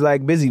 it was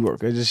like busy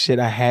work. It's just shit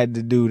I had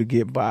to do to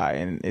get by,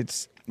 and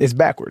it's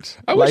backwards.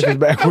 Life is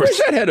backwards. I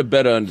wish I'd had a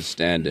better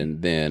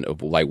understanding then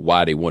of like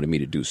why they wanted me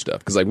to do stuff.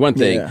 Because like one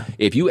thing,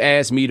 if you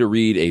asked me to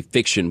read a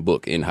fiction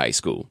book in high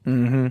school,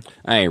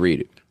 I ain't read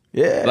it.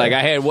 Yeah, like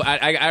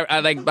I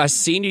like my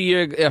senior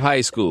year of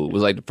high school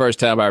was like the first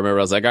time I remember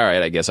I was like, all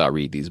right, I guess I'll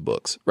read these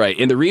books, right?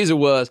 And the reason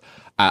was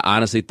I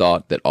honestly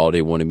thought that all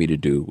they wanted me to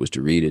do was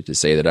to read it, to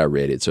say that I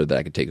read it, so that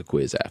I could take a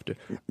quiz after.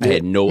 I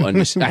had no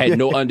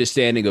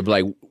understanding of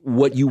like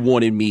what you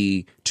wanted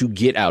me to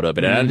get out of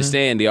it. And I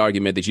understand the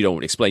argument that you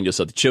don't explain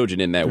yourself to children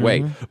in that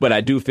way, but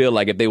I do feel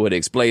like if they would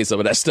explain some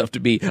of that stuff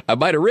to me, I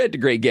might have read The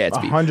Great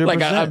Gatsby. 100%.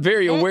 Like I'm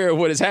very aware of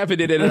what is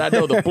happening in it, and I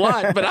know the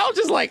plot, but I was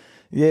just like.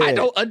 Yeah, I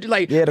don't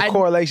the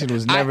correlation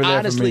was never there for me. I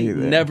honestly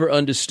never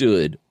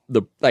understood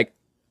not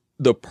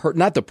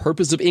the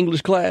purpose of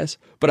English class,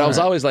 but I was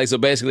always like, so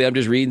basically, I'm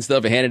just reading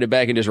stuff and handing it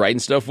back and just writing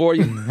stuff for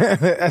you.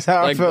 That's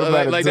how I felt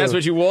about it. Like that's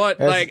what you want.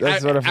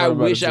 That's what I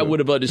wish I would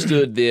have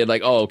understood then.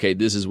 Like, oh, okay,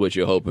 this is what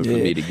you're hoping for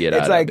me to get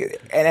out. It's like, of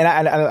it. And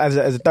I, as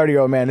a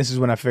 30-year-old man, this is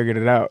when I figured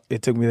it out.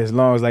 It took me this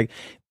long. It's like,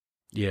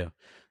 yeah.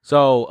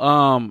 So,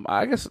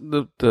 I guess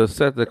to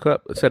set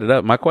it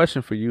up, my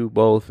question for you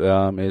both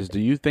is: do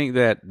you think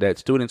that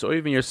students or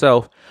even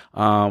yourself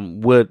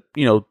would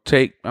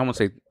take? I won't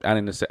say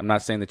I'm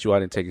not saying that you all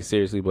didn't take it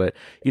seriously, but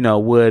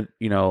would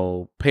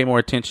pay more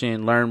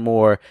attention, learn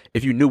more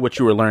if you knew what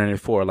you were learning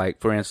it for?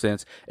 Like, for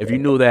instance, if you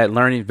knew that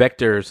learning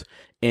vectors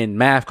in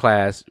math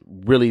class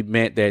really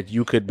meant that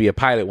you could be a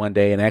pilot one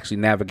day and actually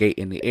navigate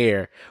in the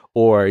air,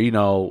 or I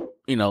don't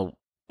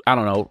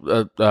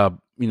know.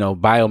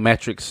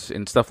 Biometrics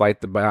and stuff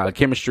like the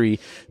biochemistry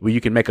where you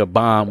can make a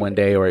bomb one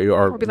day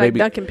or be like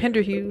Duncan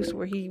Penderhughes,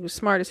 where he was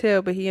smart as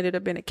hell, but he ended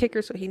up being a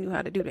kicker, so he knew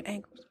how to do the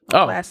angles.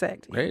 Last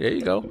act. There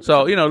you go.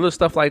 So, little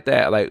stuff like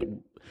that. Like,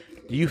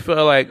 do you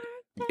feel like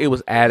it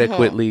was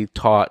adequately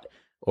taught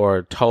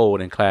or told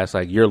in class,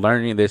 like, you're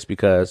learning this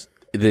because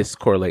this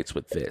correlates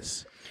with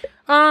this?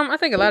 I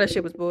think a lot of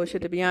shit was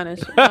bullshit, to be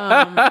honest.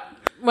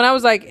 When I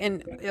was like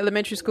in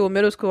elementary school,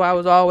 middle school, I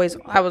was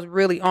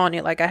really on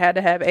it. Like I had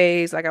to have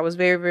A's. Like I was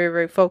very, very,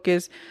 very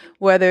focused,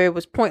 whether it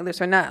was pointless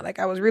or not. Like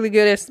I was really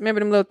good at, remember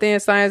them little thin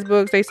science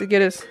books? They used to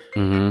get us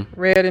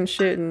read and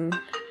shit. And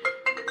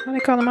what are they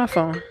calling my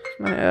phone?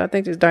 I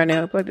think it's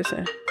Darnell. Plug this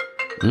in.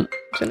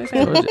 scratching his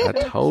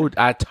hand.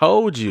 I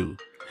told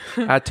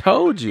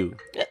you.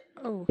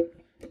 Oh.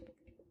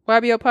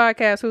 YBO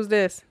podcast. Who's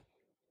this?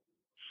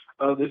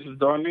 This is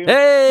Darnell.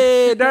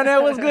 Hey,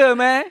 Darnell, what's good,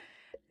 man?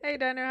 Hey,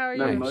 Darnell, how are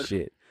you? Much.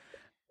 Shit.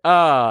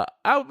 So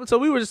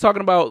we were just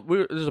talking about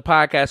there's a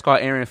podcast called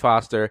Aaron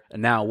Foster,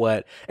 and Now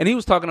What? And he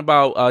was talking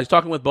about he's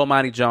talking with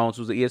Bomani Jones,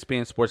 who's an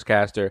ESPN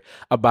sportscaster,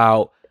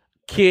 about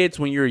kids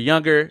when you're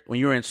younger, when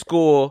you were in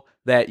school,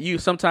 that you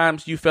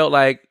sometimes you felt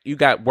like you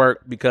got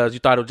work because you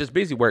thought it was just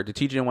busy work. The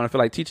teacher didn't want to feel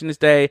like teaching this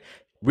day,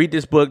 read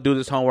this book, do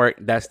this homework,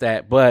 that's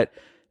that. But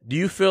do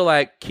you feel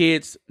like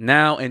kids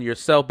now and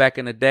yourself back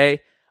in the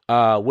day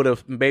would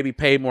have maybe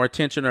paid more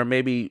attention or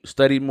maybe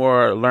studied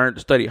more,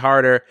 studied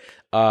harder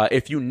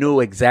if you knew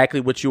exactly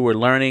what you were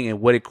learning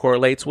and what it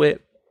correlates with?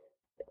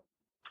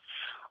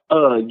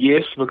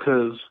 Yes,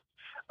 because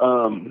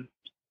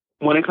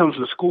when it comes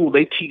to school,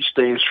 they teach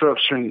the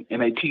instruction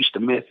and they teach the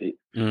method,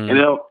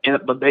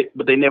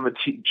 but they never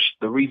teach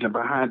the reason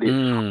behind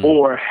it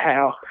or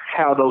how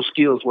those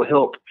skills will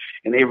help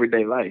in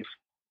everyday life.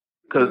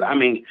 Because I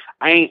mean,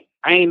 I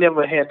ain't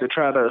never had to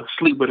try to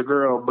sleep with a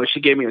girl, but she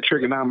gave me a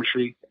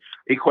trigonometry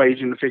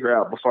equation to figure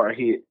out before I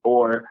hit,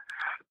 or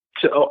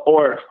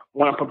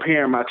when I'm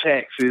preparing my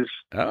taxes,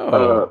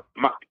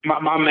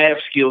 my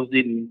math skills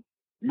didn't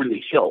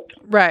really help.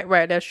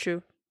 Right, that's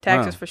true.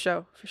 Taxes for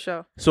sure.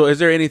 So is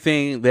there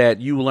anything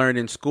that you learned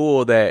in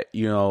school that,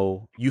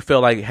 you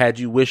felt like had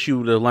you wish you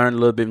would have learned a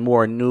little bit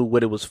more and knew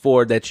what it was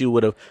for that you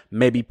would have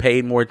maybe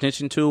paid more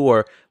attention to?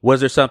 Or was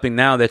there something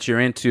now that you're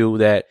into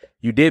that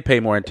you did pay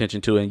more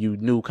attention to and you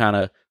knew kind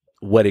of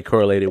what it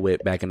correlated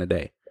with back in the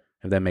day,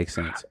 if that makes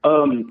sense?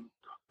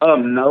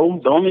 No.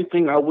 The only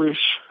thing I wish,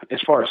 as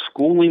far as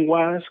schooling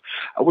wise,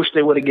 I wish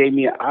they would have gave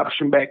me an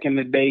option back in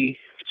the day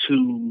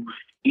to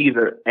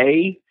either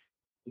A,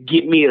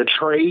 get me a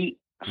trade.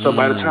 So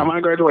by the time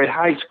I graduate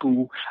high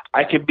school,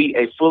 I could be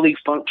a fully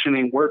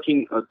functioning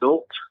working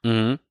adult.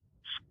 Mm-hmm.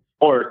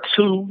 Or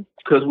two,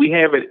 because we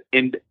have it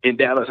in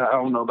Dallas, I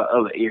don't know about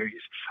other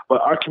areas,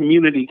 but our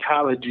community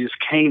colleges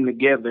came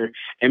together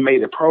and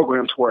made a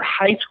program to where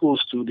high school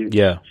students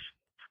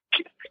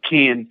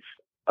can,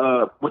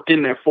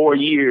 within their 4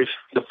 years,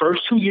 the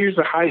first 2 years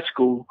of high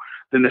school,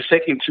 then the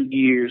second 2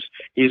 years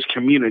is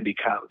community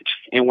college.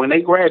 And when they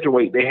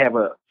graduate, they have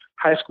a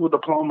high school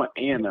diploma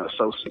and an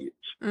associate's.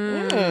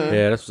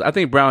 Yeah, I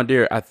think Brown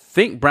Deer,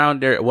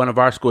 one of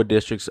our school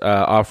districts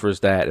offers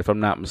that, if I'm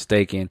not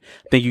mistaken.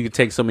 I think you can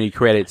take so many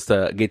credits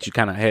to get you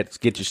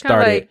get you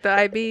started. Like the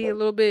IB a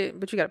little bit,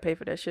 but you got to pay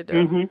for that shit though.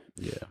 Mm-hmm.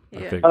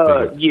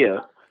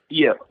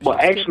 Yeah. Well,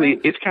 actually,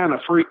 it's kind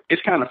of free.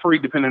 It's kind of free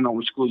depending on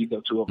which school you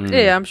go to.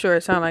 Yeah, I'm sure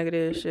it sounds like it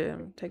is.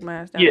 Shit, take my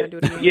ass down and do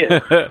it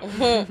again.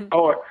 Yeah.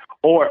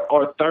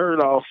 or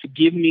third off,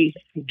 give me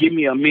a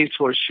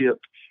mentorship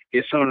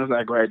as soon as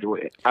I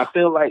graduate. I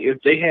feel like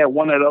if they had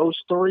one of those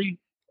three,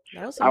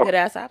 that was some good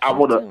ass option. I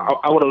would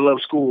have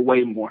loved school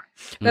way more.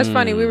 That's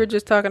funny. We were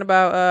just talking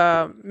about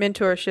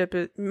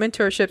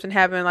mentorships and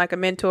having like a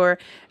mentor.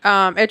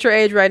 At your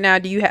age right now,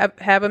 do you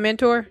have a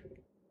mentor?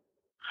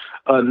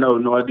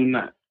 No, I do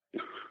not.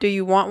 Do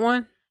you want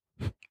one?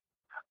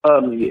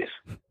 Yes.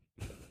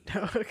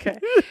 Okay.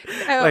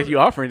 Like you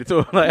offering it to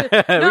them. Like, we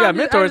got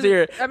mentors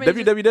here.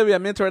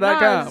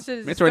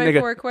 www.mentor.com. Mentor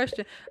nigga.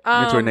 Question.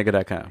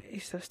 Mentornigga.com.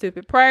 He's so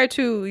stupid. Prior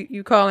to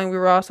you calling, we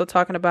were also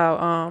talking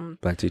about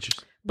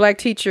black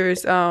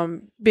teachers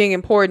being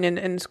important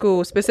in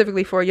school,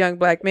 specifically for young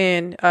black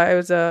men. It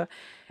was a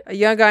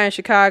young guy in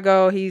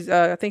Chicago. He's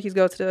I think he's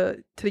going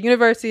to the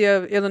University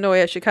of Illinois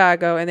at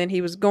Chicago, and then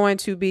he was going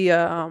to be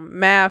a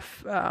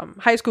math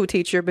high school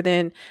teacher, but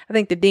then I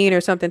think the dean or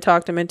something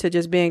talked him into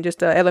just being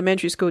just an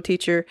elementary school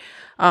teacher,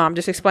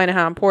 just explaining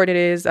how important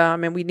it is,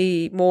 and we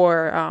need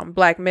more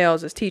black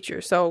males as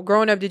teachers. So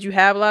growing up, did you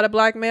have a lot of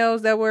black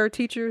males that were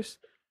teachers?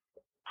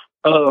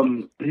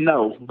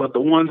 No, but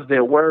the ones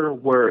that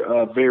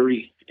were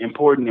very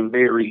important and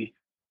very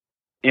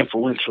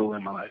influential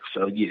in my life.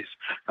 So yes,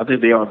 I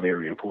think they are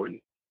very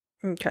important.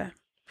 Okay.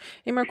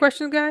 Any more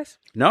questions, guys?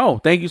 No.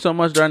 Thank you so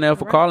much, Darnell,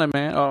 for calling,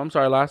 man. Oh, I'm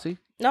sorry, Lassie.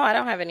 No, I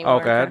don't have any more.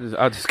 Okay,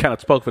 I just kind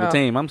of spoke for the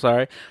team. I'm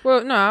sorry.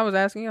 Well, no, I was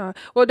asking y'all.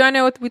 Well,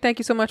 Darnell, we thank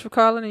you so much for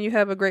calling, and you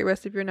have a great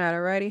rest of your night,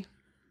 alrighty?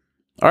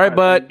 All right,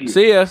 bud.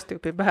 See ya.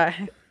 Stupid.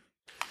 Bye.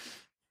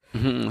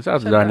 Shout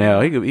out to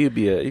Darnell. He could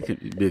be a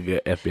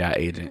good FBI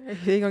agent.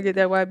 He gonna get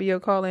that YBO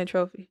call-in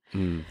trophy.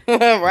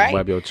 Right?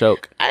 YBO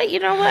choke. You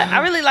know what? I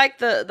really like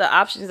the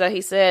options that he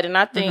said, and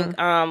I think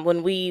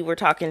when we were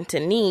talking to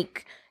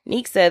Neek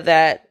said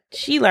that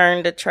she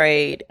learned a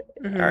trade,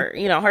 or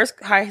her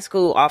high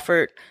school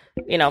offered,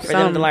 for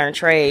them to learn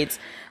trades,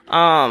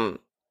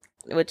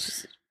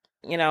 which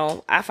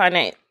I find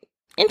that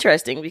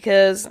interesting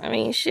because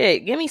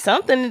shit, give me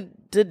something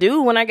to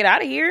do when I get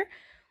out of here.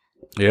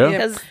 Yeah,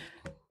 because.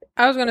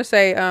 I was gonna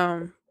say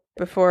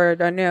before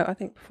Darnell, I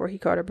think before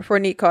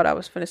Neek called, I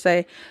was gonna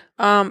say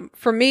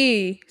for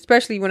me,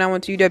 especially when I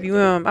went to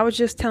UWM, I was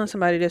just telling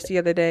somebody this the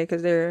other day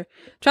because they're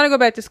trying to go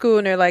back to school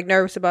and they're like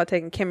nervous about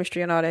taking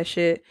chemistry and all that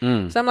shit.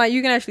 So I'm like,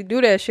 you can actually do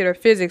that shit, or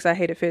physics. I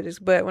hated physics,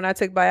 but when I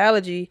took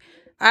biology,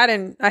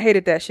 I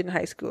hated that shit in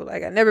high school.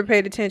 Like I never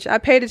paid attention. I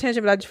paid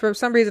attention, but for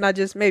some reason I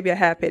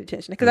have paid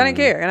attention because I didn't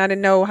care and I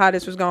didn't know how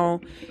this was going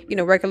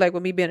to, recollect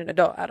with me being an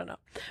adult. I don't know.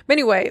 But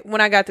anyway,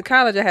 when I got to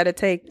college, I had to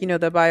take,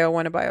 the bio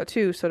 1 and bio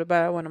 2. So the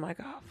bio 1, I'm like,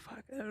 oh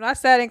fuck. And I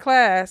sat in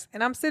class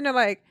and I'm sitting there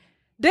like,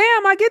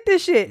 damn, I get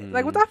this shit.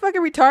 Like, was I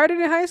fucking retarded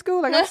in high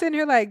school? Like I'm sitting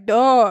here like,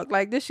 dog,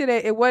 like this shit,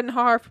 it wasn't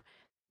hard.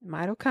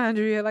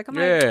 Mitochondria, like I'm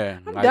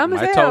dumb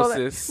as hell.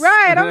 Like,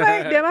 right, I'm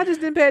like, damn, I just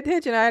didn't pay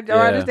attention, I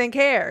just didn't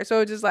care.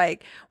 So it's just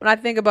like when I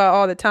think about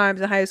all the times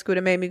in high school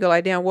that made me go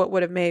like, damn, what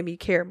would have made me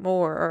care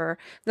more? Or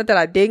not that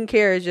I didn't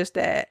care, it's just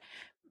that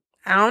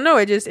I don't know.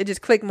 It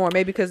just clicked more.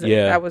 Maybe because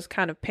I was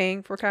kind of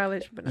paying for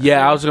college. But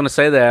I was gonna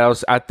say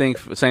that. I think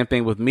same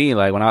thing with me.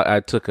 Like when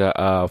I took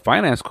a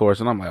finance course,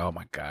 and I'm like, oh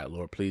my God,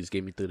 Lord, please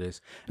get me through this.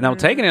 And I'm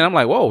taking it. I'm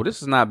like, whoa,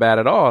 this is not bad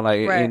at all.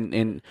 Like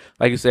and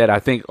like you said, I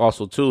think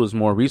also too is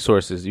more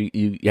resources.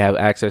 You have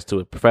access to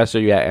a professor.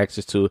 You have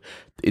access to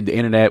the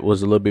internet.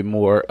 Was a little bit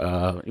more.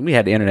 We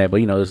had the internet,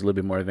 but it's a little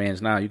bit more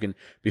advanced now. You can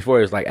before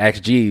it was like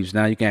ask Jeeves.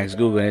 Now you can ask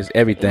Google, and it's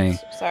everything.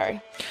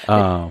 Sorry.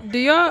 Do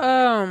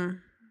y'all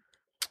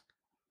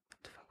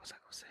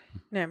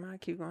Never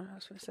mind. Keep going. I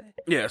was going to say.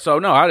 Yeah. So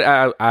no,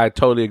 I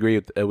totally agree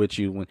with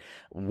you.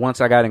 Once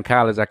I got in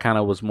college, I kind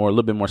of was a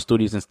little bit more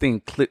studious, and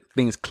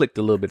things clicked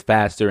a little bit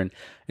faster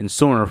and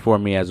sooner for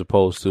me as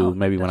opposed to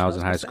maybe when I was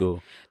in high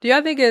school. Do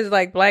y'all think as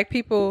like black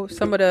people,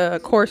 some of the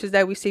courses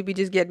that we see, we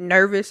just get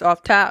nervous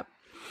off top?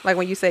 Like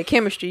when you say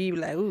chemistry, you be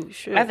like, ooh,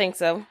 shit. I think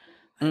so.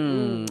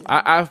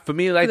 I for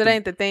me like it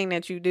ain't the thing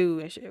that you do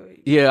and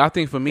shit. Yeah, I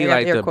think for me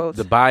like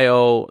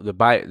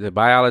the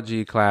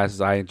biology classes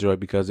I enjoyed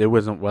because it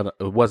wasn't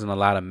a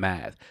lot of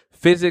math.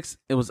 Physics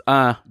it was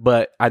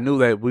but I knew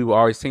that we were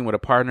always team with a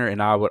partner and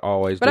I would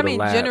always. But do the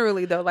lab.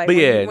 Generally though, like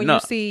when you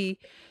see.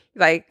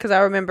 Like, because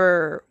I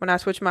remember when I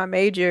switched my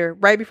major,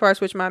 right before I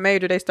switched my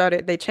major,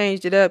 they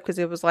changed it up because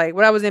it was like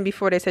what I was in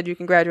before. They said you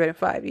can graduate in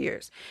 5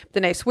 years. But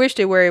then they switched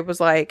it where it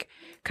was like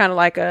kind of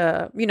like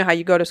how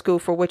you go to school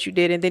for what you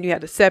did and then you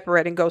had to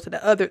separate and go to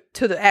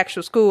the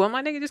actual school. I'm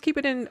like, nigga, just keep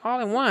it all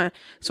in one.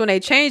 So when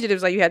they changed it, it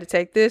was like you had to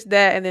take this,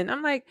 that, and then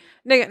I'm like,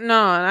 nigga,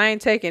 no, I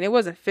ain't taking. It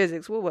wasn't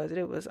physics. What was it?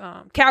 It was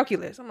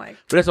calculus. I'm like,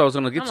 but that's what I was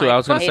gonna get to. I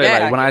was gonna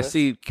say like when I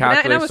see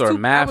calculus or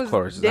math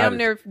courses, damn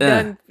near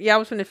done. Yeah, I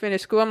was finna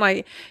finish school. I'm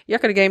like, y'all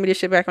could have gave me this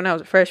shit back when I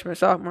was a freshman or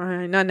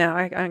sophomore. Not now.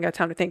 I ain't got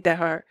time to think that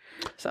hard.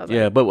 So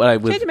but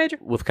like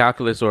with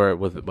calculus or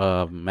with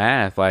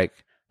math, like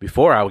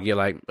before I would get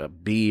like a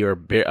B or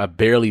a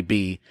barely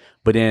B,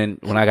 but then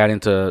when I got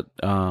into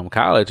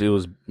college, it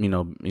was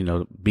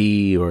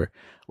B or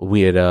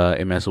we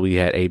had MS, so we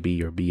had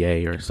AB or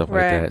BA or stuff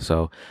like that.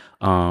 So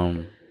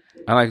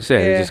like I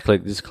said, it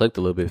just clicked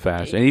a little bit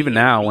faster. And even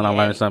now, when I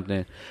learn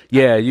something,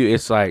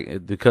 it's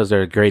like because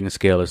their grading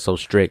scale is so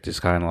strict, it's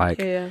kind of like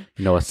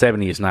a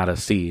 70 is not a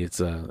C, it's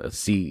a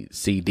C,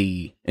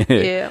 D.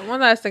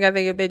 One last thing, I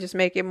think if they just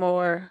make it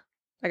more,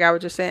 like I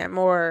was just saying,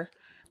 more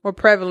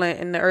prevalent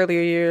in the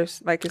earlier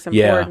years, like it's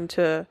important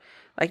to.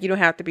 Like, you don't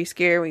have to be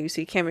scared when you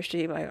see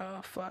chemistry. Like,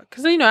 oh, fuck.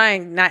 Because,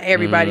 not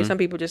everybody. Some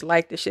people just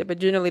like the shit. But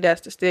generally,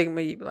 that's the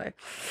stigma. You be like,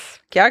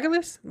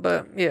 calculus?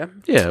 But, yeah.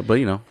 Yeah, but,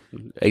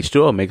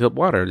 H2O makes up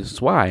water. This is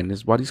why. And this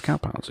is why these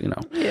compounds,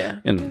 Yeah.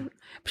 And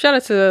shout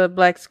out to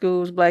black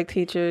schools, black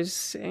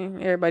teachers,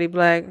 and everybody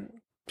black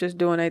just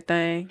doing their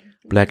thing.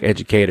 Black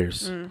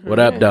educators. Mm-hmm. What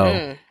up, though?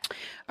 Mm-hmm.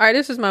 All right,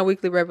 this is my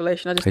weekly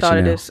revelation. I just thought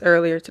of this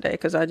earlier today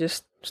because I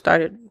just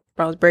started...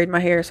 I was braiding my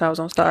hair, so I was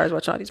on Stars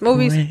watching all these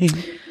movies.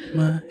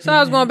 So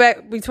I was going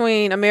back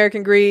between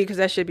American Greed because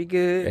that should be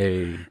good.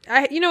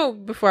 Hey.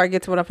 Before I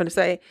get to what I'm going to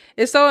say,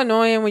 it's so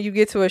annoying when you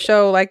get to a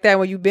show like that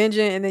when you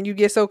binging and then you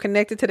get so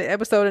connected to the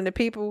episode and the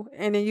people,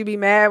 and then you be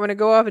mad when it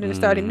go off and then it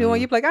start a new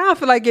one. You be like, I don't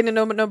feel like getting to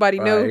know nobody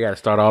new. You got to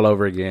start all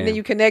over again. And then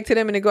you connect to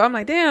them and they go, I'm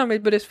like, damn,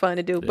 but it's fun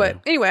to do. Yeah.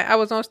 But anyway, I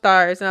was on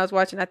Stars and I was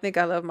watching I Think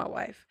I Love My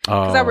Wife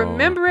because I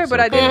remember it,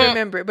 but I didn't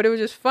remember it. But it was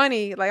just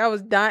funny. Like I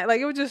was dying.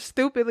 Like it was just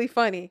stupidly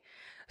funny.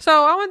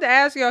 So I wanted to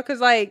ask y'all, because,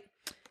 like,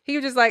 he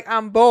was just like,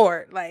 I'm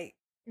bored. Like,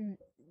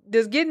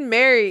 does getting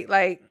married,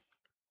 like,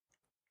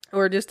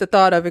 or just the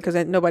thought of it, because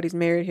nobody's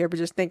married here, but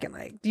just thinking,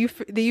 like, do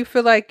you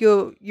feel like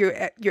you're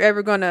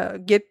ever going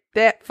to get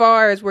that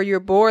far as where you're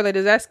bored? Like,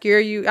 does that scare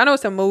you? I know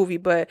it's a movie,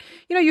 but,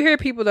 you hear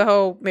people, the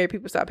whole married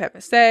people stop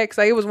having sex.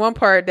 Like, it was one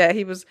part that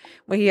he was,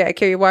 when he had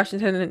Kerry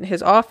Washington in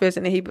his office,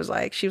 and then he was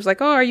like, she was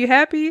like, oh, are you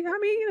happy? I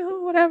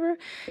mean, whatever.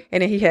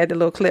 And then he had the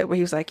little clip where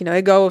he was like,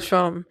 it goes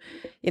from,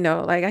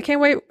 like, I can't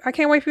wait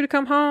for you to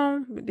come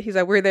home. He's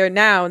like, we're there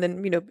now. And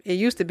then, it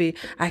used to be,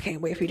 I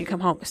can't wait for you to come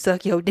home and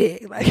suck your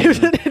dick. Like,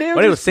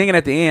 it was singing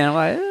at the end. I'm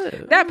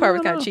like, that part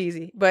was kind of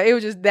cheesy, but it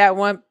was just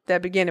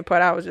that beginning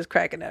part. I was just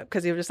cracking up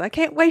because he was just like, I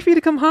can't wait for you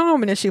to come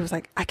home. And then she was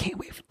like, I can't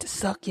wait to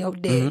suck your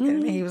dick. Mm-hmm.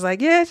 And he was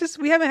like, yeah, it's just,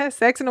 we haven't had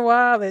sex in a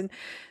while. And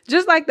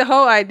just like the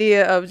whole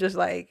idea of just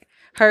like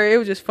her, it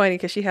was just funny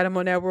because she had him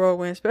on that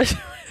whirlwind special.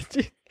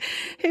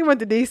 He went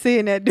to DC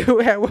and that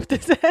dude had whooped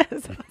his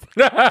ass.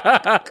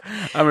 I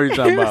remember you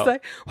talking He was about.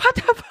 like, "What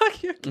the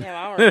fuck?" You? Yeah,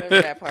 I don't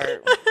remember that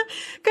part.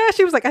 Gosh,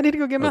 she was like, "I need to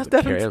go get my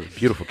stuff." That was a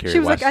beautiful Kerry She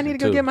was like, "I need to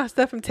Washington, go too. get my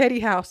stuff from Teddy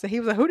house," and he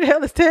was like, "Who the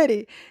hell is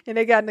Teddy?" And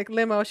they got in the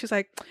limo. She's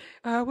like,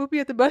 "We'll be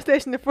at the bus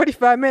station in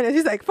 45 minutes."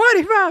 He's like,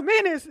 "45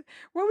 minutes?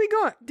 Where we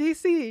going?"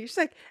 DC. She's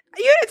like,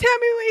 "You didn't tell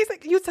me." He's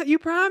like, you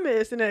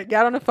promised. And then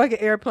got on the fucking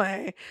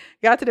airplane,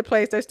 got to the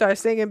place. They started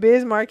singing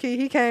Biz Markie.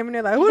 He came and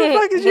they're like, "Who the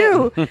fuck is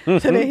you?"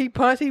 So then he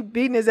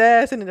beating his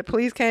ass, and then the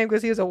police came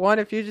because he was a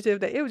wanted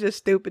fugitive. It was just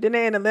stupid. Then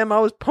they in the limo,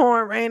 it was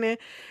pouring, raining,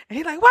 and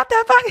he's like, "What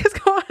the fuck is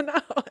going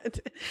on?"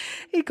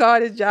 He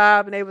called his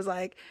job, and they was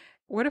like,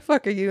 "Where the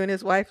fuck are you?" And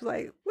his wife was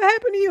like, "What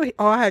happened to you?"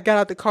 "Oh, I had got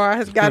out the car. I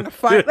had gotten in a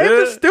fight." Like, it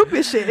was just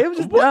stupid shit. It was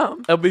just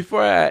dumb.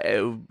 Before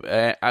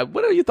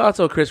what are your thoughts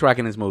on Chris Rock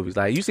in his movies?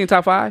 Like, you seen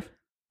Top 5?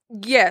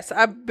 Yes,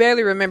 I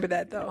barely remember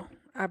that though.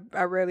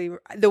 I really,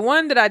 the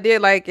one that I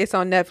did like, it's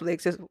on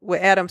Netflix. It's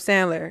with Adam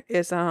Sandler.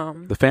 It's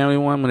the family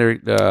one when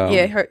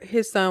they're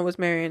his son was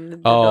marrying the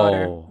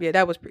daughter. Yeah,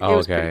 that was it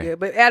was pretty good.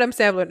 But Adam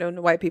Sandler and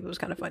the white people was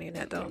kind of funny in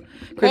that though.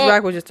 Chris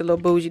Rock was just a little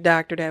bougie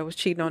doctor that was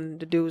cheating on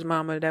the dude's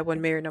mama that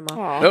wasn't married no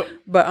more. Nope.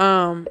 But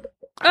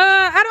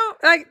I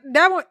don't like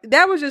that one.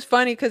 That was just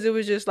funny because it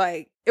was just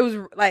like it was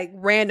like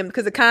random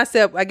because the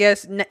concept I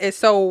guess is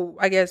so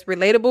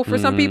relatable for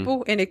some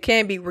people and it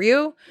can be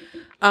real.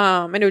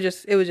 And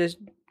it was just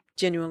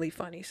genuinely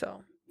funny.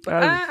 So,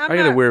 but I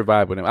get a weird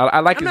vibe with him.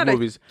 I like his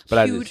movies, but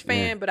I'm huge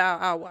fan. But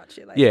I'll watch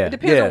it. Like, yeah, it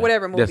depends on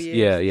whatever movie.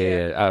 It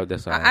is.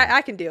 That's all.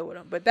 I can deal with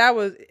him. But that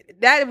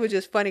was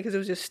just funny because it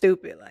was just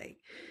stupid. Like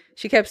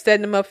she kept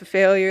setting him up for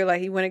failure.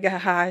 Like he went and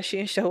got high, she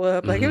didn't show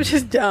up. Like it was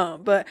just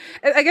dumb. But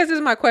I guess this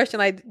is my question.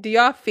 Like, do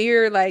y'all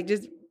fear? Like,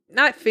 just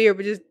not fear,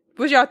 but just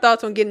what's y'all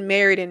thoughts on getting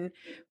married and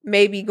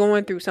maybe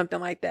going through something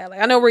like that? Like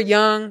I know we're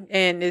young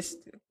and it's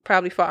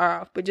probably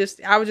far off, but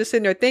I was just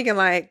sitting there thinking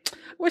like, I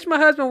wish my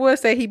husband would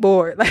say he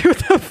bored. Like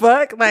what the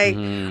fuck? Like,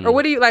 or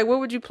what do you like? What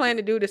would you plan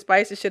to do to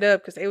spice the shit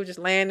up? Because they was just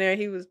laying there.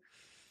 He was.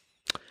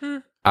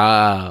 When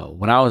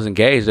I was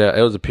engaged,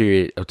 it was a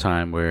period of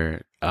time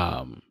where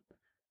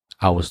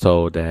I was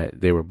told that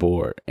they were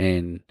bored,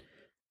 and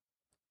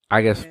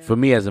I guess for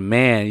me as a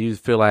man, you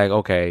feel like,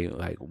 okay,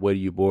 like what are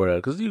you bored of?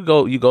 Because you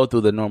go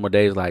through the normal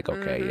days, like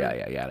okay,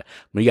 yeah,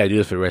 but you got to do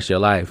this for the rest of your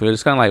life.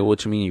 It's kind of like,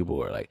 what you mean you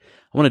bored? Like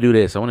I want to do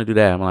this, I want to do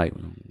that. I'm like,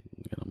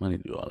 you got money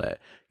to do all that.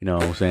 You know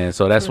what I'm saying?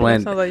 So that's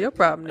when sounds like your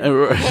problem.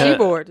 She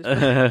bored.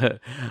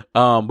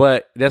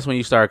 But that's when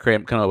you start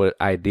coming up with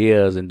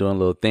ideas and doing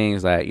little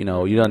things like, you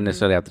know, you don't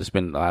necessarily have to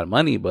spend a lot of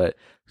money, but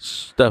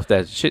stuff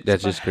that's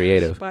just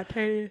creative.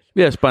 Spontaneous.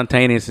 Yeah,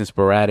 spontaneous and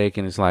sporadic,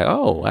 and it's like,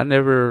 oh, I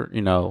never,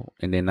 you know,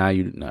 and then now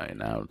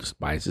the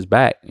spice is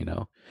back, you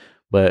know.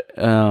 But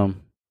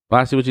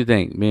Lassie, what you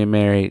think? Being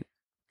married?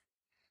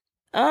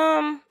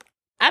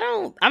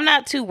 I'm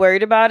not too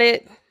worried about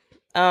it.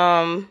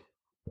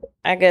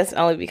 I guess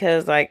only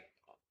because like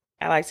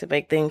I like to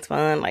make things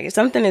fun. Like if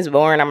something is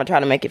boring, I'm gonna try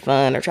to make it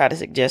fun or try to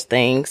suggest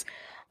things.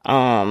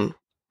 You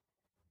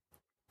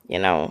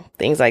know,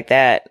 things like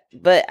that.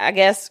 But I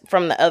guess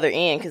from the other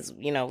end, because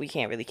you know we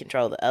can't really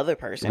control the other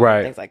person,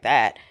 right? Things like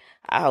that.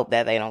 I hope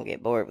that they don't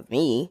get bored with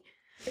me.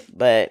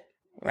 But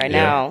right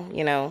now,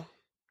 you know,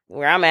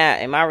 where I'm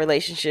at in my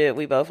relationship,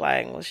 we both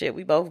like, well, shit,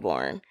 we both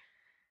boring.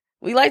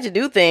 We like to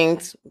do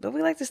things, but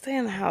we like to stay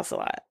in the house a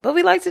lot. But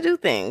we like to do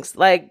things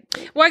like.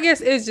 Well, I guess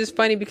it's just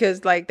funny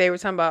because like they were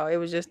talking about it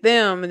was just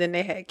them, and then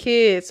they had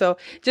kids. So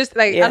just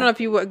like I don't know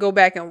if you would go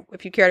back and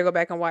if you care to go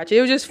back and watch it.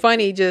 It was just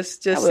funny,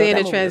 just seeing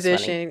the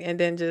transition, and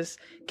then just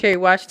Kerry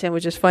Washington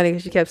was just funny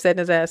because she kept setting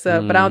his ass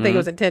up. But I don't think it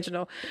was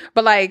intentional.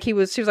 But like she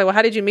was like, well,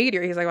 how did you meet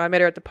her? He's like, well, I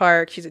met her at the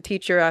park. She's a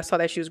teacher. I saw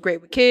that she was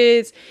great with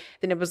kids.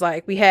 Then it was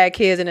like we had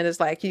kids, and then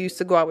it's like you used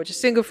to go out with your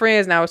single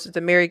friends. Now it's just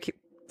a married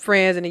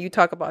friends, and then you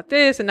talk about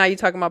this, and now you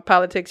talking about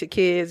politics, your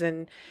kids,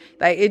 and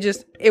like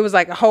it was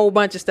like a whole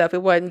bunch of stuff.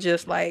 It wasn't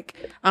just like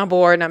I'm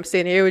bored and I'm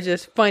sitting here. It was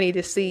just funny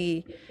to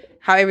see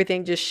how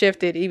everything just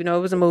shifted, even though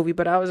it was a movie.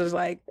 But I was just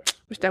like,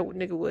 wish that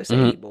nigga would say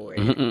he bored.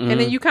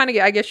 And then you kind of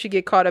get, I guess you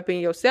get caught up in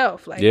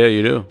yourself. Like, yeah,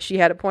 you do. She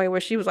had a point where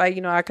she was like,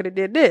 you know, I could have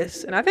did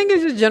this, and I think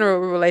it's just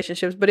general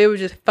relationships. But it was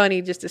just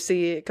funny just to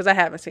see it because I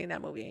haven't seen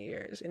that movie in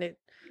years, and it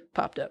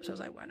popped up, so I was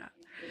like, why not?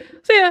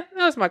 So yeah,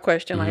 that was my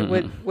question. Like,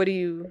 what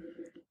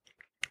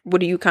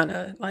do you kind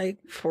of like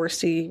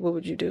foresee? What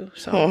would you do?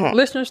 So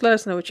listeners, let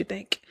us know what you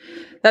think.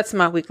 That's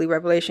my weekly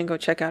revelation. Go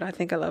check out I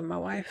Think I Love My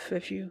Wife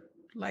if you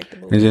like the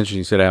movie. It's interesting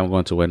you said that. I'm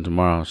going to a wedding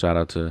tomorrow. Shout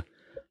out to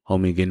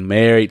homie getting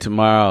married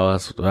tomorrow.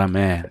 That's,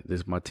 man,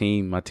 this is my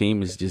team. My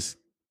team is just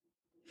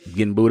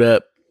getting booed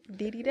up.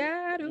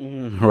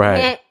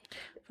 Right.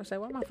 I say,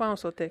 why my phone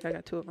so thick? I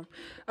got two of them.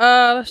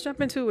 Let's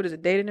jump into what is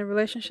it? Dating and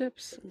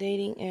relationships.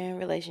 Dating and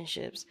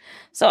relationships.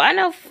 So I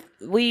know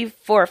we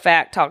for a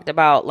fact talked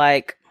about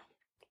like.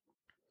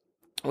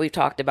 We've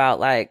talked about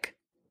like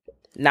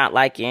not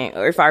liking,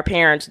 or if our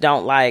parents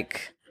don't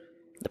like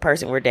the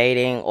person we're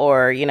dating,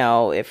 or, you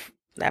know, if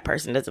that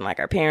person doesn't like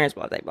our parents,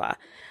 blah, blah, blah.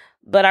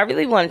 But I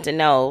really wanted to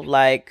know,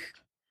 like,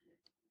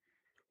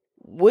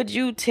 would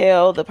you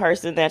tell the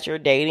person that you're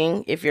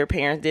dating if your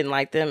parents didn't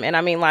like them? And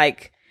I mean,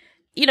 like,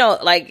 you know,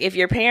 like if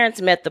your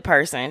parents met the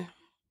person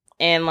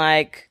and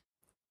like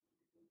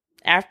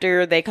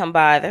after they come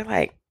by, they're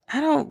like,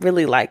 I don't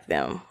really like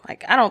them.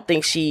 Like, I don't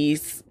think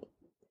she's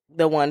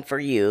the one for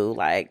you.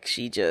 Like,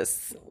 she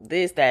just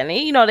this, that, and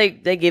you know,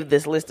 they give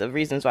this list of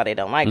reasons why they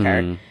don't like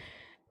her.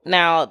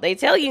 Now, they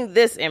tell you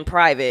this in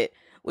private.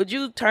 Would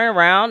you turn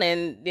around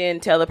and then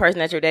tell the person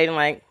that you're dating,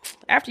 like,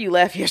 after you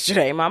left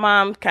yesterday, my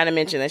mom kind of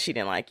mentioned that she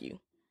didn't like you?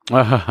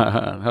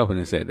 I wouldn't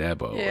have said that,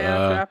 Bo.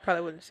 Yeah, I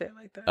probably wouldn't say it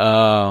like that.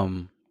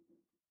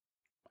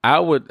 I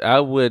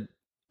would,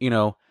 you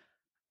know,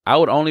 I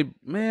would only,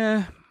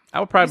 I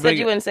would probably. You said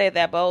you wouldn't say it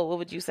that bold. What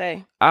would you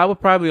say? I would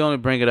probably only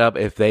bring it up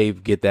if they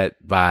get that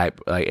vibe.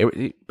 Like,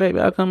 baby,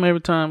 I come every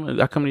time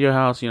I come to your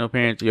house. You know,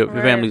 parents, your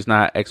family's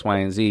not X, Y,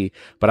 and Z,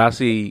 but I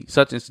see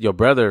such and your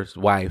brother's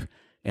wife,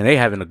 and they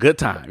having a good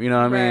time. You know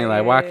what I mean?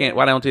 Like, why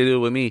don't they do it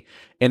with me?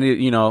 And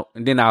you know,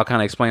 and then I'll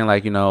kind of explain,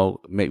 like, you know,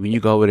 maybe when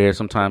you go over there,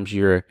 sometimes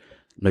you're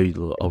maybe a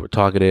little over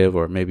talkative,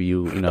 or maybe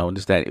you know,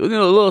 just that, you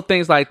know, little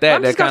things like that.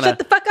 I'm just gonna shut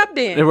the fuck up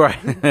then. Right.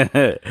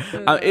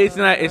 It's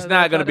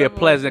not going to be a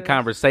pleasant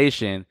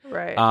conversation.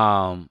 Right.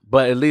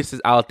 But at least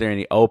it's out there in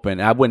the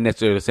open. I wouldn't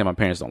necessarily say my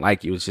parents don't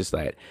like you. It's just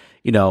like,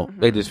 you know,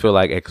 they just feel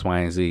like X, Y,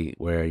 and Z,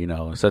 where, you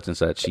know, such and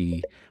such,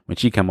 when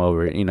she come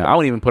over, you know, I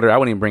wouldn't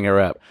even bring her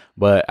up,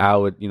 but I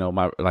would, you know,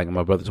 my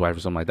brother's wife or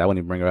something like that, I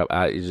wouldn't even bring her up.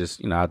 It's just,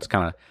 you know, I just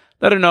kind of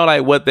let her know,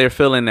 like, what they're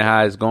feeling and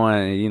how it's going,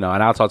 and, you know,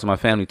 and I'll talk to my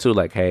family too,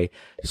 like, hey,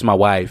 it's my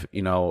wife,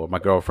 you know, or my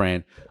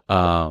girlfriend, you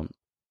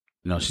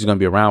know, she's going to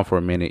be around for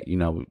a minute, you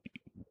know,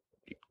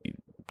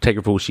 take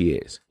her for who she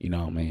is, you know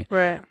what I mean?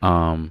 Right.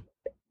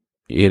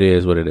 It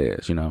is what it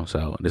is, you know,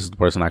 so this is the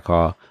person I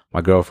call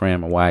my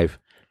girlfriend, my wife,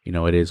 you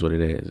know, it is what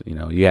it is, you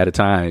know, you had a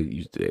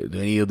time,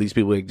 any of these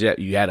people,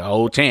 you had a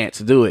whole chance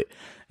to do it,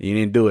 you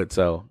didn't do it,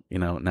 so, you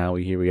know, now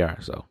here we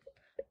are, so.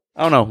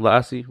 I don't know,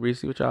 Lassie,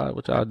 Reese, what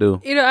y'all do?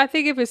 You know, I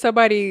think if it's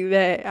somebody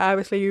that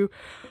obviously you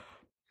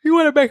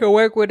want to make it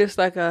work with, it's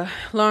like a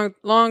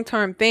long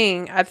term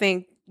thing. I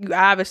think you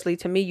obviously,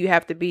 to me, you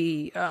have to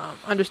be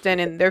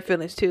understanding their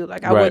feelings too.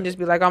 Like, I wouldn't just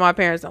be like, oh, my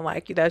parents don't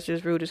like you. That's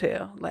just rude as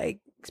hell. Like,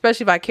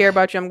 especially if I care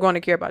about you, I'm going to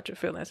care about your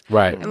feelings.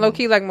 Right. And low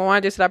key, like Moana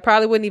just said, I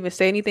probably wouldn't even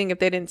say anything if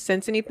they didn't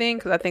sense anything,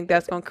 because I think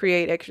that's going to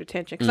create extra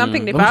tension. Because I'm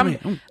thinking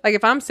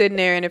if I'm sitting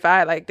there and if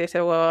I, like, they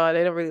said, well,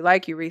 they don't really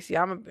like you, Reese,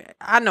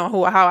 I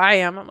know how I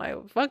am. I'm like,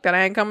 well, fuck that,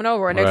 I ain't coming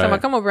over. And next time I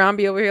come over, I'll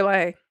be over here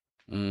like,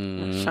 I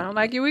don't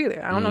like you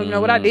either. I don't know, you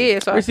know what I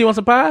did. So Reese, you want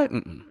some pie?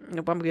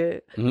 Nope, I'm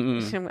good.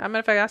 As a matter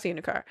of fact, I'll see you in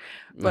the car.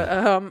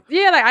 But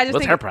yeah, like, I just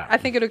What's think her problem? I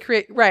think it'll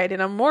create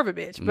and I'm more of a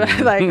bitch, but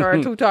like,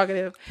 or too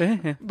talkative.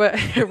 But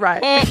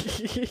right.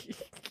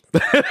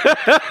 But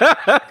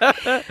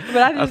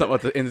I was talking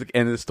about the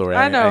end of the story.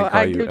 I know.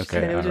 I get what you're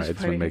saying. Okay, all right. Just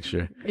want to make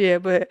sure. Yeah,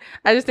 but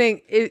I just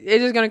think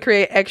it's just going to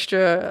create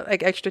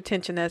extra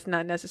tension that's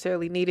not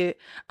necessarily needed,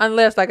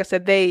 unless, like I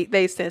said,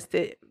 they sensed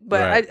it.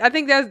 But I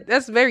think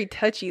that's very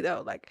touchy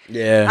though. Like,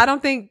 yeah, I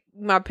don't think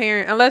my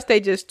parents, unless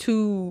they just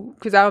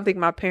because I don't think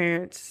my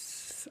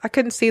parents, I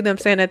couldn't see them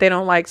saying that they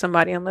don't like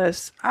somebody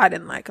unless I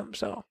didn't like them.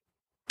 So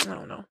I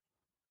don't know.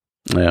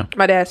 Yeah,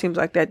 my dad seems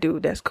like that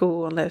dude. That's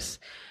cool, unless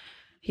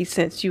he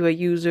sensed you a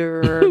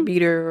user or a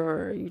beater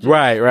or you just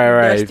right,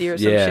 dusty or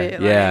some shit.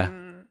 Like,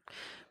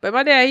 but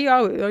my dad, he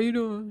always, how you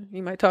doing?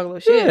 He might talk a little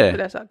shit, but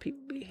that's how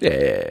people be.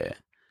 Yeah.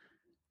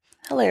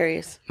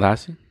 Hilarious.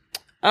 Lassie?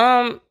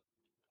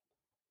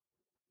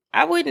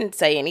 I wouldn't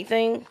say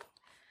anything.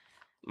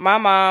 My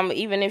mom,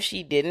 even if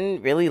she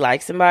didn't really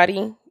like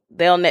somebody,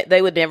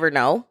 they would never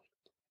know.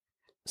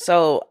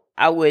 So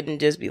I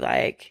wouldn't just be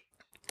like,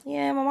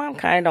 yeah, my mom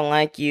kind of don't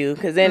like you,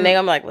 because then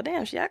I'm like, well,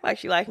 damn, she act like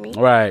she like me,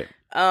 right?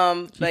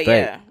 But fake.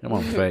 yeah, That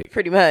one's fake,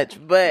 pretty much.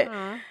 But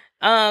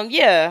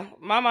yeah,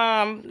 my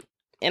mom,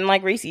 and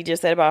like Reese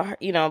just said about her,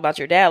 you know, about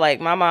your dad, like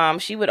my mom,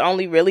 she would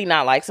only really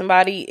not like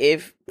somebody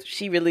if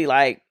she really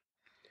like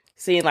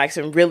seeing like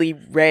some really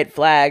red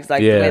flags,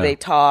 like the way they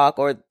talk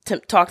or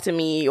talk to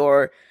me,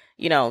 or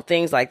you know,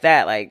 things like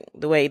that, like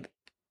the way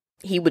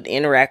he would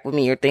interact with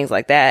me or things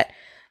like that.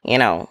 You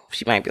know,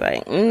 she might be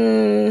like,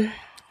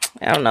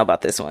 I don't know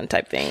about this one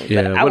type thing,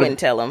 but I wouldn't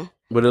tell him.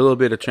 With a little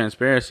bit of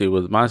transparency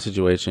with my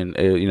situation,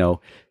 you know,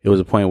 it was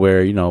a point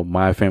where, you know,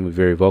 my family was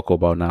very vocal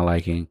about not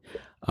liking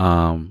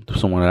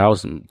someone that I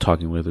was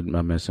talking with,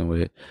 messing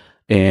with,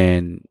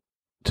 and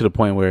to the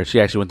point where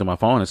she actually went to my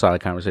phone and saw the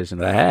conversation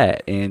that I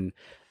had, and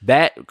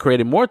that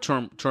created more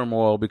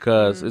turmoil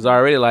because it's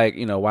already like,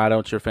 you know, why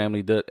don't your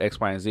family do X,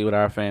 Y, and Z with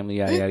our family,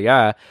 yada yada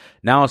yada.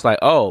 Now it's like,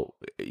 like,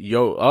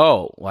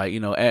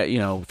 you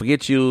know,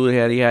 forget you,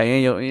 yada yada,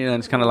 and you know,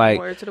 it's kind of like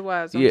word to the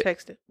wise, don't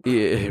text it.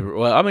 Yeah,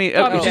 well, I mean,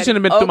 she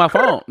shouldn't have been through my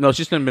phone. No,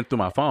 she shouldn't have been through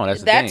my phone. That's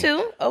the that thing.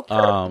 Too. Okay.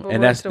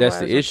 And that's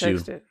the issue.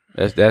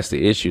 That's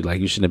the issue.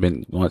 Like, you shouldn't have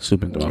been going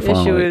snooping through my phone.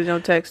 The issue is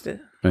don't text it.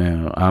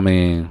 Yeah, I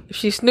mean, if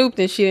she snooped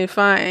and she didn't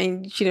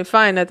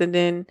find nothing,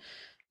 then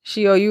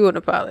she owe you an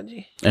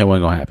apology. It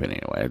wasn't gonna happen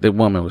anyway. The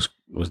woman was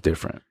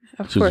different.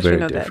 Of she course, was very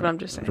you know different. that, but I'm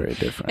just saying. Very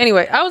different.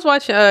 Anyway, I was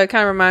watching. Kind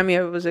of remind me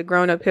of, it was a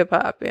grown up hip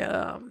hop.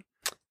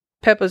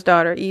 Peppa's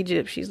daughter,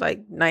 Egypt, she's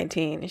like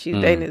 19 and she's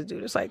dating this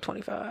dude that's like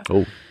 25.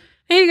 Oh.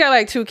 And he got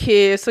like 2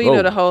 kids, so you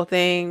know the whole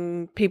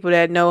thing. People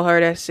that know her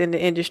that's in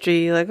the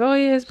industry, like, oh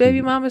yeah, his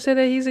baby mama said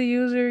that he's a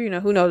user. You know,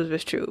 who knows if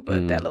it's true,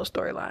 but that little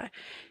storyline.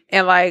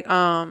 And like,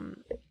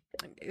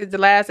 the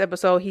last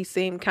episode, he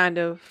seemed kind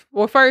of,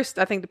 well, first,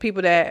 I think the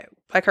people that,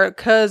 like her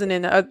cousin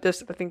and the other,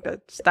 I think the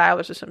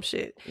stylist or some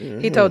shit,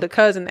 he told the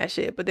cousin that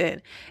shit. But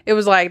then it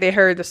was like they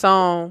heard the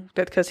song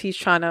that because he's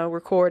trying to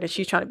record and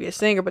she's trying to be a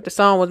singer, but the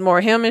song was more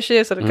him and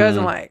shit. So the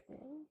cousin like,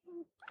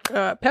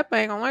 Peppa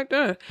ain't gonna like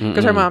that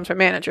because her mom's her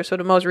manager. So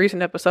the most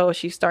recent episode,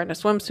 she's starting a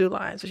swimsuit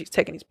line, so she's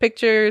taking these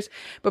pictures.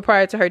 But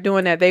prior to her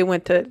doing that, they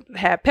went to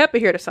have Peppa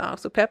hear the song.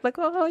 So Peppa like,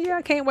 oh yeah,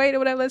 I can't wait or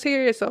whatever, let's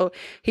hear it. So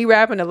he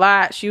rapping a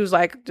lot. She was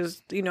like,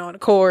 just in the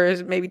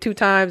chorus maybe 2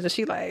 times, and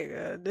she like,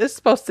 this is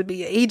supposed to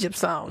be an Egypt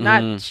song,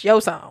 not your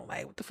song.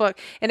 Like what the fuck?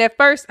 And at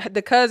first,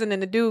 the cousin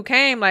and the dude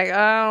came like,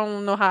 I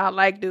don't know how I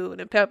like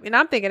dude and Peppa. And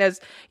I'm thinking as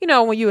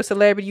when you a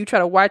celebrity, you try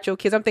to watch your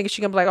kids. I'm thinking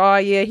she gonna be like, oh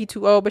yeah, he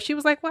too old. But she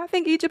was like, well, I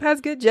think Egypt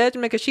has good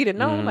judgment because she didn't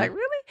know. I'm like,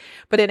 really?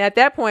 But then at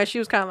that point, she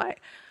was kind of like,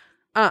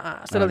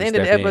 So the end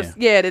of the episode,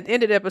 the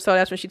end of the episode,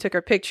 that's when she took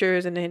her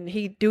pictures, and then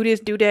he do this,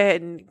 do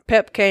that, and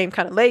Pep came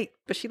kind of late,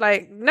 but she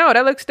like, no,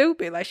 that looks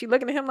stupid. Like she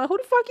looking at him like, who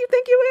the fuck you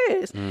think you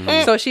is?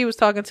 So she was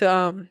talking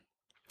to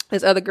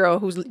this other girl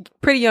who's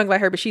pretty young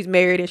like her, but she's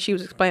married, and she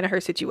was explaining her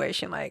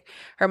situation. Like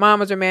her mom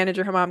was her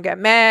manager. Her mom got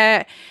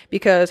mad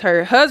because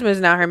her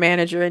husband's now her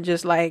manager, and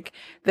just like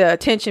the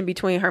tension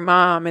between her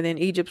mom and then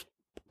Egypt's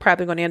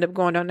probably going to end up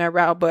going down that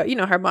route. But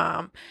her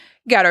mom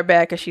got her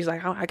back, and she's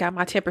like, oh, I got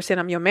my 10%,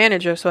 I'm your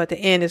manager. So at the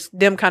end, it's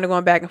them kind of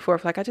going back and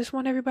forth like, I just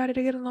want everybody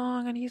to get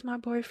along, and he's my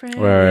boyfriend.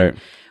 Right.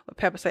 But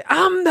Peppa say,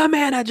 I'm the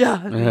manager.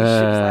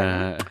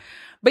 Like,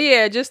 but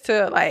yeah, just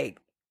to like,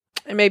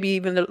 and maybe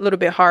even a little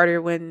bit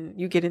harder when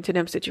you get into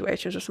them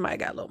situations where somebody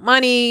got a little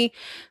money,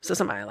 so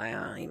somebody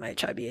like, he might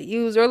try to be a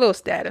user, a little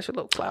status, a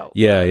little clout.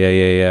 Yeah.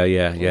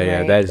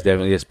 That is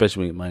definitely,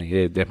 especially with money,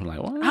 they're definitely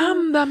like, what?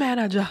 I'm the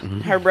manager.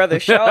 Her brother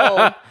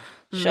Show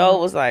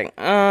was like,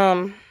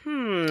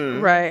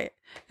 right.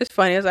 It's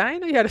funny. I was like, I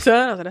didn't know you had a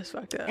son. I was like, that's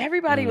fucked up.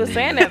 Everybody was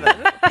saying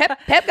that.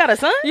 Pep got a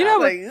son.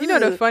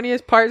 The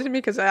funniest part to me,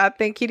 because I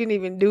think he didn't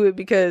even do it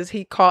because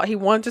he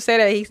wanted to say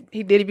that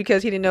he did it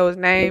because he didn't know his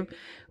name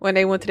when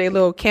they went to their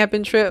little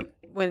camping trip.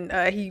 When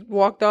he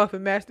walked off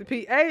and Master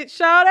P, hey,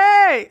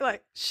 Sade,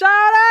 like Sade,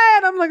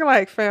 and I'm looking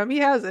like, fam, he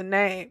has a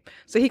name.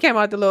 So he came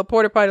out the little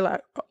porta potty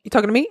like, oh, you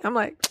talking to me? I'm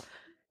like,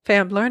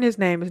 fam, learn his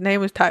name. His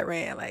name is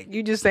Tyran. Like,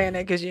 you just saying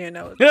that because you didn't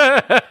know.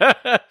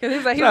 Because he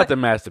was like, the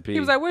Master P. He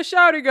was like, where's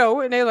Shawty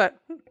go? And they like,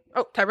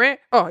 oh, Tyran?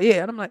 Oh,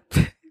 yeah. And I'm like,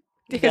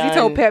 because he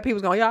told Pep he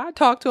was going, I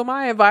talked to him.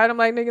 I invited him.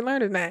 Like, nigga,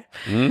 learn his name.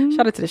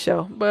 Shout out to the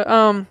show. But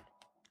I'm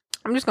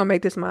just going to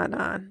make this my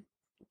 9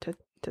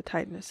 to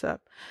tighten this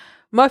up.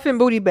 Muffin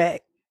booty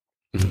bag.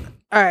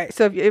 All right.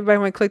 So if everybody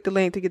want to click the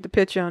link to get the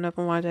picture on up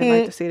and watch, I'd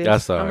like to see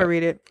this. I'm going to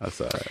read it.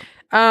 That's all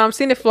right.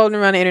 Seen it floating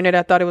around the internet.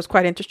 I thought it was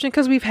quite interesting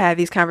because we've had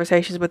these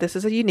conversations, but this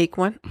is a unique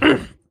one.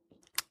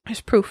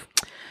 There's proof.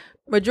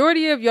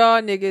 Majority of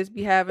y'all niggas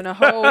be having a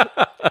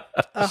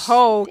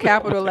whole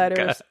capital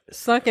letters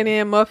sunken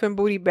in muffin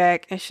booty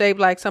back and shaped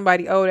like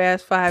somebody old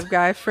ass Five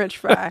Guy French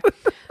fry.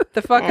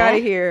 The fuck out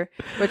of here.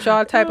 But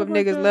y'all type of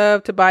niggas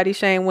love to body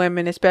shame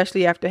women,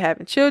 especially after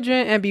having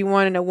children, and be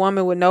wanting a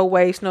woman with no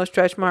waist, no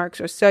stretch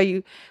marks, or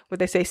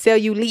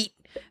cellulite.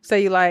 So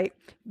you like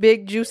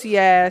big juicy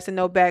ass and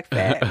no back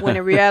fat, when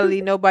in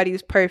reality nobody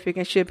is perfect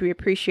and should be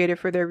appreciated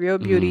for their real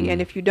beauty.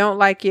 And if you don't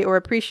like it or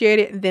appreciate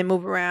it, then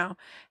move around.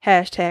 #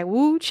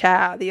 woo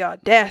child, the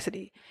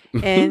audacity.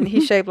 And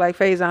he's shaped like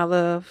Faison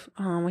Love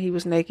when he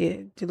was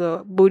naked, the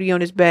little booty on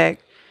his back,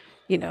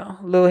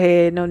 little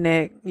head, no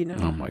neck,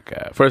 Oh my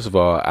God. First of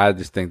all, I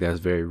just think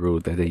that's very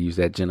rude that they use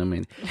that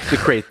gentleman to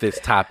create this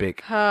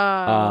topic.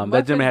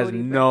 That gentleman has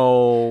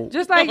no...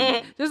 Just like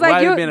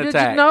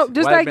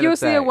you'll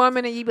see a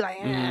woman and you be like,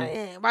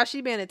 why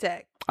she being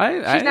attacked? I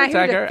didn't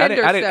attack her. I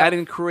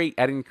didn't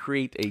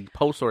create a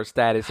post or a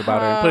status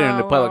about her and put it in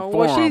the public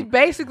forum. Well, she's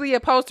basically a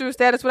poster of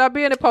status without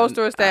being a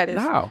poster of status.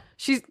 How?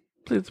 She's...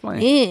 Please explain.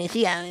 What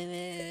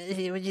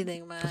you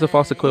think about? It's a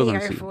false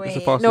equivalency.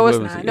 No,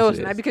 it's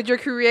not. Because you're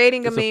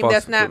creating a meme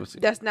that's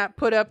not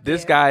put up.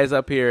 This guy is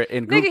up here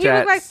in group chats. He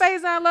was like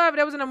Faison Love.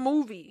 That was in a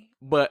movie.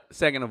 But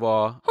second of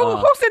all,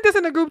 who sent this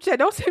in the group chat?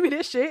 Don't send me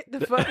this shit.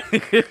 The fuck.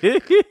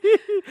 It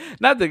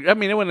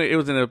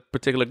was in a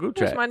particular group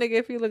chat. My nigga,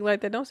 if you look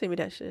like that, don't send me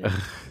that shit.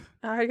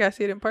 I already gotta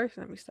see it in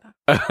person. Let me stop.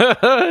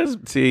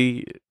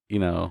 See,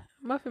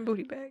 muffin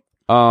booty bag.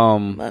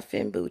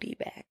 Muffin booty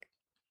bag.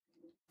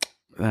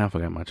 I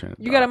forgot my train of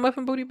thought. You got a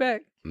muffin booty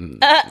bag?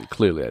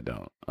 Clearly, I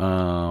don't.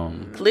 Oh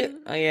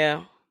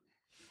yeah.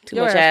 Too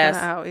Your much ass.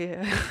 Out,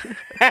 yeah.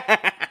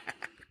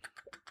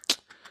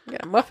 You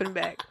got a muffin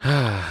bag.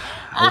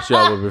 I wish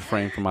y'all would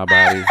refrain from my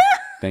body.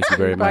 Thank you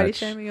very much. Body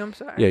shaming you? I'm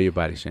sorry. Yeah, you're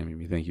body shaming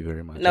me. Thank you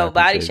very much. No,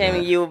 body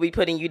shaming you will be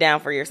putting you down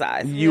for your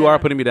size. You are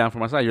putting me down for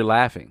my size. You're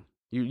laughing.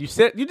 You just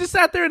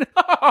sat there and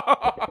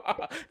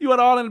you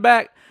went all in the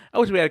back. I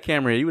wish we had a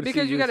camera here.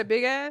 Because you got a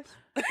big ass?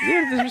 Yeah,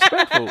 it's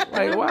disrespectful.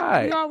 Like,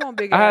 why? We all want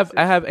big I asses.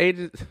 have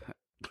agents.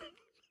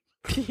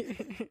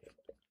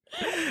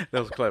 That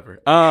was clever.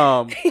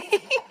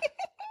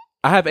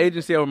 I have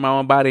agency over my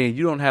own body, and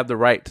you don't have the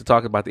right to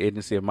talk about the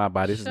agency of my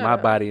body. This is my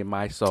body and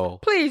my soul.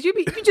 Please, you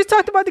just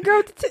talked about the girl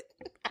with the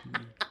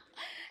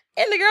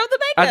And the girl with the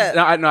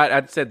makeup.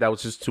 I said that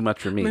was just too much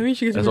for me. Maybe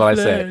she gets That's a all I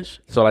flash. said.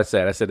 That's all I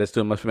said. I said that's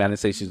too much for me. I didn't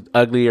say she's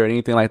ugly or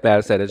anything like that.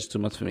 I said that's too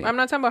much for me. I'm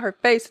not talking about her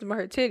face, I'm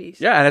about her titties.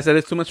 Yeah, and I said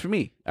it's too much for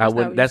me. I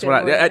wouldn't. That's what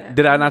I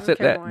did. I not say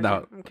Okay, that? Warren,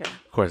 No, okay.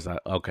 of course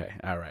not. Okay,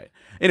 all right.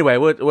 Anyway,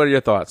 what are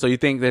your thoughts? So you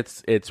think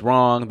that's it's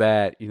wrong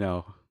that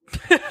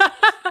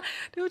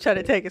Dude tried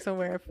to take it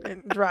somewhere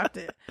and dropped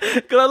it.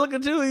 Because I look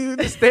at you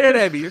just stared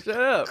at me. Shut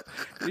up.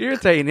 You're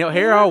irritating. Your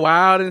hair all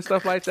wild and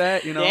stuff like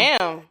that.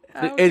 Damn.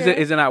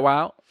 Is it not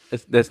wild?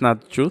 That's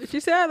not the truth.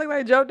 She said I look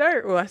like Joe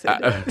Dirt. Well, I said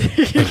that.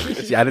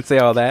 I didn't say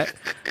all that.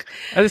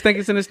 I just think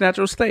it's in its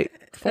natural state.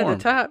 At Form.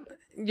 the top.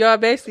 Y'all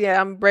basically,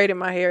 I'm braiding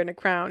my hair and the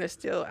crown is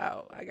still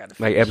out. I got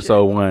to Like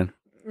episode 1.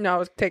 No, I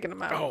was taking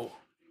them out. Oh.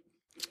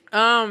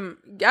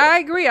 I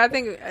agree. I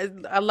think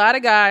a lot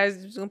of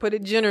guys, just gonna put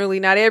it generally,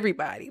 not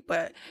everybody,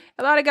 but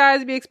a lot of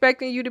guys be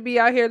expecting you to be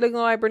out here looking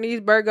like Bernice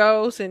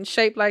Burgos and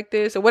shaped like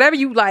this or whatever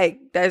you like.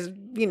 That's,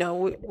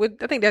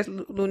 I think that's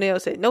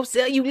Lunel said, no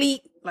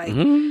cellulite. Like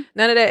none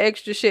of that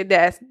extra shit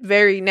that's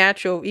very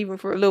natural, even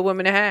for a little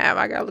woman to have.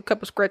 I got a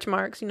couple scratch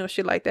marks,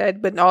 shit like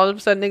that. But all of a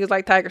sudden niggas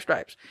like tiger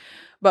stripes.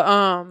 But,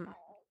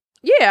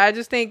 yeah, I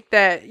just think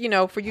that,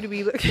 for you to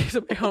be looking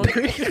somebody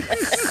hungry.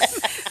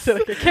 So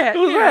like a cat.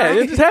 Who's that?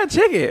 You just had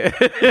chicken.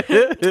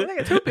 I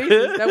got 2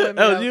 pieces. That wasn't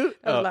me. That was you?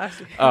 That was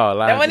Lassie. Oh,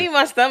 Lassie. That wasn't even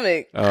my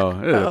stomach. Oh,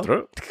 it was a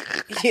throat.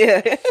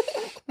 Yeah.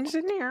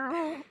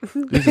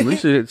 We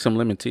should get some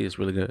lemon tea. It's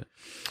really good.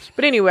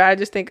 But anyway, I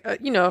just think, a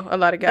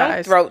lot of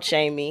guys. Don't throat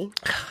shame me.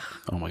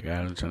 Oh, my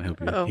God. I'm trying to help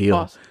you Oh, heal.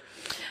 boss.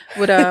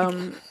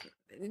 But,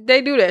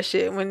 they do that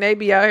shit when they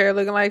be out here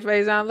looking like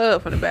Faison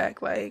Love from the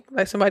back. Like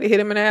somebody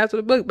hit him in the ass with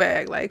a book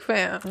bag. Like,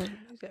 fam.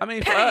 I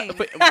mean,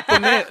 for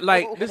men,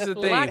 like, this is the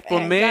thing. For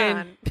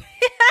men,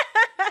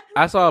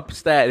 I saw a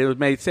stat. It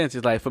made sense.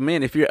 It's like, for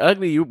men, if you're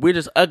ugly, we're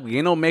just ugly.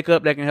 Ain't no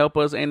makeup that can help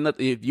us. Ain't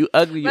nothing. If you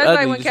ugly, you're That's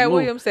ugly. like when Cat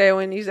Williams said,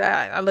 when he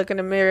said, I look in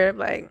the mirror,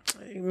 like,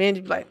 men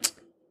just be like,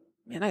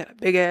 man, I got a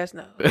big ass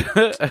nose.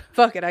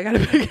 Fuck it, I got a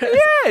big ass.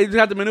 Yeah, you just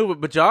have to maneuver.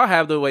 But y'all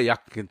have the way y'all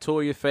can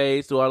contour your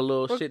face, do all the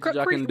little shit that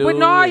y'all can do. But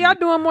no, y'all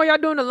doing more. Y'all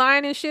doing the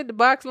line and shit, the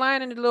box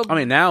line and the little. I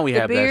mean, now we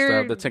have beard,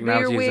 that stuff. The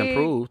technology has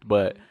improved,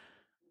 but.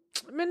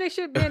 Man, they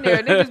shit been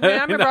there. Niggas been,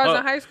 I remember I was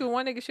in high school.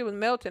 One nigga shit was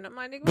melting. I'm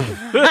like,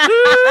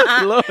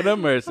 nigga, Lord have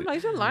mercy. I'm like,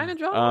 is your line and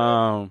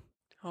draw?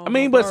 I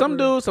mean, but some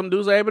dudes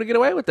are able to get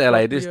away with that.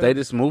 Like this, they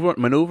just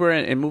maneuver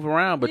and move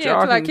around. But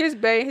y'all like his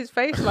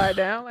face slide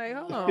down. Like,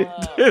 hold on,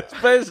 his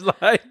face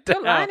slide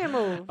down. your line and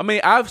move. I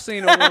mean, I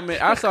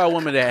saw a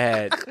woman that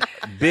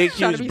had big,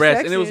 huge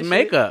breasts, and it was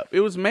makeup.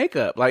 It was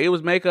makeup. Like it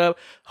was makeup,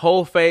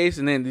 whole face,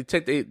 and then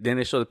then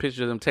they show the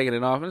picture of them taking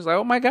it off, and it's like,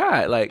 oh my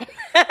god, like,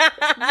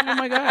 oh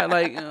my god,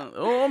 like,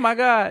 oh my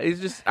god. It's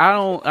just I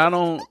don't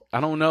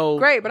know.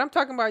 Great, but I'm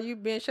talking about you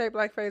being shaped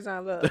like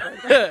Faison Love.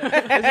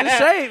 It's a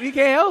shape. You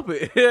can't help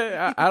it.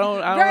 I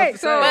don't. Great.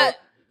 So,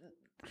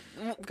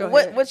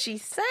 what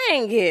she's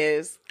saying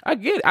is, I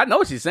get it. I know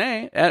what she's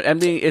saying. I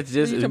mean, it's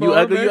just if you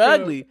ugly, you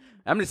ugly.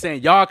 I'm just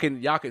saying y'all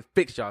can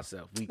fix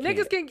yourself.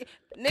 Niggas can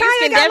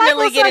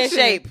definitely get in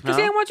shape. Because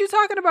he ain't what you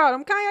talking about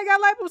him. Kanye got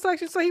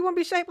liposuction, so he won't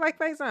be shaped like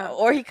Faison.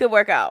 Or he could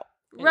work out.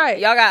 Right.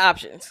 Y'all got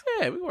options.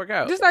 Yeah, we work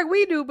out. Just like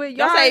we do, but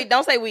y'all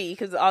don't say we,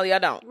 because all y'all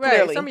don't. Right.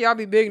 Clearly. Some of y'all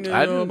be big now.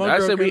 I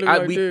said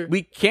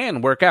we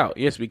can work out.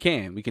 Yes, we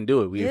can. We can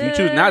do it. If you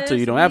choose not to,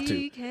 you don't have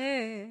to.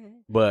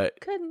 Can.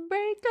 But couldn't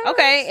break the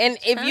okay, and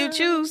if you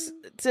choose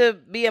to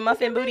be a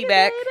muffin booty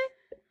back,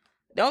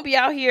 don't be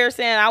out here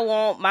saying I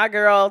want my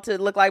girl to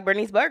look like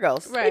Bernice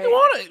Burgos. Right.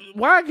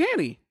 Why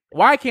can't he?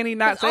 Why can't he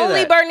not say that?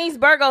 Only Bernice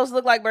Burgos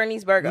look like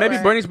Bernice Burgos. Maybe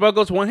Bernice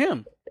Burgos want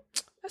him.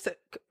 That's it.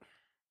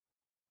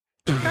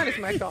 Kind of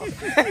smacked off.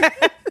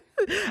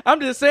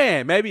 I'm just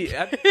saying, maybe.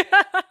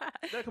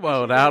 Come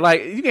on now,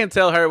 like you can't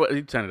tell her what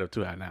you turn it up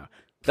too high now.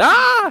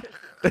 Ah,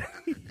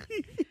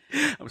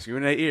 I'm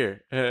screwing that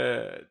ear.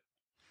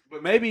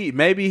 But maybe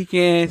he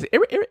can.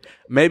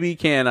 Maybe he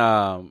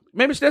can.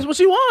 Maybe that's what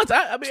she wants.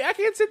 I mean, I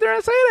can't sit there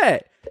and say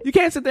that. You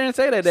can't sit there and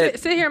say that.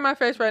 Sit here in my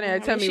face right now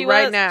and tell me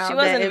now. She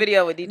was in the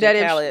video with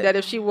DJ Khaled. That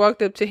if she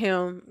walked up to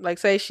him, like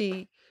say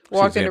she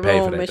walked in the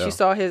room and she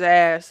saw his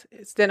ass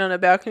standing on the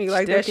balcony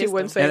like that, she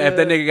wouldn't say. And if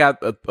that nigga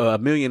got a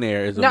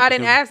millionaire, no, I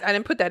didn't ask. I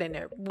didn't put that in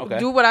there. Okay.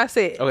 Do what I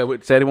said. Okay,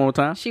 wait, say it one more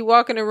time. She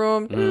walk in the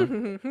room.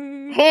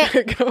 That's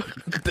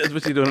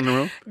what she doing in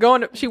the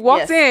room. She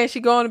walks in. She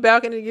go on the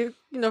balcony to get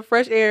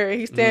fresh air, and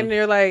he's standing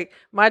there like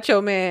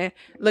macho man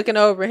looking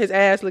over. His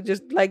ass look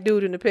just like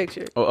dude in the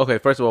picture. Oh, okay.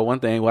 First of all, one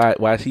thing, why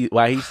she's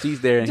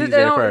there and he's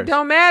there first.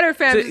 Don't matter,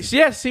 fam.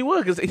 Yes, she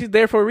would because he's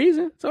there for a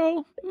reason.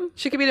 So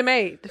she could be the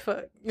maid. The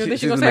fuck. You think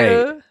she's gonna the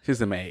say maid. She's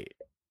the maid.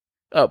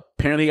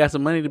 Apparently, he got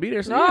some money to be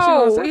there. So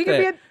no, he could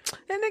be. He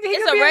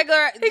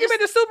could be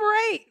the Super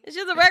 8. It's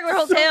just a regular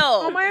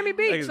hotel on Miami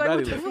Beach. Like,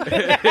 what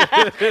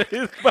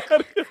the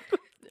fuck?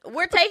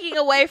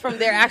 taking away from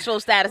their actual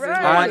statuses.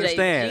 Right. I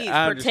understand. Jeez,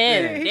 I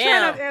pretend. understand. He's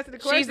trying Damn. to answer the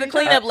question. She's the He's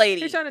trying cleanup to-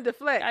 lady. He's trying to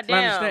deflect. God I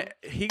damn.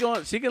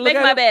 understand. She can look Make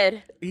at my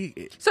it.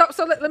 bed. So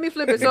let me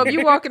flip it. So if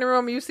you walk in the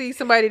room and you see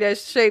somebody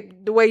that's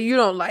shaped the way you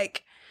don't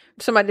like,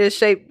 somebody that's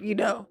shaped, you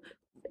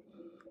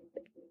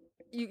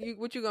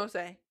what you gonna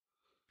say?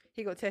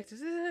 He gonna text us,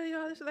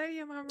 yo, this lady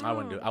in my room. I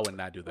would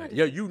not do that.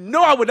 Yo, you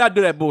know I would not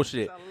do that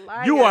bullshit.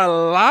 liar. You are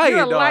lying,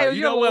 You're a dog. liar.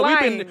 You You're know what?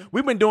 lying.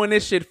 We've been doing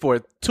this shit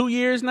for 2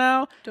 years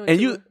now, Doing and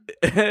two.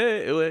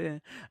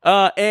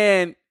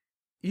 and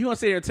you gonna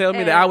sit here and tell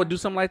me that I would do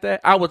something like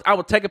that? I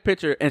would take a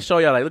picture and show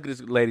y'all like, look at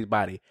this lady's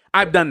body.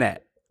 I've done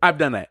that.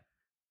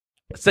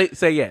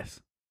 Say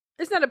yes.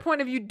 It's not a point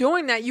of you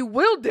doing that. You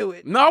will do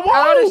it. No, I All the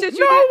won't. shit No,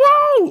 you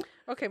I won't.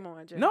 Okay,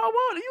 Moanja. No, I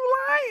won't. You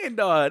lying,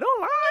 dog.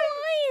 Don't lie.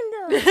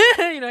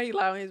 You know he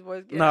lied when his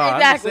voice gets. No,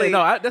 I'm just Exactly.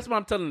 saying, that's why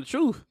I'm telling the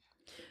truth.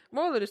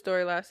 Moral of the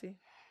story, Lassie.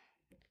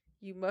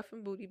 You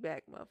muffin booty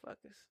back,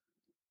 motherfuckers.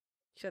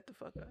 Shut the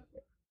fuck up.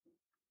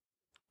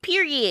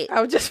 Period.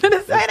 I was just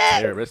gonna say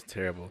that. That's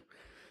terrible.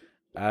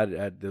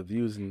 The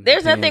views and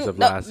There's opinions nothing. of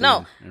No, Lassie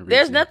no. and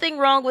There's Reese. nothing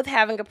wrong with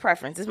having a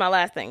preference. Is my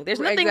last thing. There's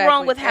nothing Exactly.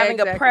 wrong with having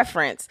a Exactly.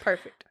 preference.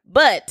 Perfect.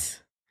 But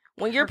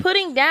when you're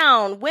putting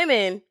down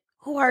women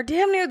who are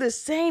damn near the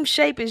same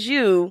shape as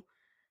you're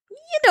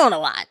doing a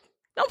lot.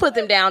 Don't put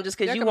them down just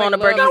because Y'all you can want to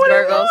make love. Bernice No, what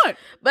I Burgos. want.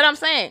 But I'm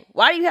saying,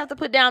 why do you have to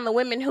put down the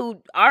women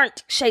who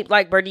aren't shaped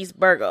like Bernice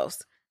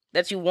Burgos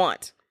that you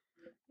want?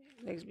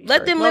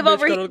 Let them live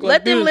over here.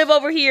 Let them live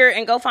over here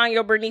and go find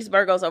your Bernice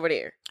Burgos over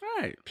there.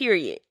 All right.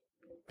 Period.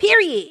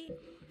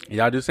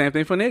 Y'all do the same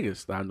thing for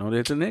niggas. I know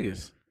that to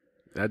niggas.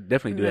 I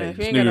definitely do Nah, that. if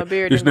you ain't got no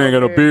beard, this then nigga no got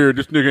no beard. beard.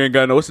 This nigga ain't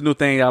got no. What's the new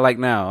thing y'all like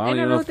now? I don't Ain't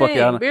even no know the fuck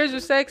y'all. Beards are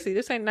sexy.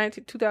 This ain't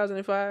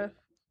 2005.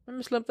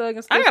 Remember Slim Thug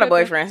and I got a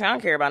boyfriend, so I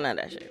don't care about none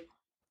of that shit.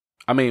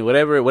 I mean,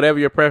 whatever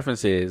your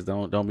preference is,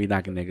 don't be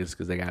knocking niggas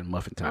because they got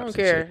muffin tops. I don't and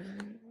care.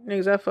 shit.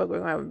 Niggas I fuck with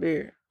gonna have a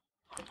beard.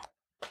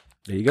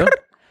 There you go.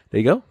 There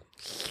you go.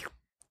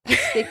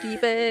 Sticky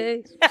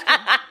face.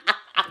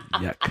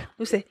 Yuck.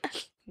 Who say?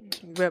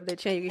 Rub that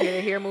chin, you can hear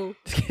the hair move.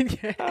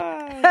 Glazed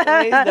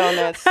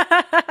donuts. Shout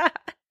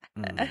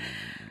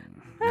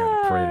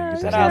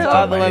out to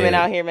all the women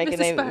out here making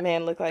their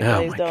men look like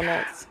glazed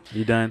donuts.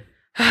 You done?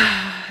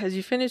 Is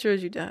you finished or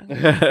is you done?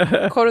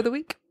 Quote of the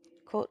week?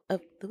 Quote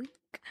of the week.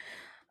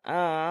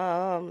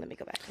 Let me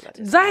go back to that.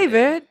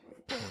 Zyvid,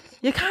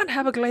 you can't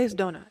have a glazed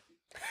donut.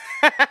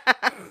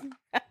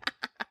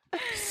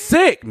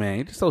 Sick, man.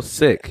 You're just so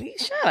sick.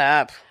 Shut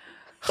up.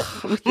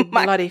 Your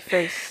bloody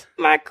face.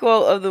 My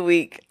quote of the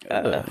week.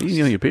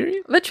 You on your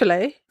period?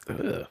 Literally.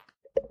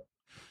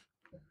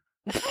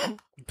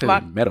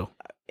 Metal.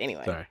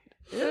 Anyway. Sorry.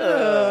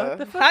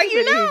 The fuck How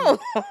you know?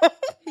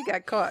 He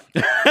got caught.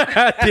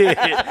 I did.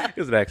 It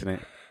was an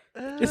accident.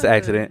 It's an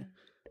accident.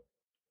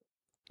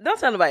 Don't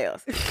tell nobody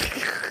else.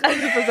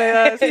 People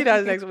say, see you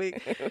guys next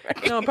week.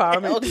 No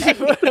empowerment.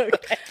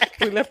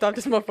 We left off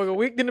this motherfucker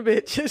weak than a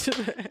bitch.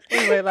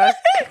 Anyway, last.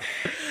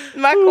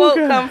 My quote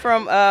come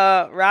from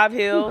Rob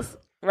Hill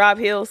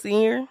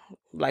Sr.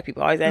 Black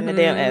people always adding the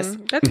damn S.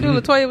 That's who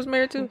Latoya was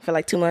married to? For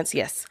like 2 months,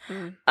 yes.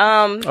 Oh,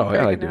 I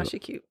like now that. she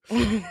cute.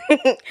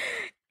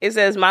 It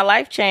says, my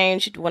life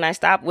changed when I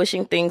stopped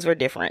wishing things were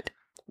different.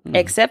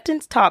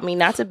 Acceptance taught me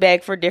not to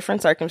beg for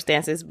different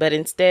circumstances, but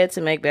instead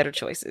to make better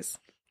choices.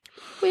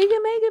 We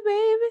can make it,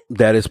 baby.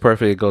 That is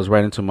perfect. It goes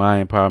right into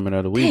my empowerment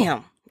of the week.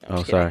 Damn.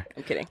 Sorry.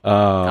 I'm kidding.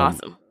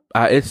 Awesome.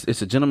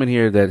 It's a gentleman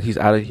here that he's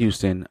out of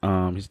Houston.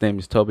 His name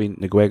is Toby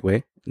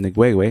Ngwegwe.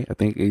 I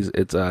think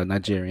it's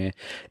Nigerian,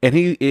 and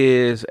he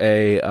is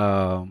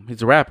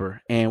he's a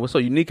rapper. And what's so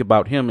unique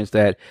about him is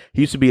that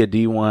he used to be a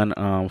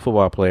D1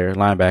 football player,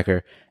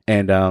 linebacker,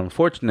 and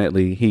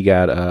unfortunately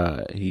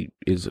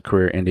his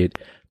career ended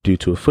due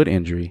to a foot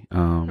injury.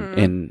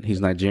 And he's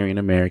Nigerian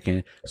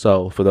American.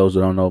 So for those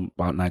who don't know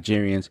about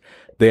Nigerians,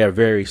 they are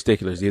very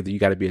sticklers. Either you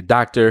got to be a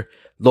doctor,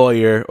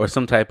 lawyer, or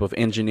some type of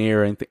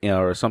engineer,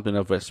 or something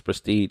of a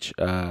prestige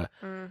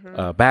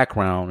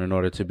background in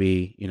order to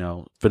be,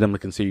 for them to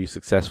consider you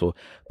successful.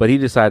 But he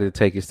decided to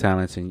take his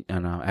talents and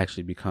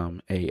actually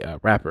become a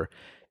rapper.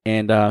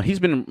 And he's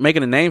been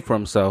making a name for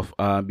himself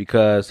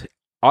because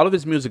all of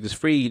his music is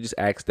free. He just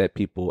asks that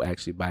people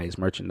actually buy his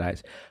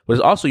merchandise. What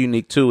is also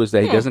unique too is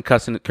that he doesn't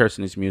curse in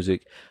his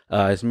music.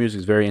 His music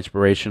is very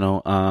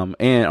inspirational.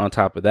 And on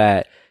top of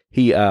that,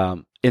 he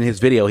in his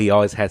video he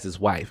always has his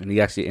wife, and he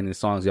actually in his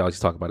songs he always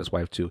talk about his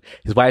wife too.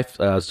 His wife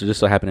just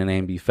so happened to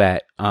name be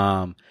Fat.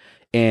 And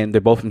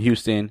they're both in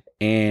Houston.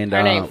 And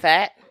her name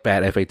Fat.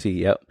 Fat FAT.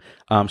 Yep.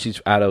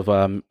 She's out of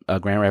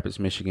Grand Rapids,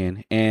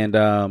 Michigan. And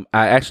I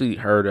actually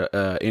heard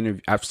a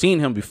interview. I've seen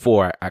him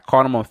before. I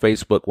caught him on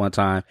Facebook one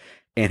time.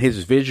 And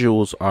his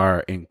visuals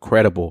are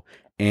incredible.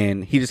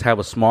 And he just have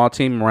a small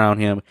team around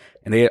him,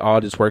 and they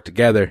all just work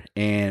together.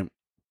 And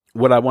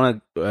what I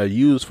want to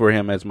use for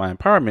him as my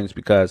empowerment is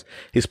because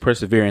his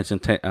perseverance and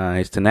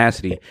his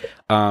tenacity.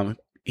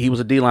 He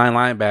was a D-line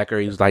linebacker.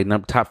 He was like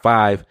top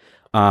 5.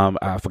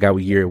 I forgot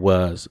what year it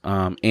was.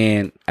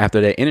 And after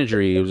that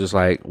injury, it was just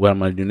like, what I'm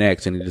going to do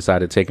next. And he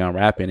decided to take on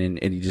rapping,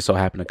 and he just so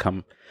happened to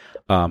come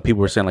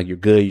people were saying like, you're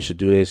good, you should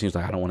do this. He was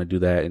like, I don't want to do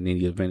that. And then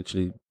he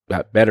eventually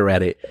got better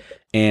at it.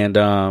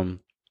 And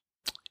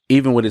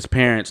even with his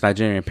parents,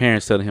 Nigerian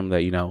parents, telling him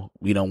that,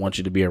 we don't want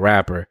you to be a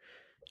rapper.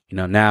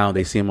 Now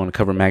they see him on the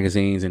cover of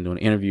magazines and doing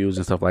interviews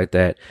and stuff like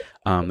that.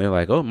 They're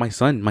like, oh, my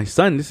son,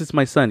 this is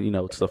my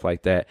son, stuff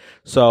like that.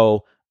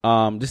 So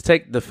just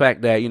take the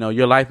fact that,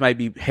 your life might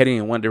be heading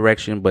in one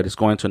direction, but it's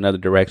going to another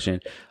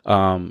direction.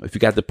 If you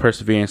got the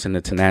perseverance and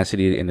the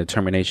tenacity and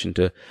determination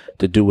to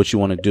do what you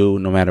want to do,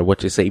 no matter what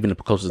they say, even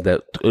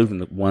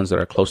the ones that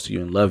are close to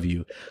you and love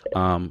you,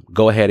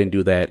 go ahead and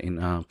do that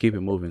and keep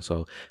it moving.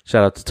 So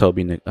shout out to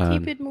Toby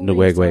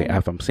Nwigwe.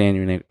 If I'm saying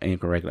your name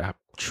incorrectly, I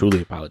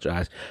truly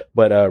apologize.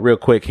 But real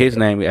quick, his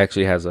name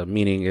actually has a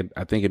meaning.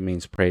 I think it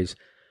means praise.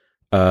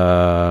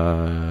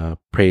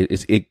 Praise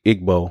is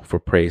Igbo for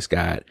praise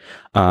God.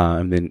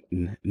 And then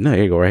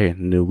here you go right here.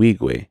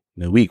 Nwigwe.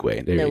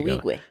 There you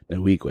go.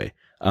 Nwigwe.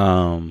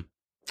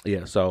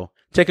 Yeah, so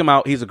check him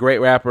out. He's a great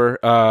rapper.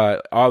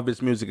 All of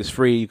his music is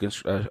free. You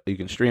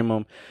can stream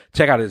him.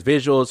 Check out his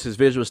visuals. His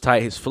visuals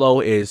tight. His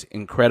flow is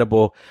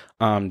incredible.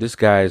 This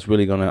guy is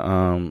really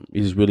gonna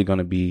he's really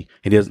gonna be,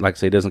 he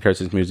doesn't curse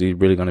his music. He's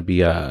really gonna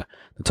be the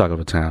talk of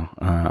the town.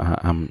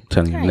 I'm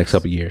telling you, the next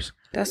couple of years.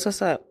 That's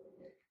what's up.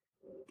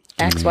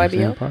 Ask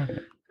YBO.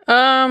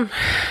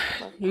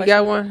 You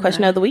got one?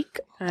 Question of the week?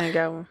 I ain't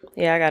got one.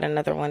 Yeah, I got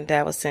another one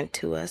that was sent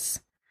to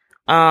us.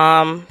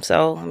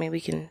 So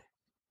we can,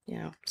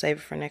 save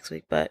it for next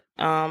week. But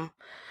how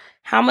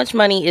much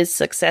money is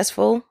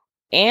successful,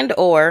 and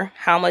or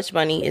how much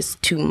money is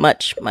too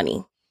much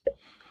money?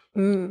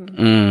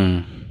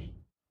 I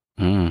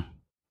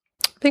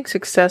think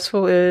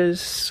successful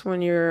is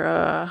when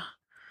you're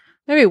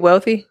maybe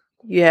wealthy.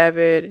 You have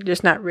it,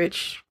 just not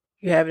rich.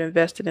 You have it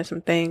invested in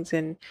some things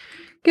and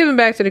giving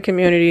back to the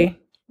community.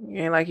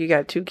 You ain't like you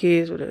got 2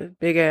 kids with a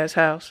big ass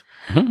house.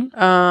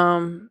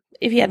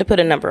 If you had to put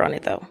a number on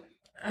it, though,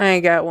 I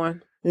ain't got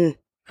one. Ooh,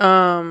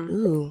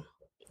 no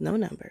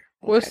number. Okay.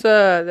 What's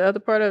the other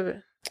part of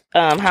it?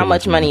 How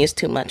much money is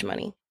too much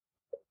money?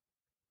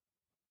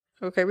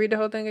 Okay, read the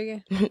whole thing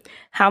again.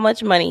 How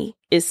much money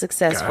is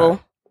successful,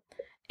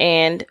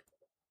 and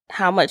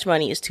how much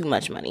money is too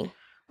much money?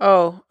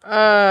 Oh,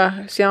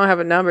 see, I don't have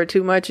a number.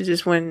 Too much is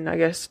just when, I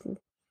guess,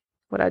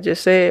 what I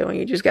just said, when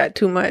you just got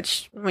too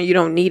much, when you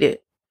don't need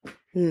it.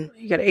 You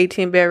got an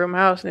 18-bedroom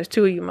house and there's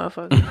 2 of you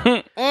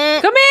motherfuckers.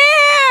 Come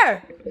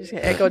here! Just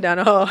echo down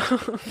the hall.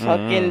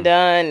 Fucking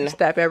done.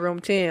 Stop at room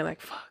 10, like,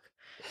 fuck.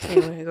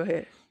 Anyway, go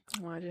ahead.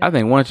 I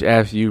think once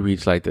after you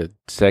reach like the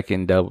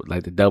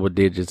double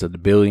digits of the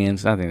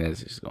billions, I think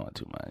that's just going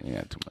too much. You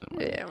got too much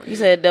money. Yeah, you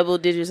said double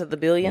digits of the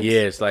billions?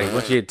 Yeah, it's like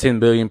once you hit 10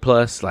 billion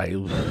plus, like,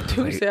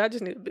 Dude said, I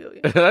just need a billion.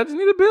 I just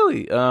need a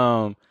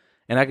billion.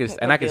 And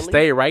I can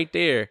stay right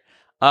there.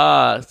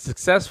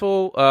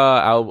 Successful.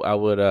 I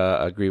would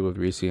agree with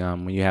Reese.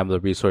 When you have the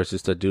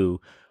resources to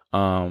do,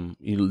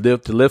 you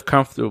live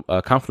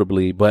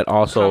comfortably, but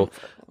also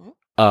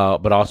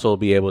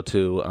be able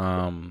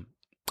to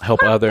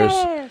help others.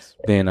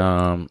 Then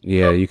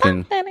you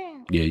can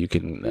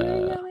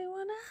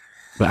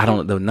but I don't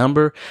know the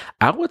number.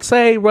 I would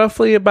say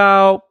roughly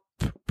about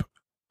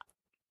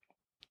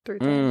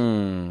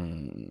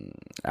 3,000.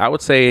 I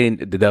would say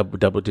the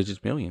double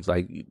digits millions.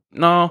 Like,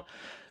 no,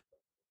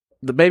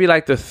 maybe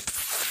like the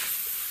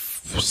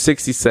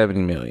 60,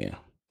 70 million.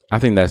 I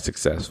think that's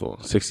successful.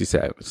 60,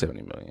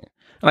 70 million.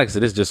 Like I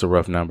said, it's just a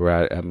rough number.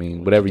 I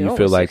mean, whatever you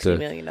feel like to. $60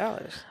 million.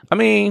 I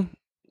mean,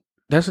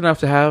 that's enough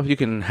to have. You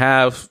can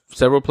have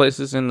several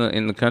places in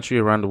the country,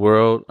 around the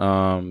world.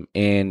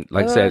 And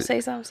like I said,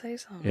 say something.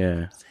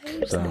 Yeah.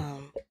 Say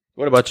something.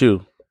 What about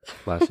you,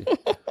 Lassie?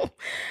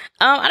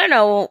 I don't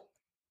know.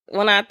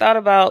 When I thought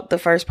about the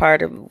first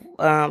part of,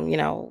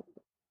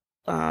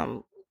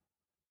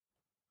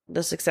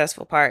 the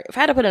successful part, if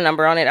I had to put a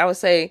number on it, I would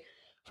say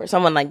for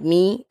someone like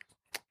me,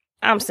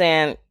 I'm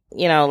saying,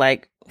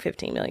 like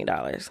 $15 million.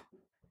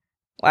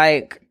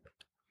 Like,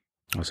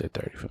 I'll say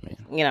 30 for me.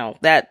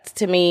 That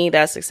to me,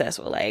 that's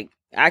successful. Like,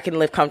 I can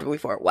live comfortably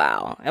for a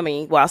while. I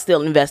mean, while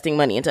still investing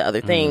money into other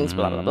things,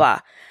 blah, blah,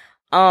 blah.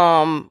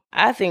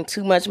 I think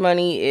too much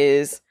money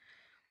is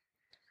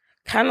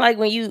kind of like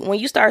when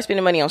you start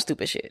spending money on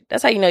stupid shit.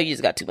 That's how you know you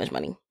just got too much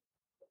money.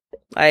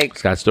 Like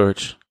Scott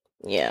Storch.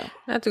 Yeah.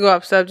 Not to go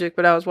off subject,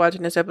 but I was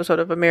watching this episode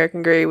of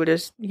American Grade with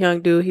this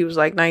young dude. He was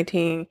like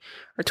 19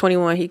 or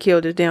 21. He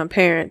killed his damn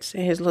parents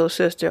and his little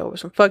sister over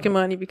some fucking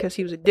money because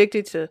he was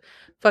addicted to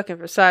fucking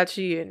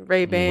Versace and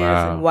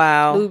Ray-Bans and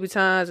Louis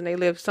Vuittons, and they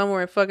live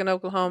somewhere in fucking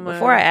Oklahoma.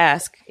 Before I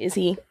ask, is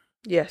he?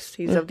 Yes,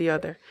 he's of the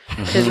other.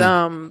 His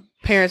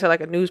parents had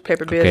like a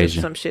newspaper business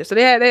or some shit. So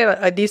they had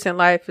a decent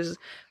life. His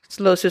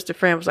little sister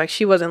friend was like,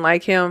 she wasn't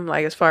like him,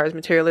 like as far as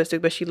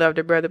materialistic, but she loved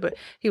her brother. But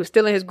he was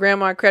stealing his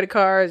grandma credit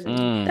cards,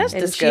 and, That's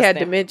and disgusting. she had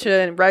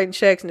dementia and writing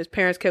checks, and his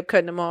parents kept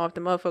cutting him off.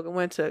 The motherfucker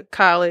went to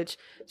college,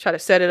 tried to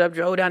set it up,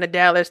 drove down to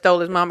Dallas,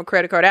 stole his mama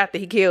credit card after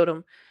he killed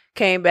him.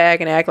 came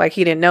back and act like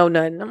he didn't know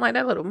nothing. I'm like,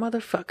 that little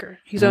motherfucker.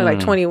 He's only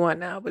like 21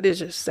 now, but it's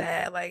just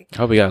sad. Like, I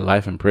hope he got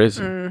life in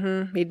prison.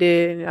 Mm-hmm, he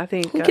did. I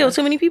think he killed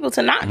too many people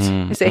to not.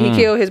 He said he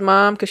killed his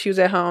mom because she was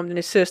at home, and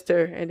his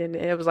sister, and then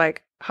it was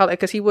like,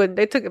 because he wouldn't.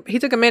 He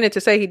took a minute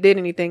to say he did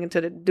anything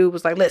until the dude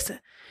was like, listen.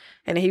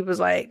 And he was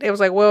like, they was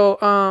like, well,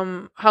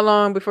 how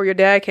long before your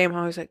dad came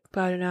home? He's like,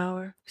 about an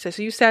hour. He said,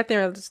 so you sat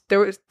there and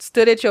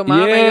stood at your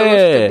mom and you looked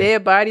at the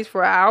dead bodies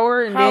for an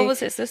hour? And how old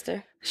was his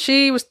sister?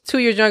 She was 2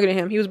 years younger than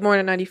him. He was born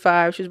in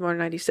 95. She was born in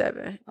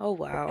 97. Oh,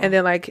 wow. And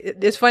then, like,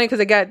 it's funny because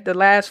they got the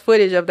last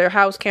footage of their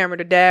house camera.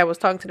 The dad was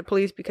talking to the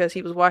police because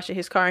he was washing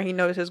his car and he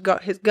noticed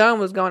his gun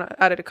was going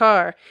out of the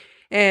car.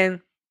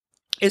 And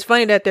it's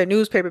funny that they're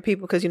newspaper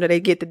people because, you know, they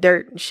get the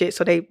dirt and shit.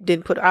 So they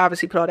didn't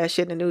obviously put all that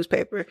shit in the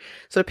newspaper.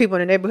 So the people in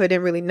the neighborhood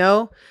didn't really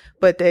know.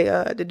 But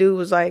the dude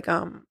was like,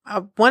 I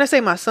want to say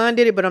my son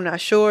did it, but I'm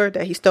not sure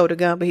that he stole the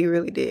gun, but he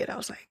really did. I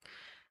was like,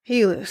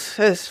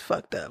 that's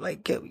fucked up.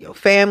 Like, your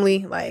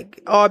family,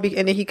 like,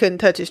 and then he couldn't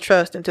touch his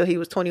trust until he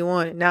was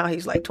 21. And now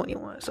he's like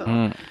 21.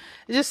 So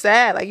it's just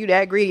sad. Like, you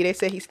that greedy. They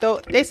said he stole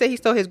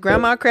his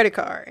grandma's credit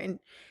card and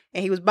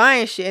he was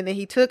buying shit, and then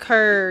he took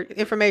her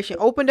information,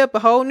 opened up a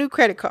whole new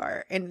credit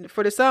card, and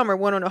for the summer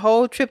went on a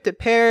whole trip to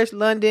Paris,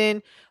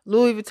 London,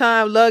 Louis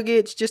Vuitton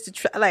luggage, just to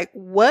try. Like,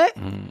 what?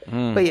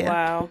 But yeah,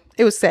 wow,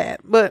 it was sad.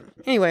 But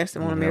anyway, it's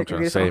the one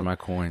American. Save my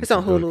coins. It's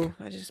on Hulu.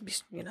 I just be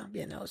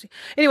being nosy.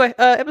 Anyway,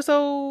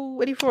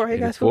 episode 84. Hey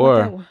guys, feel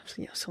about that one?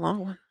 Yeah, it's a long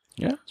one.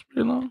 Yeah, it's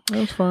pretty long. It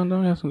was fun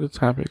though. We had some good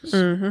topics.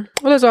 Well,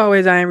 as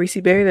always, I am Reese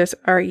Berry. That's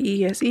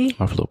REESE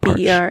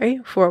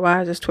BERA.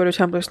 4Ys. That's Twitter,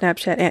 Tumblr,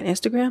 Snapchat, and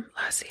Instagram.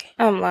 Lassie.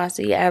 I'm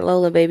Lassie at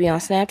Lola Baby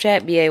on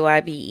Snapchat,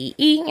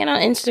 BAYBEE, and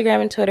on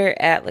Instagram and Twitter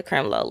at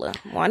LaCreme Lola.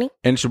 Mwani.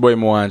 And it's your boy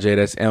Mwanje.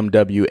 That's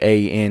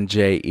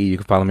MWANJE. You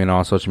can follow me on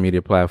all social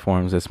media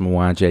platforms. That's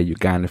Mwanje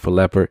Uganda for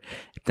Leopard.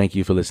 Thank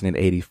you for listening to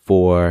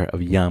 84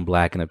 of Young,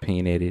 Black, and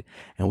Opinionated.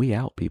 And we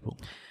out, people.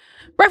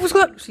 Breakfast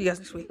Club. See you guys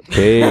next week.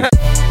 Peace.